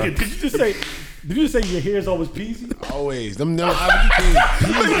 Yo, my nigga, did you just say your hair's always peasy? Always. Did he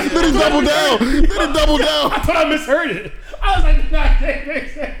double down? I thought I misheard it. I was like, nah, did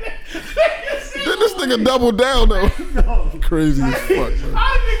this nigga double down though? No. Crazy as fuck.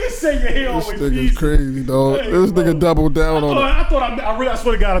 I nigga say your hair always peasy. This nigga's crazy, dog. Hey, this nigga doubled down on it. I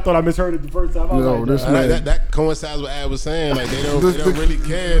swear to God, I thought I misheard it the first time. That coincides with what Ad was saying. Like they don't really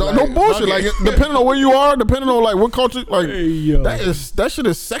care. No bullshit. Like depending on where you are, depending on like what culture, like that shit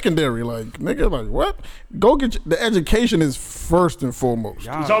is secondary. Like nigga, like what? Go get the education is first and foremost.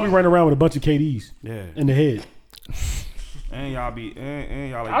 Y'all be running around with a bunch of KDs in the head. And y'all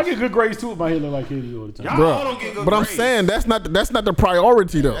like I get good grades too if my head look like KD all the time. Y'all all don't get good grades. I'm saying that's not the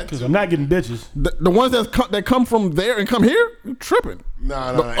priority though. Because I'm not getting bitches. The ones that come from there and come here, you tripping. No.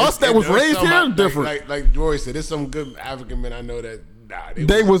 Us that was raised here is different. Like Roy said, there's some good African men I know that.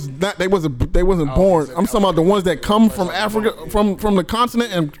 They wasn't born. I'm talking about the ones that come from Africa, from the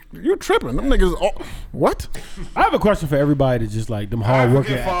continent, and you tripping. Them niggas, what? I have a question for everybody that just like them hard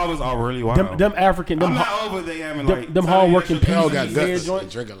working. Fathers are really wild. Them African, I'm not over they having like them hard working people got guts.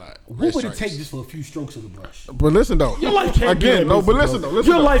 Drink a lot. What would it take just for a few strokes of the brush? But listen though, your life can't again, be listen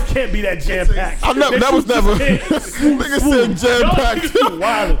your life can't be that jam packed. That was never. Nigga said jam packed.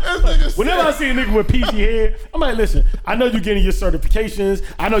 Whenever I see a nigga with peasy hair, I'm like, listen, I know you're getting your certifications.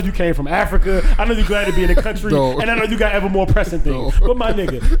 I know you came from Africa. I know you're glad to be in the country, and I know you got ever more pressing things. But my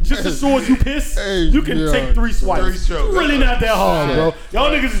nigga, just as soon as you piss, you can take 3 swipes. Really not that hard, bro. Y'all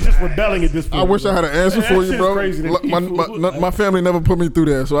niggas is just rebelling at this point. I wish I had an answer for you, bro. Crazy my family never put me through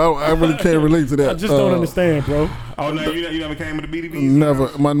that, so I really can't relate to that. I just don't understand, bro. Oh no, you never came with the BDB? Never.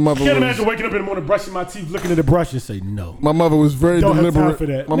 My mother. Can't imagine waking up in the morning, brushing my teeth, looking at the brush, and say no. My mother was very deliberate. For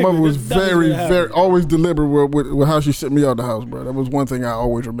that. My mother was very always deliberate with how she sent me out the house, bro. That was one thing I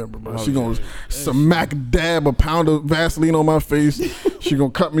always remember, bro. She gonna dab a pound of Vaseline on my face. She gonna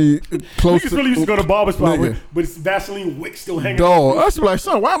cut me close. Niggas really used to go to barber spot with Vaseline wick still hanging. Dog, I was like,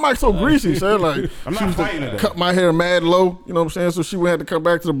 son, why am I so greasy? Son, like, I'm not fighting it. Cut my hair mad low. You know what I'm saying? So she would have to come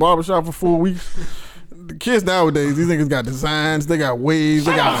back to the barber shop for 4 weeks. The kids nowadays, these niggas got designs, they got waves,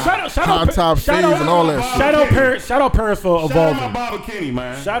 they got high top fades and all that shit. Shout out parents for evolving. Shout out my barber Kenny,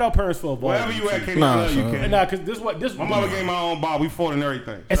 man. Shout out parents for evolving. Wherever you at, Kenny, I love you, Kenny. Nah, cause this my mother gave my own barber. We fought and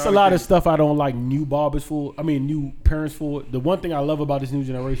everything. It's a lot of stuff I don't like new barbers for. I mean, new parents for. The one thing I love about this new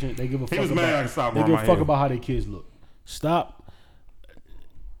generation, they give a fuck about how their kids look. Stop.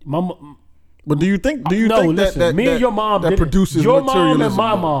 But do you think that me and your mom that produces your mom and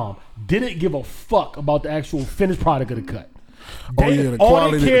my though? mom didn't give a fuck about the actual finished product of the cut.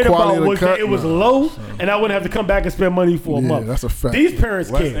 All they cared about was that it was low, and I wouldn't have to come back and spend money for a month. That's a fact. These parents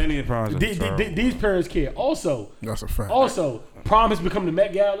care. These parents care. Also, that's a fact. Also, prom has become the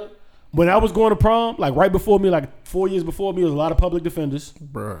Met Gala. When I was going to prom, like right before me, like 4 years before me, there was a lot of public defenders.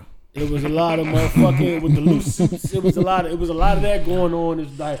 Bruh. It was a lot of motherfucking with the loose suits. It was a lot of that going on.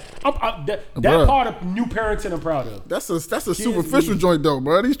 It's like that part of new parenting I'm proud of. That's a superficial joint though,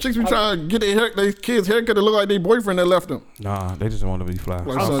 bro. These chicks be trying to get their kids' haircut to look like their boyfriend that left them. Nah, they just want to be fly.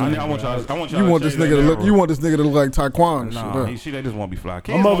 Like, I want y'all. You want this nigga to look. You want this nigga to look like Taekwon. Nah, they just want to be fly.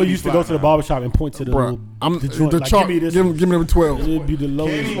 My mother used to go to the barbershop and point to the the chart. Give me number 12. It'd be the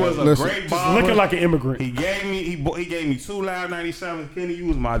lowest. Kenny was a great barber. Looking like an immigrant. He gave me 2 Loud 97s. Kenny, you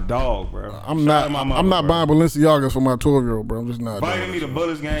was my dog, bro. I'm not buying Balenciagas for my 12-year-old, bro. I'm just not. Inviting me to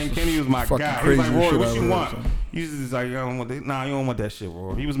Bullets game. Kenny was my guy. He was like, Roy, what you want? You just like, I don't want that. Nah, you don't want that shit,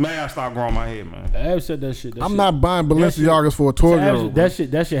 bro. He was mad I stopped growing my head, man. Ab said that shit. I'm not buying Balenciagas for a 12-year-old. That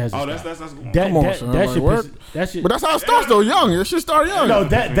shit has. Oh, that's come on, son. That shit. But that's how it starts though. Young. It should start young. No,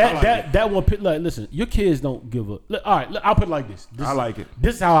 that one. Like, listen, your kids don't give a. All right, I'll put it like this. I like it.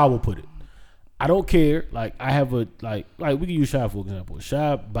 This is how I would put it. I don't care. Like I have a like we can use Shy for example.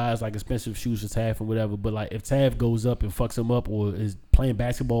 Shy buys like expensive shoes for Tav and whatever. But like if Tav goes up and fucks him up or is playing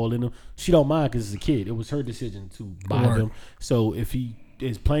basketball in them, she don't mind because it's a kid. It was her decision to buy them. So if he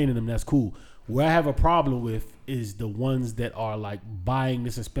is playing in them, that's cool. Where I have a problem with is the ones that are like buying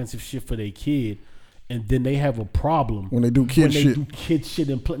this expensive shit for their kid, and then they have a problem when they do kid shit.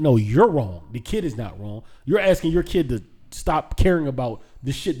 And play. No, you're wrong. The kid is not wrong. You're asking your kid to stop caring about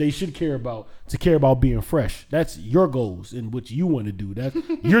the shit they should care about to care about being fresh. That's your goals and what you want to do. That's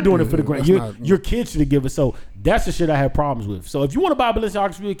you're doing it for the grand. Your kids should give it. So that's the shit I have problems with. So if you want to buy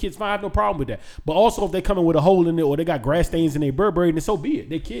Balenciagas for your kids, fine, I have no problem with that. But also if they come in with a hole in it or they got grass stains in their Burberry, then so be it.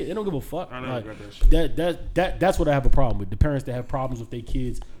 They kid. They don't give a fuck. I know like, got that shit. That's what I have a problem with. The parents that have problems with their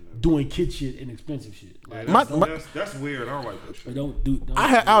kids doing kid shit and expensive shit. Like, that's weird. I don't like that shit. Don't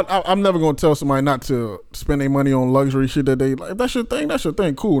I'm never gonna tell somebody not to spend their money on luxury shit that they like. If that's your thing. That's your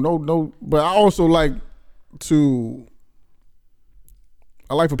thing. Cool. No. But I also like to.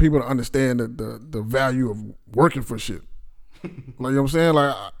 I like for people to understand the value of working for shit. Like, you know what I'm saying?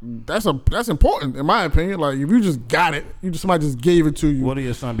 Like that's important in my opinion. Like if you just got it, somebody just gave it to you. What if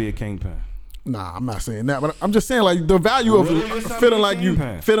your son be a kingpin? Nah, I'm not saying that, but I'm just saying like the value of feeling like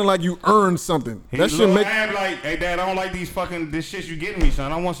you earned something. That should make like, hey dad, I don't like this shit you getting me,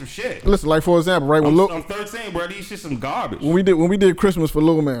 son. I want some shit. Listen, like for example, right? I'm 13, bro. These shit some garbage. When we did Christmas for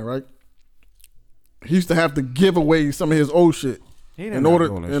Lil Man, right? He used to have to give away some of his old shit in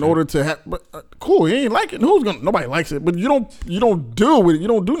order to have. But cool, he ain't like it. Nobody likes it, but you don't deal with it. You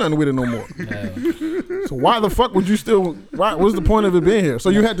don't do nothing with it no more. So why the fuck would you still? What's the point of it being here? So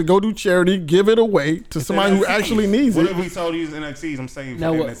you had to go do charity, give it away to somebody who actually needs it. What if we told you NFTs? I'm saying for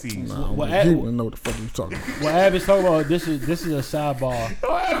NFTs. You wouldn't know what the fuck you talking about. What Ab is talking about, this is a sidebar.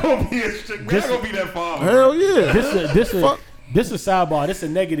 I'm gonna be a chick. This gonna be that far. Hell yeah. This is a sidebar. This is a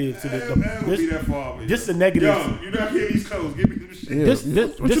negative to this is a negative. Yo, you not hear these codes? Give me them shit. Yeah.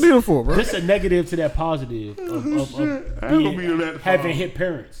 What you need it for, bro? This is a negative to that positive of having hit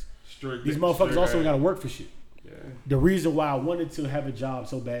parents. These motherfuckers also got to work for shit. Yeah. The reason why I wanted to have a job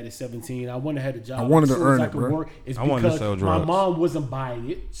so bad at 17, I wanted to have a job. I wanted to earn it, bro. Work, is because my mom wasn't buying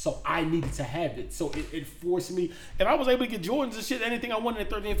it, so I needed to have it. So it forced me, and I was able to get Jordans and shit, anything I wanted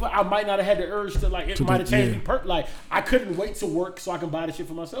at 13. I might not have had the urge to like. It might have changed me. Like I couldn't wait to work so I can buy the shit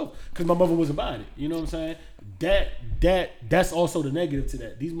for myself because my mother wasn't buying it. You know what I'm saying? That's also the negative to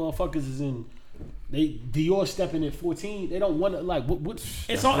that. These motherfuckers is in. Dior stepping at 14. They don't want to like. What?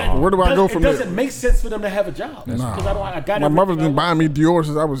 It's all. Where do I go from there? It doesn't make sense for them to have a job. Nah. I got my mother's been buying me Dior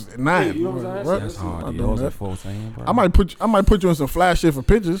since I was 9. Yeah, you know what I'm saying? That's hard. Dior's at 14, bro. I might put you in some flash shit for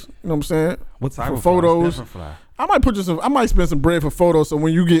pictures. You know what I'm saying? What type for of photos? Fly? I might spend some bread for photos so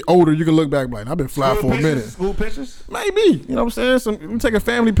when you get older you can look back like I've been fly for a minute. School pictures? Maybe. You know what I'm saying? You take a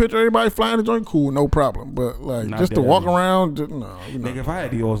family picture, everybody flying the joint, cool, no problem. But like not just to walk around, no. Nigga, if I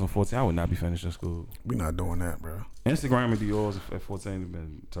had Dior's in 14, I would not be finishing school. We not doing that, bro. Instagram and Dior's at 14 have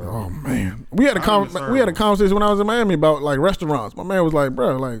been terrible. Oh man, we had a conversation when I was in Miami about like restaurants. My man was like,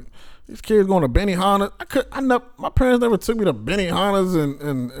 bro, like these kids going to Benihana. My parents never took me to Benihana's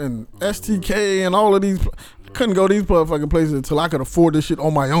and STK and all of these. I couldn't go to these motherfucking places until I could afford this shit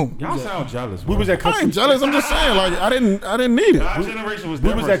on my own. Y'all sound jealous. We was at country. I ain't jealous. I'm just saying, like I didn't need it. Our generation was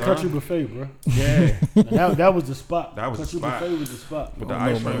different. We was at Country Buffet, bro. Yeah, that was the spot. That was Country the spot. Buffet was the spot. With the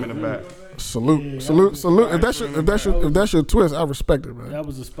ice cream in the back. Salute. If that's your twist, I respect it, man. That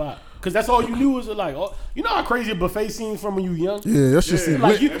was the spot. because that's all you knew was like, oh, you know how crazy a buffet seems from when you young. Yeah, that shit seems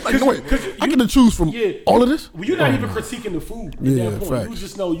Like, lit. I get to choose from all of this. Well, you're not even critiquing the food at that point. Facts. You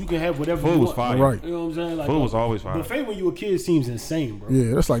just know you can have whatever Food you was want. fire. Right. You know what I'm saying? Like, Food was always fire. Buffet when you a kid seems insane, bro.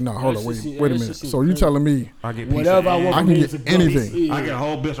 Yeah, that's like, nah, hold on, wait a minute. So you crazy. telling me I get Whatever I want, I can get anything. I get a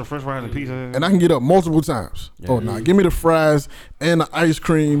whole bitch of French fries and pizza. and I can get up multiple times. Give me the fries and the ice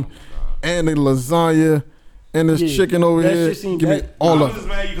cream and the lasagna and this chicken over that here. shit seemed Give me that- all I of was it. just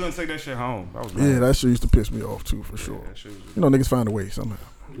mad you couldn't take that shit home. That was mad. Yeah, that shit used to piss me off too, for sure. You know, niggas find a way somehow.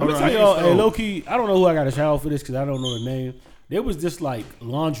 Let me tell y'all, hey, low key, I don't know who I got to shout out for this because I don't know the name. There was this like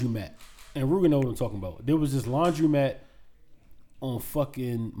laundromat, and Rugen know what I'm talking about. There was this laundromat on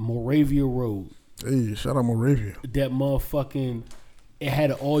fucking Moravia Road. Hey, shout out Moravia. That motherfucking, it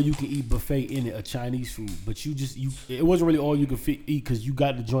had an all-you-can-eat buffet in it, a Chinese food, but it wasn't really all you could eat because you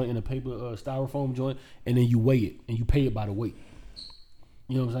got the joint in a paper styrofoam joint, and then you weigh it and you pay it by the weight.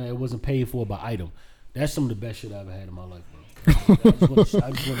 You know what I'm saying? It wasn't paid for by item. That's some of the best shit I ever had in my life, bro.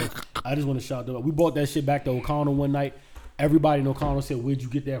 I just want to shout them out. We bought that shit back to O'Connell one night. Everybody in O'Connell said, "Where'd you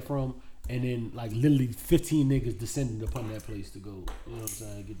get that from?" And then like literally 15 niggas descended upon that place to go. You know what I'm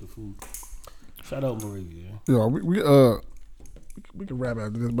saying? Get the food. Shout out Moravia. Yeah, we can wrap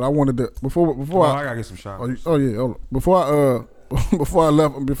after this, but I wanted to before I gotta get some shots. hold on. Before I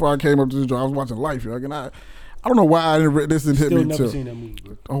left, before I came up to this joint, I was watching Life, and I don't know why I didn't. This didn't hit Still me never too. seen that movie,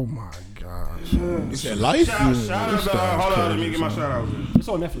 bro. Oh my gosh. You said life? Shout out to, hold on, let me get my shout out. It's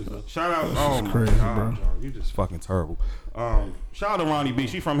on Netflix, bro. Shout out, oh my crazy, God, bro. John, you just fucking terrible. Shout out to Ronnie B.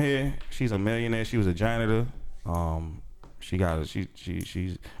 She from here. She's a millionaire. She was a janitor.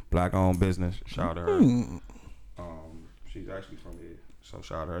 She's black owned business. Shout out to her. She's actually from here. So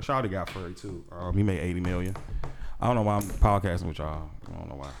shout out to her. Shout out to Guy Fury too. He made $80 million. I don't know why I'm podcasting with y'all. I don't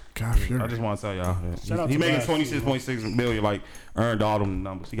know why. God, Fury. I just want to tell y'all. He to made Guy 26.6 million. Like earned all them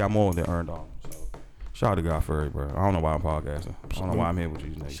numbers. He got more than earned all them. So shout out to Guy Fury, bro. I don't know why I'm podcasting. I don't know why I'm here with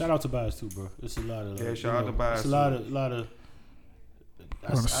you niggas. Shout out to Bias too, bro. It's a lot of shout out to Bias. It's a lot of.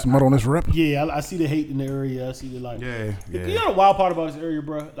 Smut on this rep. Yeah, I see the hate in the area. I see the like. Yeah. You know the wild part about this area,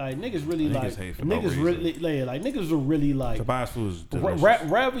 bro? Like niggas really hate for no reason. Niggas are really like. Tobias food is delicious.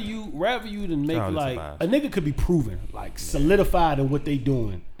 Rather you than make Shout out to like Tobias. a nigga could be proven like solidified in what they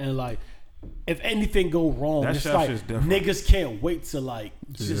doing and like if anything go wrong, That it's chef's like just different. niggas can't wait to like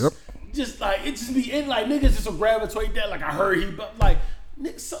just like it just be in like niggas just will gravitate that like I heard he but like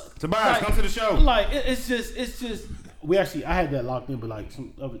Tobias, come to the show. Like it's just. I had that locked in, but like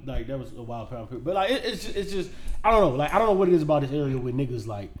that was a wild pound period. But like it's just I don't know. Like I don't know what it is about this area where niggas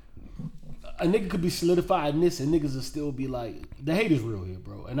like a nigga could be solidified in this and niggas will still be like the hate is real here,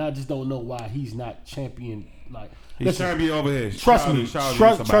 bro. And I just don't know why he's not champion. Like He's trying to be over here. Trust me,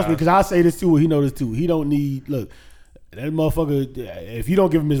 because I say this too. He know this too. He don't need look. That motherfucker, if you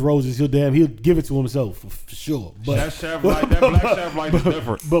don't give him his roses, he'll give it to himself for sure. But that black chef life is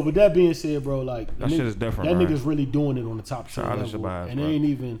different. But with that being said, bro, like that shit is different. That right? nigga's really doing it on the top tier level, Shabazz, and bro. they ain't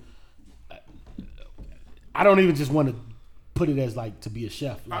even. I don't even just want to put it as like to be a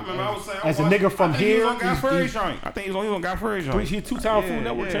chef. Like, I was saying, as a nigga from here, I think he's on Guy Fury joint. He's two-time Food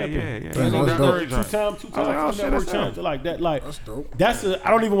Network champion. He's on Guy Fury joint. Two-time Food Network champion. Like that. Like that's dope. I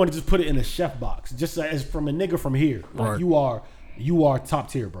don't even want to just put it in a chef box. Just as from a nigga from here, like Right. you are top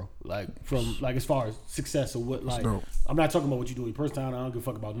tier, bro. Like from like as far as success or what. Like I'm not talking about what you do in your first time. I don't give a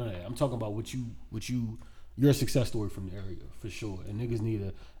fuck about none of that. I'm talking about what you your success story from the area for sure. And niggas need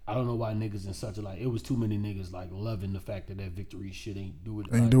to. I don't know why niggas in such a like. It was too many niggas like loving the fact that victory shit ain't do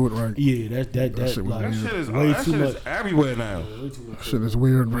it. Do it right. Yeah, that shit like, That shit is way that too shit much. is everywhere now. Way too much. Shit is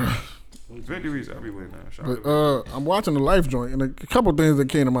weird, bro. Victory's everywhere now. Shout out But to I'm watching the Life joint, and a couple things that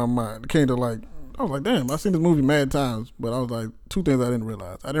came to my mind. Came to like, I was like, damn, I've seen this movie mad times, but I was like, two things I didn't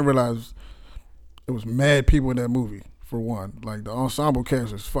realize. I didn't realize it was mad people in that movie. For one, like the ensemble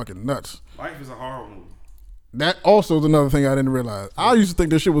cast is fucking nuts. Life is a horror movie. That also is another thing I didn't realize. I used to think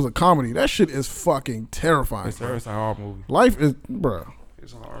this shit was a comedy. That shit is fucking terrifying. It's a horror movie. Life is, bruh.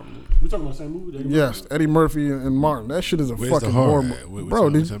 It's a horror movie. We talking about the same movie? Yes, Eddie Murphy and Martin. That shit is a Where's fucking the horror horror at? movie. Bro,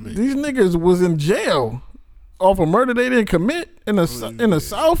 these niggas was in jail off a murder they didn't commit in the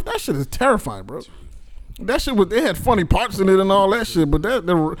South. That shit is terrifying, bro. That shit was, they had funny parts in it and all that shit, but that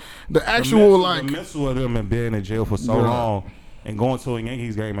the actual the mental of them and being in jail for so long and going to a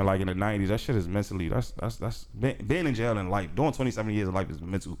Yankees game in like in the 90s, that shit is mentally that's being in jail in life, doing 27 years of life is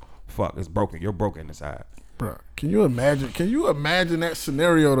mental fuck. It's broken. You're broken inside. Bro, can you imagine that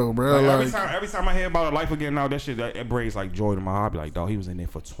scenario though, bro? Like, every time I hear about a life again now, that shit it brings like joy to my heart. I be like, dog, he was in there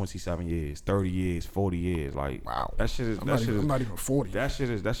for 27 years, 30 years, 40 years. Like, wow, that shit is I'm not even 40. That shit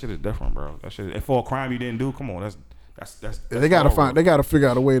is different, bro. That shit is, and for a crime you didn't do, come on, That's they gotta horrible. they gotta figure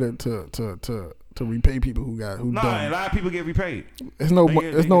out a way to repay people who Nah, done. a lot of people get repaid. There's no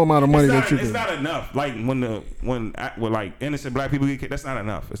amount of money that you can. It's not enough. Like when like innocent black people get kicked, that's not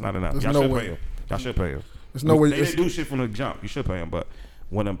enough. It's not enough. There's Y'all no should way. pay them. Y'all should pay them. There's no way. They didn't do shit from the jump. You should pay them. But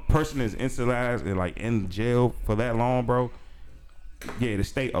when a person is institutionalized and like in jail for that long, bro, yeah, the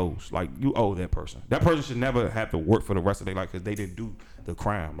state owes. Like you owe that person. That person should never have to work for the rest of their life because they didn't do the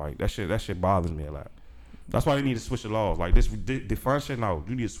crime. Like that shit bothers me a lot. That's why they need to switch the laws. Like this, the fun shit. No,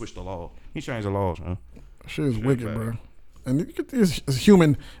 you need to switch the law. You change the laws, man. Shit is wicked, bro. And it's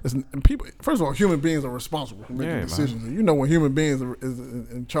human. People. First of all, human beings are responsible for making decisions. And you know, when human beings are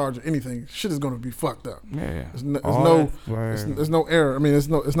in charge of anything, shit is going to be fucked up. Yeah. There's no error. I mean, it's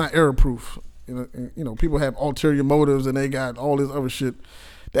not error proof. You know, people have ulterior motives and they got all this other shit.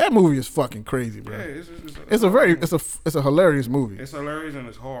 That movie is fucking crazy, bro. Yeah, it's a hilarious movie. It's hilarious and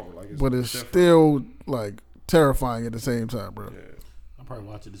it's horrible. Like, but it's still like terrifying at the same time, bro. Yeah. I'll probably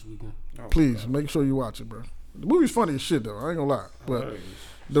watch it this weekend. Please make sure you watch it, bro. The movie's funny as shit, though. I ain't gonna lie, but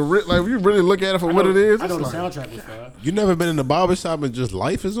if you really look at it for what it is, I know the like, soundtrack was fire. You never been in a barbershop and just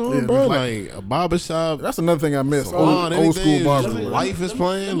life is on, bro? Like a barbershop. That's another thing I miss. Salon, Old school barber. Life is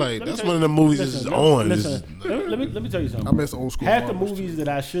playing. Like that's one of the movies that's just on. Let me tell you something. I miss old school. Half the movies that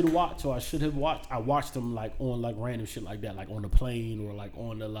I should watch or I should have watched, I watched them like on like random shit like that, like on the plane or like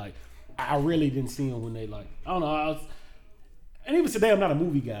on the like. I really didn't see them when they like. I don't know. And even today, I'm not a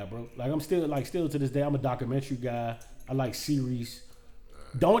movie guy, bro. Like I'm still to this day, I'm a documentary guy. I like series.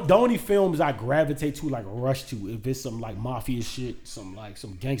 The only films I gravitate to, like rush to, if it's some like mafia shit, some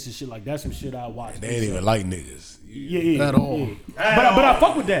gangster shit, like that's some shit I watch. They ain't even like niggas. Yeah, at all. Yeah. But I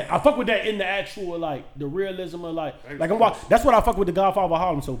fuck with that. I fuck with that in the actual like the realism of like that's what I fuck with the Godfather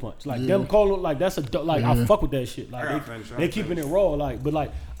Harlem so much. Like them calling like that's a like I fuck with that shit. Like they keeping it raw. Like but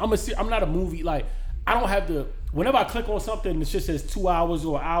like I'm not a movie like I don't have to. Whenever I click on something and the shit says 2 hours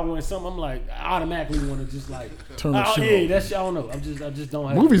or an hour and something, I'm like, I automatically want to just like turn the shit off. That shit, I don't know. I just don't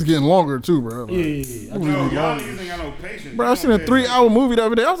have movies getting longer too, bro. Like, yeah. Y'all niggas ain't got no patience. Bro, I seen a 3-hour movie the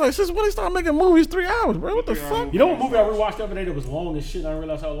other day. I was like, since when they start making movies 3 hours, bro? What the fuck? You know what movie I rewatched the other day that was long as shit? I didn't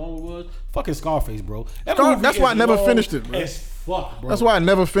realize how long it was. Fucking Scarface, bro. That's why I never finished it, bro. As fuck, bro. That's why I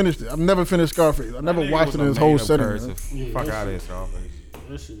never finished it. I've never finished Scarface. I never watched it in its whole setting. Fuck out of here, Scarface.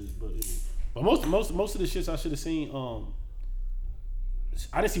 That shit is, but most of the shits I should have seen.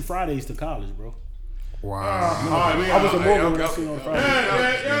 I didn't see Fridays to college, bro. Wow. I was a Morgan when I seen on Friday.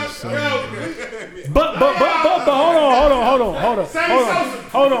 But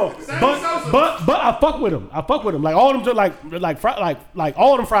hold on. But I fuck with him. Like all them like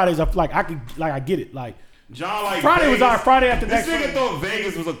all them Fridays. I get it. Like John, like Friday Vegas, was our Friday after next. This nigga thought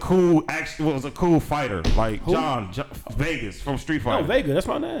Vegas was a cool fighter. Like John Vegas from Street Fighter. No, Vegas, that's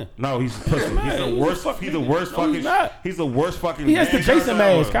my name. No, he's pussy. He's the worst fucking. He has the Jason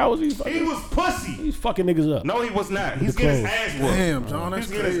mask. How was he? He was pussy. He's fucking niggas up. No, he was not. He's getting his ass whooped. Damn, John, that's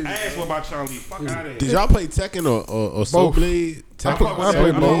He's getting crazy. his ass whooped by Charlie. Fuck out of here. Did y'all play Tekken or Soul Blade? I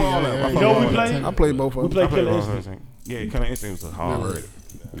played both. You know what we played? I played both of them. We played Killer Instinct. Yeah, Killer Instinct was hard.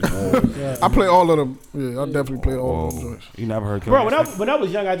 I play all of them. Yeah, I definitely play all of them joints. You never heard Killer Bro, Instinct? when I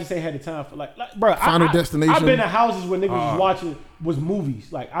was young, I just ain't had the time for like bro. Final Destination. I've been to houses where niggas was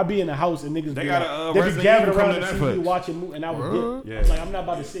movies. Like I be in a house and niggas They be got like, a they be Resident gathered Evil around coming the to TV Netflix. watching movie, and I would get. Yeah. Like I'm not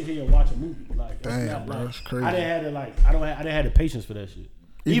about to sit here and watch a movie. Like that's Damn, not, bro, like, that's crazy. I didn't have the patience for that shit.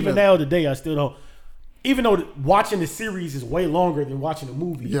 Even now today, I still don't. Even though watching the series is way longer than watching a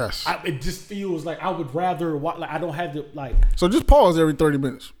movie, yes, it just feels like I would rather watch. Like I don't have to like. So just pause every 30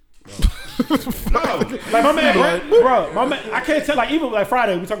 minutes. Like my man, bro, my man, I can't tell. Like even like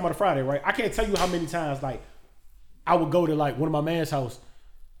Friday, we talking about a Friday, right? I can't tell you how many times like I would go to like one of my man's house,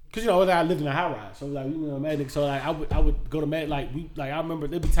 cause you know I lived in a high rise, so like we were mad, so like I would go to mad like I remember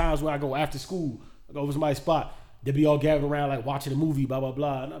there'd be times where I go after school, I go over to somebody's spot. They'd be all gathered around like watching a movie, blah blah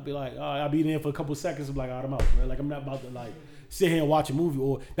blah, and I'd be like, I'll be there for a couple of seconds. I'm like, all right, I'm out, bro. Like I'm not about to like sit here and watch a movie.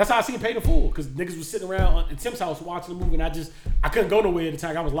 Or that's how I seen Pay the Fool, because niggas was sitting around at Tim's house watching the movie, and I couldn't go nowhere at the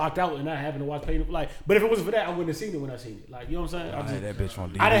time. I was locked out and not having to watch Pay the Fool. Like, but if it wasn't for that, I wouldn't have seen it when I seen it. Like, you know what I'm saying? I had that bitch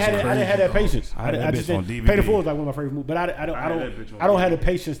on DVD. I didn't have that patience. I had that bitch on DVD. Pay the Fool is like one of my favorite movies, but I don't have the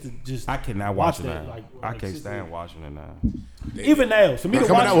patience to just. I cannot watch it that. now. Like, I can't stand watching it now. Even now, for me to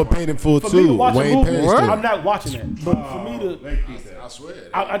coming watch out with Paid in Full for me to too. watch a Wayne movie, Perry. I'm not watching that. But for me to, I swear.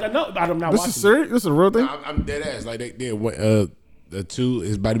 I know I'm not This watching. is serious? This is a real thing? I'm dead ass. Like they did. The two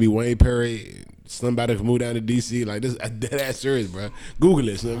is about to be Wayne Perry. Somebody can move down to DC. Like this, dead ass serious, bro. Google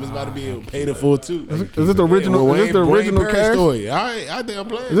it. So it's about to be Paid in Full too. Is it the original? Is this the original cast? Story. All right, I think I'm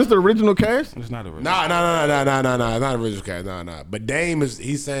playing. Is this the original cast? It's not original. Nah. It's not original cast. Nah. But Dame is.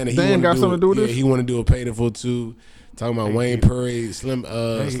 He's saying that he Dame wanna got do something to do with yeah, this? he want to do a Paid in Full too. talking about Wayne Perry, Slim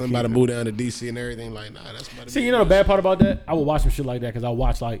about to move down to DC and everything. Like, nah, that's about to See, you know the bad part about that? I would watch some shit like that because I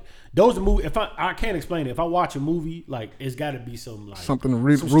watch like those are movies. If I can't explain it. If I watch a movie, like it's got to be some like something some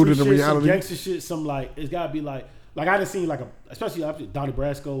rooted in shit, reality, some gangster shit. Some like it's got to be like I done seen like especially after Donnie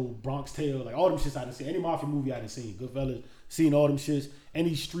Brasco, Bronx Tale, like all them shits I done seen. Any mafia movie I done seen, Goodfellas, seen all them shits.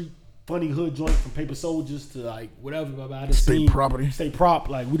 Any street funny hood joint from Paper Soldiers to like whatever. I done State seen Property, State Prop.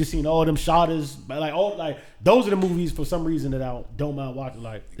 Like we just seen all them shotters. Like all like those are the movies for some reason that I don't mind watching.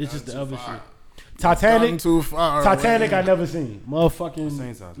 Like it's just the other shit. Titanic, I never seen.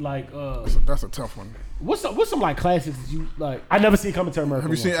 Motherfucking like that's a tough one. What's some like classics that you like? I never seen Coming to America.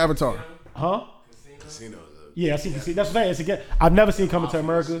 Have you seen Avatar? Huh? Casino. Yeah, I seen Casino. That's what I'm saying. I've never seen Coming to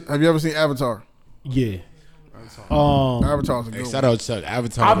America. Have you ever seen Avatar? Yeah. Avatar's a good one. Shout out Chuck.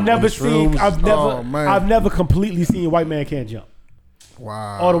 Avatar. I've never completely seen White Man Can't Jump.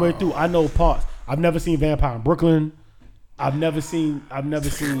 Wow. All the way through. I know parts. I've never seen Vampire in Brooklyn. I've never seen.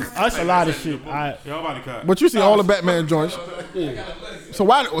 That's a lot of shit. But you see all the Batman joints. Yeah.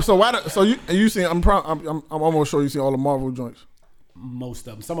 So you seen? I'm almost sure you see all the Marvel joints. Most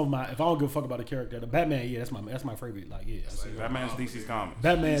of them. Some of my. If I don't give a fuck about the character, the Batman. Yeah, that's my favorite. Like yeah. Batman's DC's comics.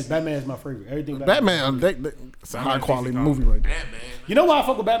 Batman's my favorite. Everything. Batman. It's a high quality movie right there. You know why I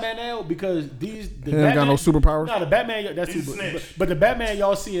fuck with Batman now? Because he ain't got no superpowers. No, the Batman. That's too. But the Batman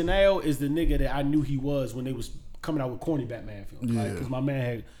y'all seeing now is the nigga that I knew he was when they was coming out with corny Batman films. Yeah. Because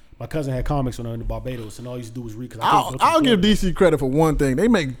my cousin had comics when I was in Barbados, and all he used to do was read. I'll give DC credit for one thing. They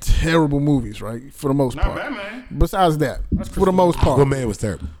make terrible movies, right? For the most part. Batman. Besides that, for the most part. Aquaman was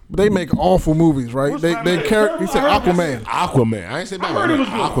terrible. They make awful movies, right? He said Aquaman. Aquaman. I ain't say Batman.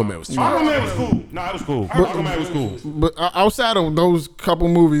 Aquaman was terrible. Aquaman was cool. No, it was cool. Aquaman was cool. But outside of those couple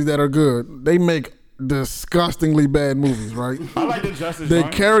movies that are good, they make disgustingly bad movies, right? I like the Justice. The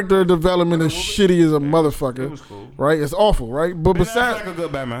character development is shitty as a motherfucker. It was cool. Right? It's awful, right? But besides, like a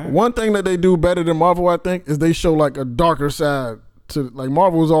good Batman. One thing that they do better than Marvel, I think, is they show like a darker side to like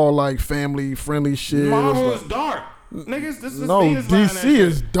Marvel's all like family friendly shit. Marvel is dark. Niggas, this is DC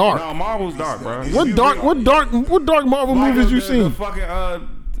is dark. No, Marvel's dark, bro. What dark Marvel movies you seen? The fucking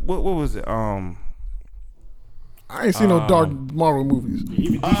what was it? I ain't seen no dark Marvel movies.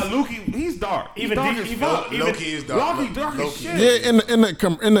 Loki, he's dark. Loki is dark. Loki dark as shit. Yeah, in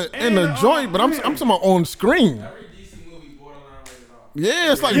the joint, but I'm talking about on screen. Every DC movie borderline rated R.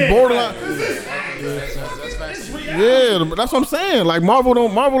 Yeah, it's like borderline. Yeah, that's what I'm saying. Like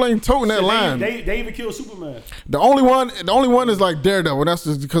Marvel ain't toting that line. They even killed Superman. The only one is like Daredevil. That's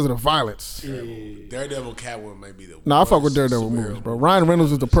just because of the violence. Yeah. Daredevil, Catwoman might be the. Nah, I fuck with Daredevil movies, bro. Ryan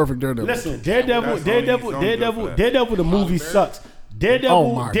Reynolds is the perfect Daredevil. Listen, Daredevil, the movie sucks.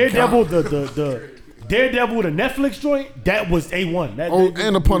 Daredevil, Daredevil, the Netflix joint, that was A1.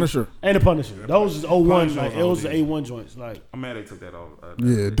 And the Punisher. Those is 01. Like those are A1 joints. Like I'm mad they took that off.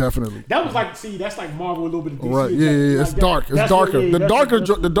 Yeah, definitely. That was like, that's like Marvel a little bit of DC. Right, yeah. It's dark. It's darker.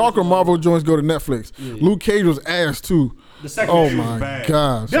 The darker Marvel joints go to Netflix. Yeah. Luke Cage was ass too. The second season was bad.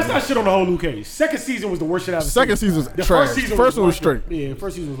 Gosh. That's not shit on the whole Luke Cage. Second season was the worst shit I've seen. Second season was trash. First one was straight. Yeah,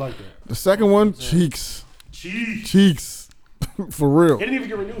 first season was like that. The second one, cheeks. For real. It didn't even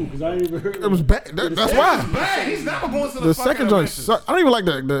get renewed because I didn't even heard it was bad. That's why. Bad. He's never going to the second joint sucked. I don't even like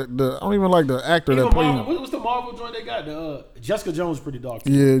the actor that played him. What's the Marvel joint they got? Jessica Jones pretty dark.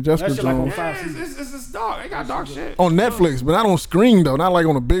 Too. Yeah, Jessica Jones. It's dark. They got dark shit on Netflix, but not on screen though. Not like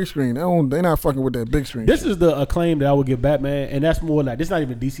on a big screen. They not fucking with that big screen. This is the acclaim that I would give Batman, and that's more like this. Not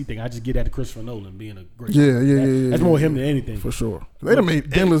even a DC thing. I just get that to Christopher Nolan being a great. Yeah. That's more him than anything for sure. They done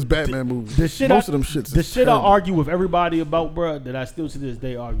made endless Batman movies. Most of them shits. The shit I argue with everybody about, bro, that I still to this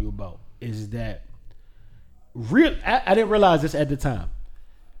day argue about is that I didn't realize this at the time.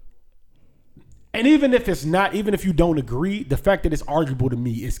 And even if you don't agree, the fact that it's arguable to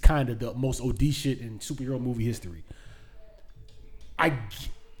me is kind of the most OD shit in superhero movie history.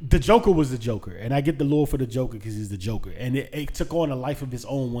 The Joker was the Joker, and I get the lore for the Joker because he's the Joker, and it took on a life of its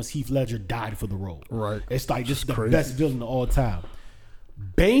own once Heath Ledger died for the role. Right, it's like this is the best villain of all time.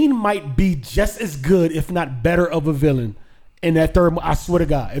 Bane might be just as good, if not better, of a villain in that third. I swear to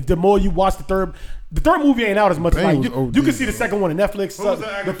God, if the more you watch the third movie ain't out as much. Like you can see the second one on Netflix.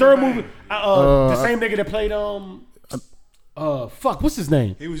 The third movie, the same nigga that played what's his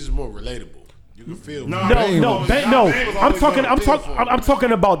name? He was just more relatable. You can feel. No. I'm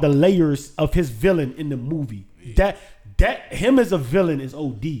talking about the layers of his villain in the movie. Yeah. That him as a villain is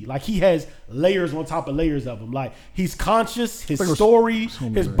OD. Like he has layers on top of layers of him. Like he's conscious, his story,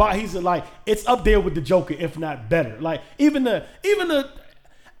 his body. He's like it's up there with the Joker, if not better. Like even the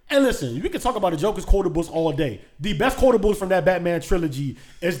And listen, we can talk about the Joker's quotables all day. The best quotables from that Batman trilogy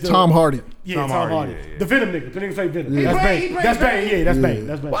is the Tom Hardy. Yeah, Tom Tom Hardy, Hardy. yeah. The Venom nigga. The nigga say Venom. Yeah. That's He Bane. played That's Bane. Bane. Yeah, that's Yeah. Bane.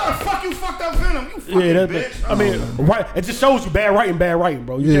 That's Bane. Why the fuck you fucked up Venom? You fucking Yeah, that's bitch. I mean, right? It just shows you bad writing,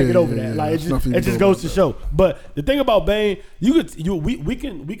 bro. You can't get over that. Like There's it nothing just you can goes do to about show. But the thing about Bane, we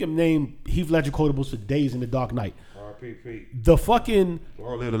can name Heath Ledger quotables for days in The Dark Knight. R.P. The fucking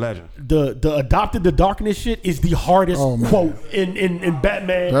Or live the legend. the adopted the darkness shit is the hardest quote in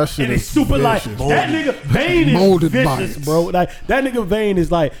Batman. That shit and it's is super like vicious. that nigga Bane is Molded by vicious, it. bro. Like that nigga Bane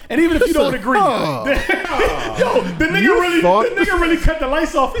is like, and even if you don't agree, Oh. yo, the nigga really cut the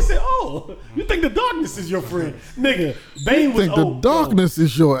lights off. He said, "Oh, you think the darkness is your friend, nigga?" Bane was think the darkness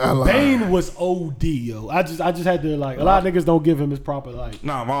is your ally. Bane was OD, yo. I just had to like a lot of niggas don't give him his proper like.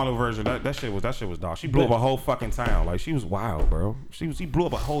 Nah, Marlon version. That shit was dog. She blew up a whole fucking town. Like she was wild, bro. She blew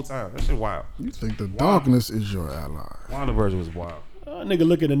up a whole town. That shit wild. You think the darkness is your ally. Marlon version was wild. Nigga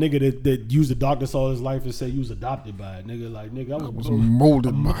look at a nigga that used the darkness all his life and say you was adopted by it. Nigga, like, nigga, I was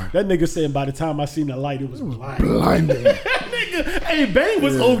Molded by it. that nigga said by the time I seen the light, it was blind. Blinding. Nigga, hey, Bane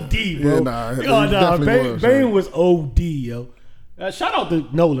was OD, bro. Yeah, nah, he Bane, definitely was, Bane yeah. was OD, yo. Shout out to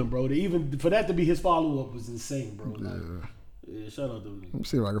Nolan, bro. Even for that to be his follow up was insane, bro. Like, yeah, shout out to him. Let me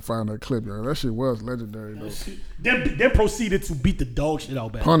see if I can find that clip, yo. That shit was legendary, though. Then proceeded to beat the dog shit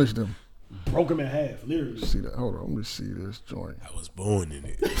out back. Punished him. Broke him in half, literally. See that? Hold on, let me see this joint. I was born in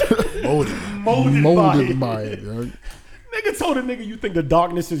it. Molded. by Molded by it. it, yo. Nigga told a nigga you think the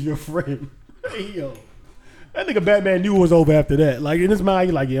darkness is your friend. Hey, yo. That nigga Batman knew it was over after that. Like, in his mind,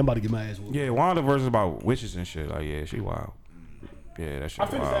 he like, yeah, I'm about to get my ass whooped. Yeah, Wanda version about witches and shit. Like, yeah, she wild. Yeah, that shit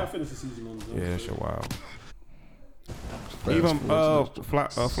I wild. finished the season on the Yeah, that shit wild. Fast Even forward to this.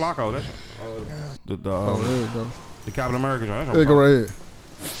 Flacco, that's Oh, there you go. the Captain America joint. There you go right here.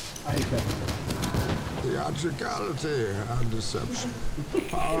 I hate that. Theatricality and deception.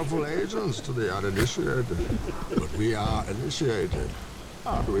 Powerful agents to the uninitiated. But we are initiated.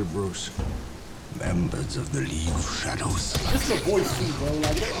 Aren't we, Bruce? Members of the League of Shadows. This is a voice too, bro.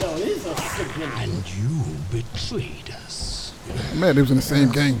 Like, no, it is a sick gimmick. And you betrayed us. Man, they was in the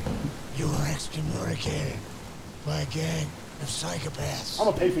same gang. You were excommunicated by a gang of psychopaths. I'm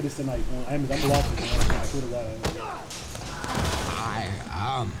gonna pay for this tonight. I'm gonna watch it. I swear to God. I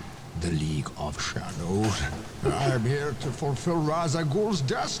am the League of Shadows. I am here to fulfill Ra's al Ghul's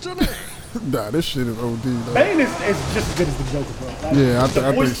destiny. Nah, this shit is OD, though. Bane is just as good as the Joker, bro. Like, Yeah, I the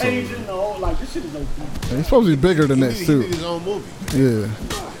think voice so. changing, the whole, like, this shit is OD. He's supposed to be bigger than this, He too. did his own movie. Yeah.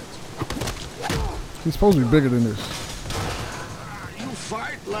 He's supposed to be bigger than this. You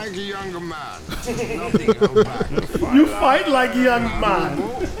fight like a younger man. Nothing held back. You fight like a young man.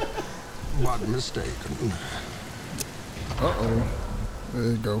 But mistaken. Uh-oh. There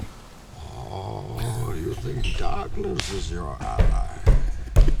you go. Oh, you think darkness is your ally?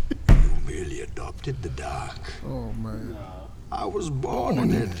 You merely adopted the dark. Oh, man. I was born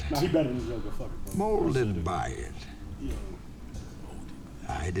in it, Nah, he better than the Joker. Fuck it, bro. molded by it.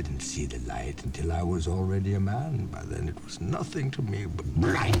 I didn't see the light until I was already a man. By then it was nothing to me but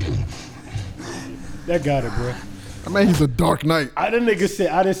blinding. That got it, bro. I mean, he's a Dark Knight. That nigga said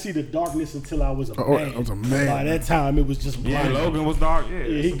I didn't see the darkness until I was a man. I was a man. By that time, it was just Yeah, blind. Logan was dark. Yeah,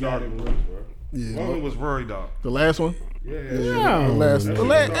 Yeah, he some got dark it, movies, bro. Yeah. Logan was very dark. The last one? Yeah. The last.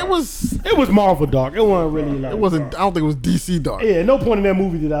 It was Marvel dark. It wasn't really like. It wasn't. I don't think it was DC Dark. Yeah, no point in that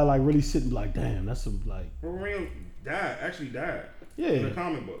movie did I like really sit and be like, damn, that's some like. Wolverine actually died. Yeah. In the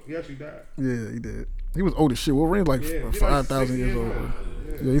comic book, he actually died. Yeah, he did. He was old as shit. Wolverine's like Yeah, he's 5,000 years 60 old. years Bro. old.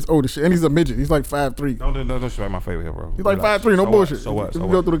 Yeah, he's old as shit. And he's a midget. He's like 5'3". Don't strike my favorite here, bro. He's like Relax. 5'3", no So what? bullshit. So what? If So you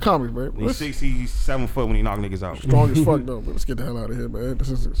what? go through the comics, man. He's 6, he's 7 foot when he knock niggas out. Strong as fuck though. But let's get the hell out of here, man. This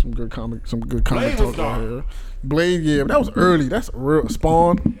is some good comic Blade talk was out dark. here. Blade, yeah, but that was early. That's real.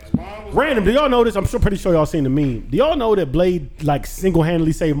 Spawn. Random. Do y'all know this? I'm sure pretty sure y'all seen the meme. Do y'all know that Blade like single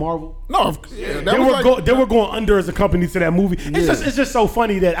handedly saved Marvel? No, yeah, that They was were like, they were going under as a company to that movie. It's just so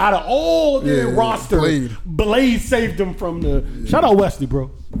funny that out of all their Yeah, roster, Blade saved them from the. Shout out Wesley, bro.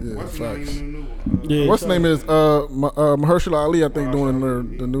 yeah, What's facts. the new one? Yeah, What's his shout name out. is Mahershala Ali? I think doing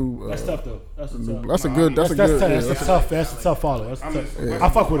the new. That's tough though. That's tough. That's a good. That's a good. That's Yeah, tough. That's a tough follow. That's tough. I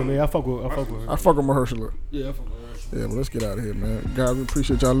fuck with him, man. I fuck with him. I fuck with Mahershala. Yeah, I fuck with him. Yeah, but let's get out of here, man. Guys, we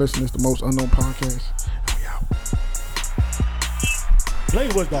appreciate y'all listening. It's the Most Unknown Podcast. We out.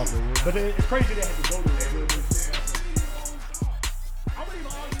 Blade was dark, though, but it's crazy they had to go to that.